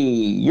 Angie,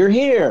 you're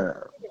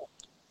here.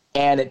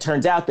 And it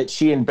turns out that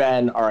she and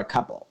Ben are a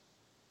couple.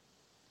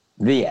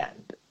 The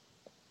end.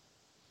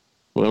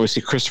 Well, then we see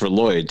Christopher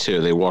Lloyd,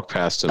 too. They walk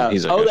past him.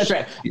 He's like, oh, that's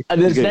right.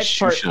 This next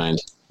part, shined.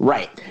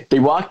 Right. They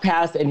walk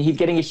past, and he's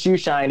getting his shoe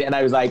shined, and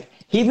I was like,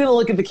 he's going to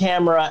look at the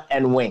camera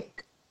and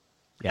wink.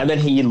 Yeah. And then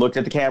he looked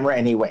at the camera,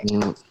 and he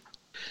winked.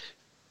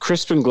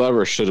 Crispin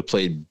Glover should have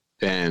played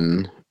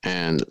Ben,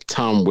 and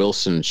Tom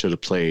Wilson should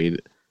have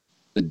played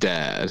the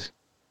dad.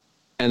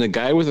 And the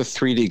guy with the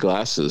 3D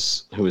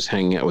glasses who was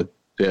hanging out with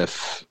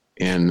Biff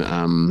in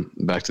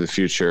Back to the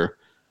Future,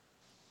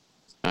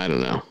 I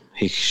don't know.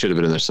 He should have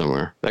been in there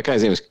somewhere. That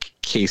guy's name was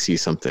Casey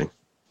something.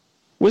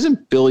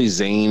 Wasn't Billy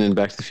Zane in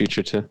Back to the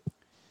Future too?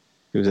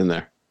 He was in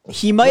there.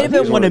 He might have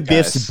been one of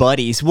Biff's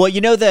buddies. Well,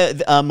 you know that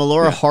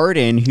Melora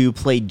Hardin, who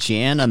played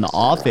Jan on The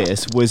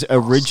Office, was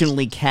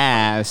originally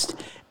cast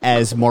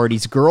as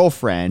Marty's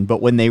girlfriend,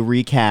 but when they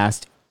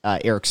recast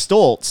Eric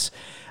Stoltz,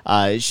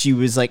 she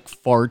was like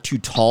far too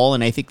tall,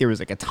 and I think there was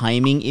like a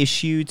timing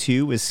issue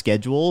too with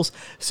schedules,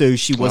 so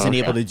she wasn't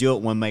able to do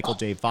it when Michael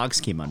J.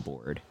 Fox came on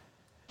board.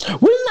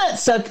 Wouldn't that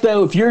suck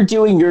though if you're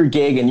doing your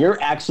gig and you're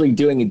actually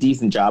doing a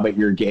decent job at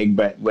your gig,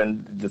 but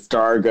when the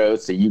star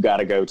goes, so you got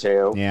to go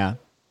too? Yeah,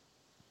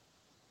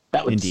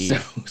 that would so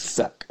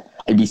suck.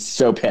 I'd be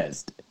so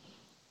pissed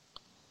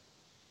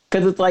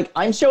because it's like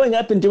I'm showing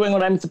up and doing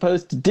what I'm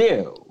supposed to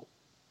do.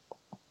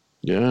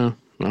 Yeah,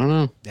 I don't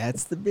know.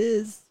 That's the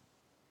biz.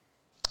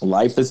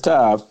 Life is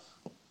tough.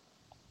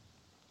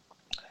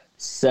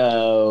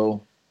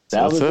 So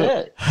that was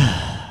it.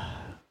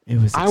 It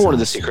was. I wanted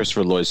to see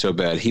Christopher Lloyd so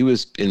bad. He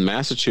was in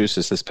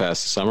Massachusetts this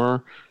past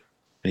summer,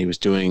 and he was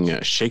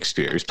doing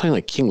Shakespeare. He was playing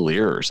like King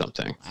Lear or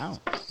something. Wow.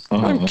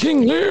 I'm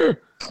King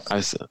Lear.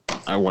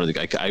 I wanted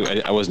to.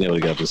 I wasn't able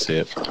to get up and see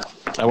it.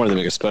 I wanted to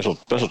make a special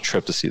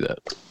trip to see that.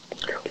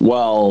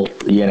 Well,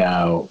 you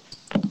know,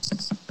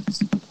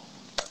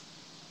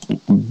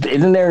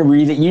 isn't there a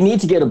reason you need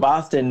to go to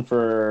Boston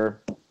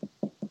for?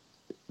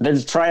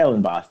 There's a trial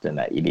in Boston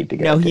that you need to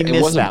go. No, he to.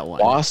 missed that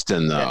one.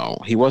 Boston though.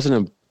 Yeah. He wasn't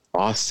in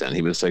Boston.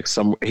 He was like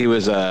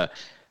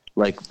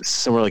like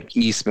somewhere like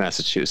East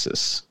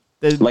Massachusetts.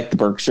 Like the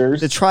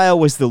Berkshires? The trial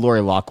was the Lori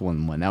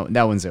Loughlin one.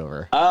 That one's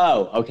over.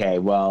 Oh, okay.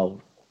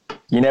 Well,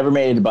 you never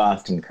made it to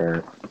Boston,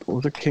 Kurt. What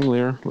was it, King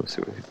Lear? Let's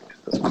see what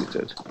he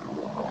did.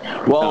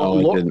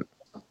 Well, I didn't.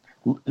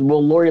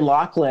 Well, Lori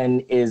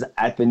Loughlin is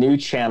at the new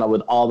channel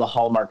with all the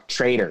Hallmark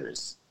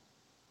traders.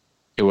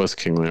 It was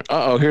King Lear.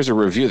 Oh, here's a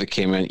review that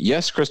came in.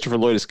 Yes, Christopher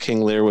Lloyd as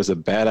King Lear was a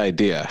bad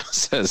idea,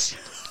 says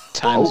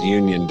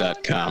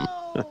TimesUnion.com.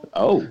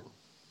 Oh,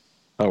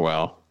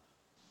 well.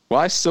 Well,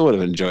 I still would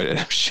have enjoyed it,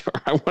 I'm sure.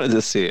 I wanted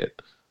to see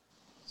it.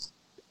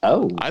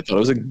 Oh. I thought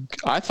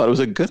it was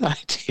a good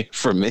idea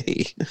for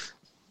me.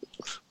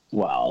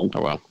 Well.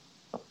 Oh, well.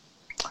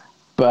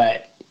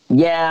 But,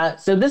 yeah,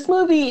 so this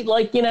movie,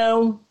 like, you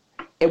know,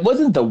 it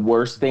wasn't the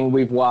worst thing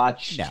we've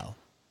watched. No.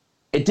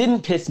 It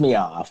didn't piss me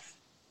off.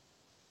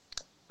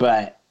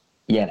 But,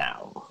 you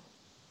know,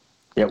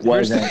 it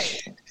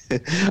wasn't. I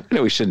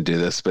know we shouldn't do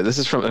this, but this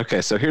is from,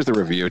 okay, so here's the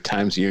review,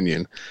 Times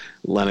Union,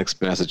 Lenox,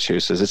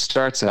 Massachusetts. It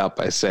starts out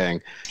by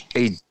saying,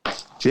 a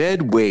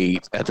dead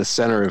weight at the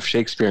center of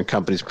Shakespeare and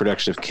Company's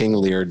production of King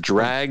Lear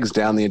drags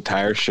down the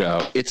entire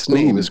show. Its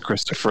name is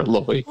Christopher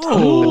Lloyd.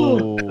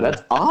 Oh,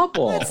 that's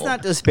awful. Let's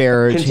not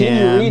disparage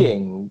Continue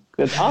reading.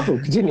 That's awful.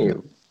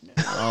 Continue.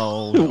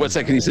 Oh. What's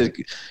that? Can you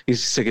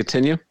say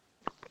continue?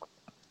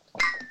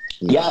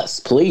 Yes,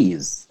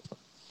 please.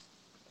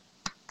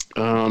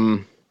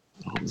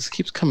 This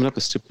keeps coming up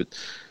as stupid.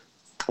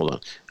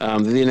 Hold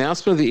on. The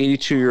announcement of the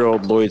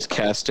 82-year-old Lloyd's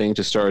casting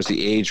to star as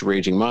the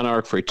age-raging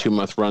monarch for a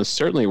 2-month run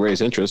certainly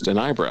raised interest and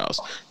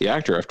eyebrows. The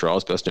actor, after all,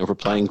 is best known for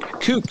playing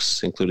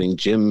kooks, including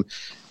Jim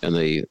in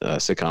the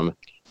sitcom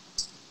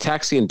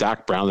Taxi and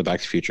Doc Brown in the Back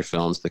to the Future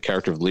films. The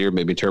character of Lear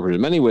may be interpreted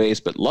in many ways,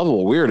 but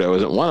lovable weirdo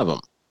isn't one of them.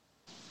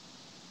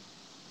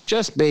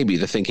 Just maybe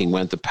the thinking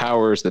went the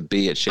powers that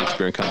be at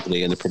Shakespeare and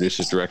Company and the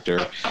producer's director,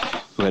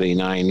 who had a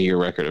 9-year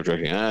record of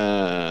directing,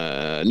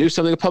 knew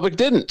something the public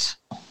didn't,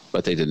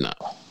 but they did not.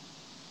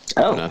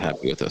 Oh. They're not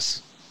happy with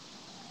this.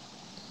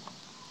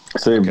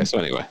 So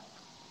anyway,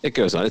 it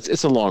goes on.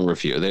 It's a long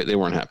review. They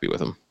weren't happy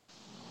with him.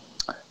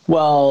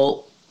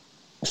 Well,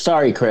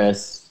 sorry,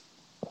 Chris.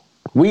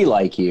 We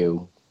like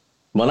you.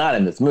 Well, not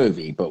in this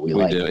movie, but we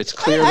like do. him. It's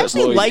clear I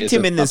actually Lloyd liked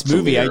him in this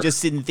movie. Lear. I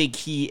just didn't think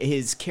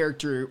his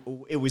character,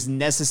 it was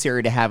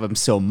necessary to have him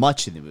so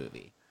much in the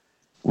movie.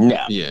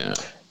 No. Yeah.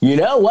 You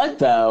know what,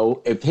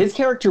 though? If his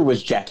character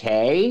was Jack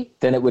Hay,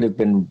 then it would have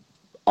been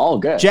all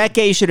good. Jack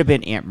A should have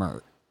been Aunt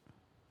Mert.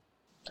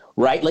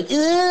 Right? Like,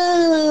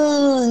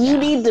 you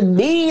need to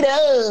beat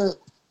up.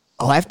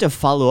 Oh, I have to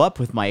follow up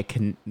with my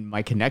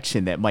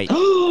connection that might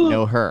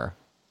know her.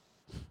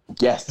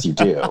 Yes, you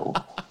do.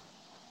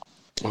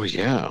 Oh,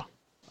 yeah.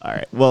 All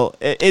right. Well,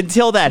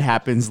 until that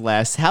happens,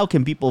 Les, how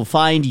can people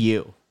find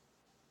you?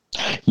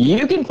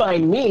 You can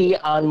find me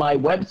on my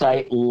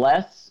website,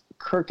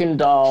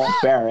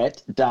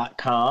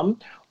 leskirkendallbarrett.com,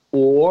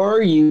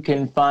 or you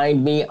can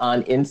find me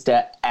on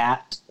Insta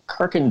at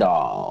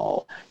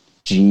Kirkendall.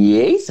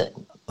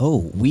 Jason.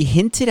 Oh, we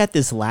hinted at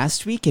this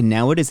last week, and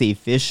now it is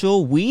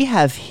official. We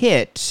have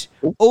hit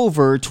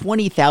over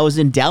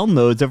 20,000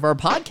 downloads of our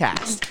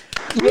podcast.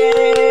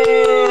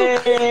 Yay!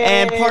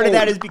 And part of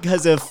that is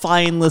because of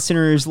fine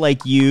listeners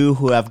like you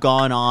who have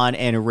gone on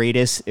and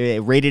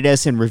rated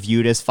us and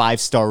reviewed us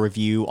 5-star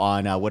review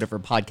on whatever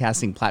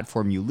podcasting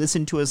platform you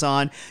listen to us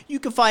on. You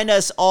can find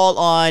us all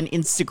on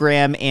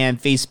Instagram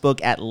and Facebook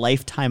at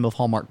Lifetime of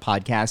Hallmark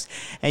Podcast.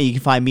 And you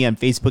can find me on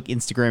Facebook,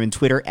 Instagram, and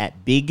Twitter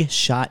at Big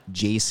Shot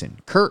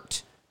Jason.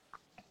 Kurt.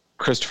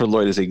 Christopher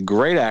Lloyd is a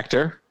great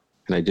actor,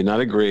 and I do not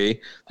agree.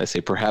 I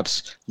say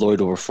perhaps Lloyd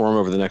will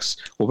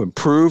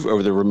improve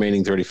over the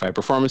remaining 35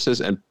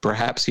 performances, and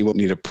perhaps he won't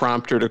need a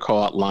prompter to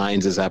call out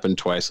lines, as happened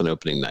twice on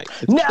opening night.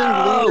 It's No!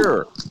 King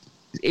Lear.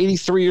 He's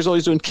 83 years old.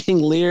 He's doing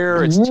King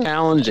Lear. It's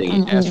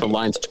challenging. He asked for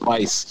lines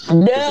twice.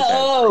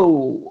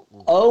 No!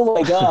 Oh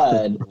my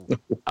God.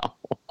 Wow.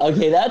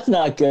 Okay, that's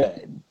not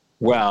good.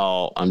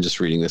 Well, I'm just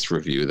reading this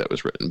review that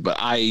was written, but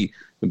I'm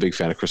a big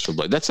fan of Christopher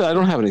Lloyd. That's it. I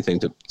don't have anything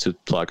to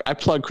plug. I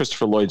plug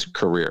Christopher Lloyd's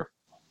career.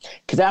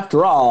 Because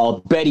after all,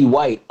 Betty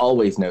White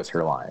always knows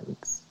her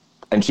lines.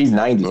 And she's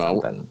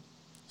 90-something.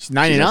 She's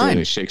 99.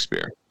 She's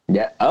Shakespeare.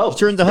 Yeah. Oh, She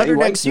turns 100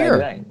 next year.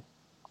 99.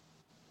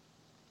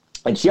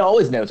 And she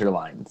always knows her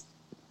lines.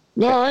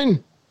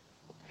 9.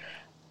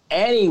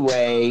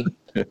 Anyway.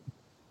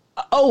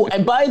 Oh,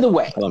 and by the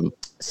way,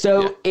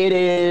 it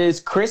is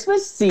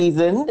Christmas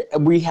season.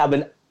 We have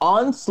an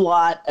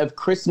onslaught of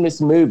Christmas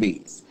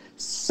movies.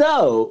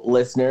 So,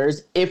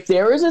 listeners, if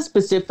there is a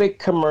specific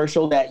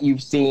commercial that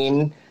you've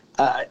seen,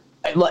 a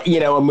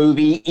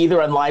movie,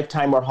 either on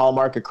Lifetime or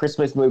Hallmark, a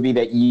Christmas movie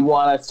that you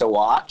want us to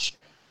watch,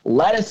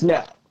 let us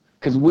know.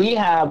 Because we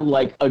have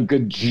like a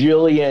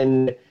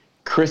gajillion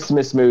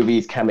Christmas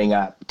movies coming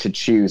up to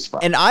choose from.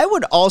 And I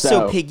would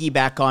also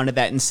piggyback onto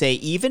that and say,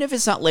 even if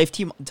it's not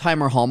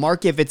Lifetime or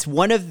Hallmark, if it's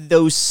one of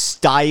those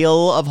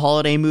style of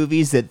holiday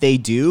movies that they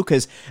do,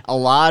 because a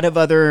lot of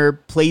other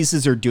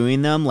places are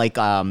doing them, like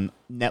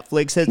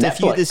Netflix has a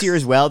few this year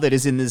as well that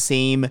is in the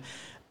same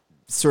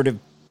sort of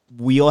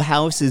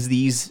wheelhouse as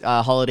these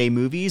holiday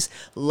movies,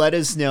 let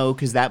us know,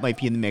 because that might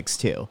be in the mix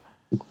too.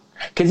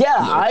 Because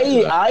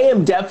I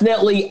am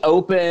definitely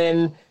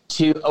open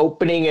to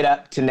opening it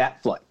up to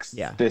Netflix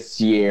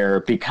this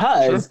year,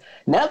 because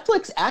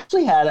Netflix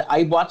actually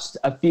I watched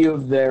a few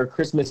of their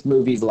Christmas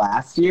movies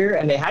last year,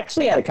 and they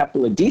actually had a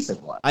couple of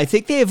decent ones. I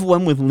think they have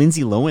one with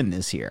Lindsay Lohan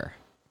this year.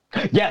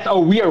 Yes. Oh,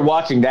 we are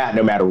watching that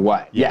no matter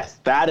what. Yes,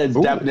 that is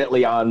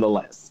definitely on the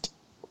list.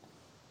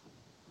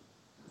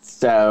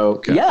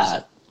 So,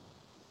 yeah.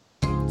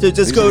 So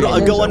just go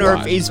on our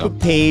Facebook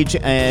page,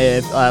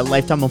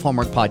 Lifetime of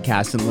Hallmark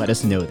Podcast, and let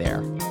us know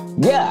there.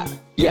 Yeah.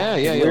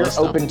 We're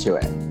open to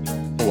it.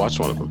 I'll watch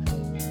one of them.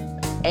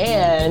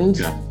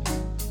 And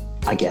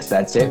I guess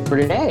that's it for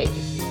today.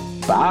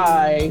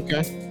 Bye.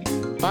 Okay.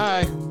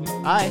 Bye.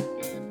 Bye.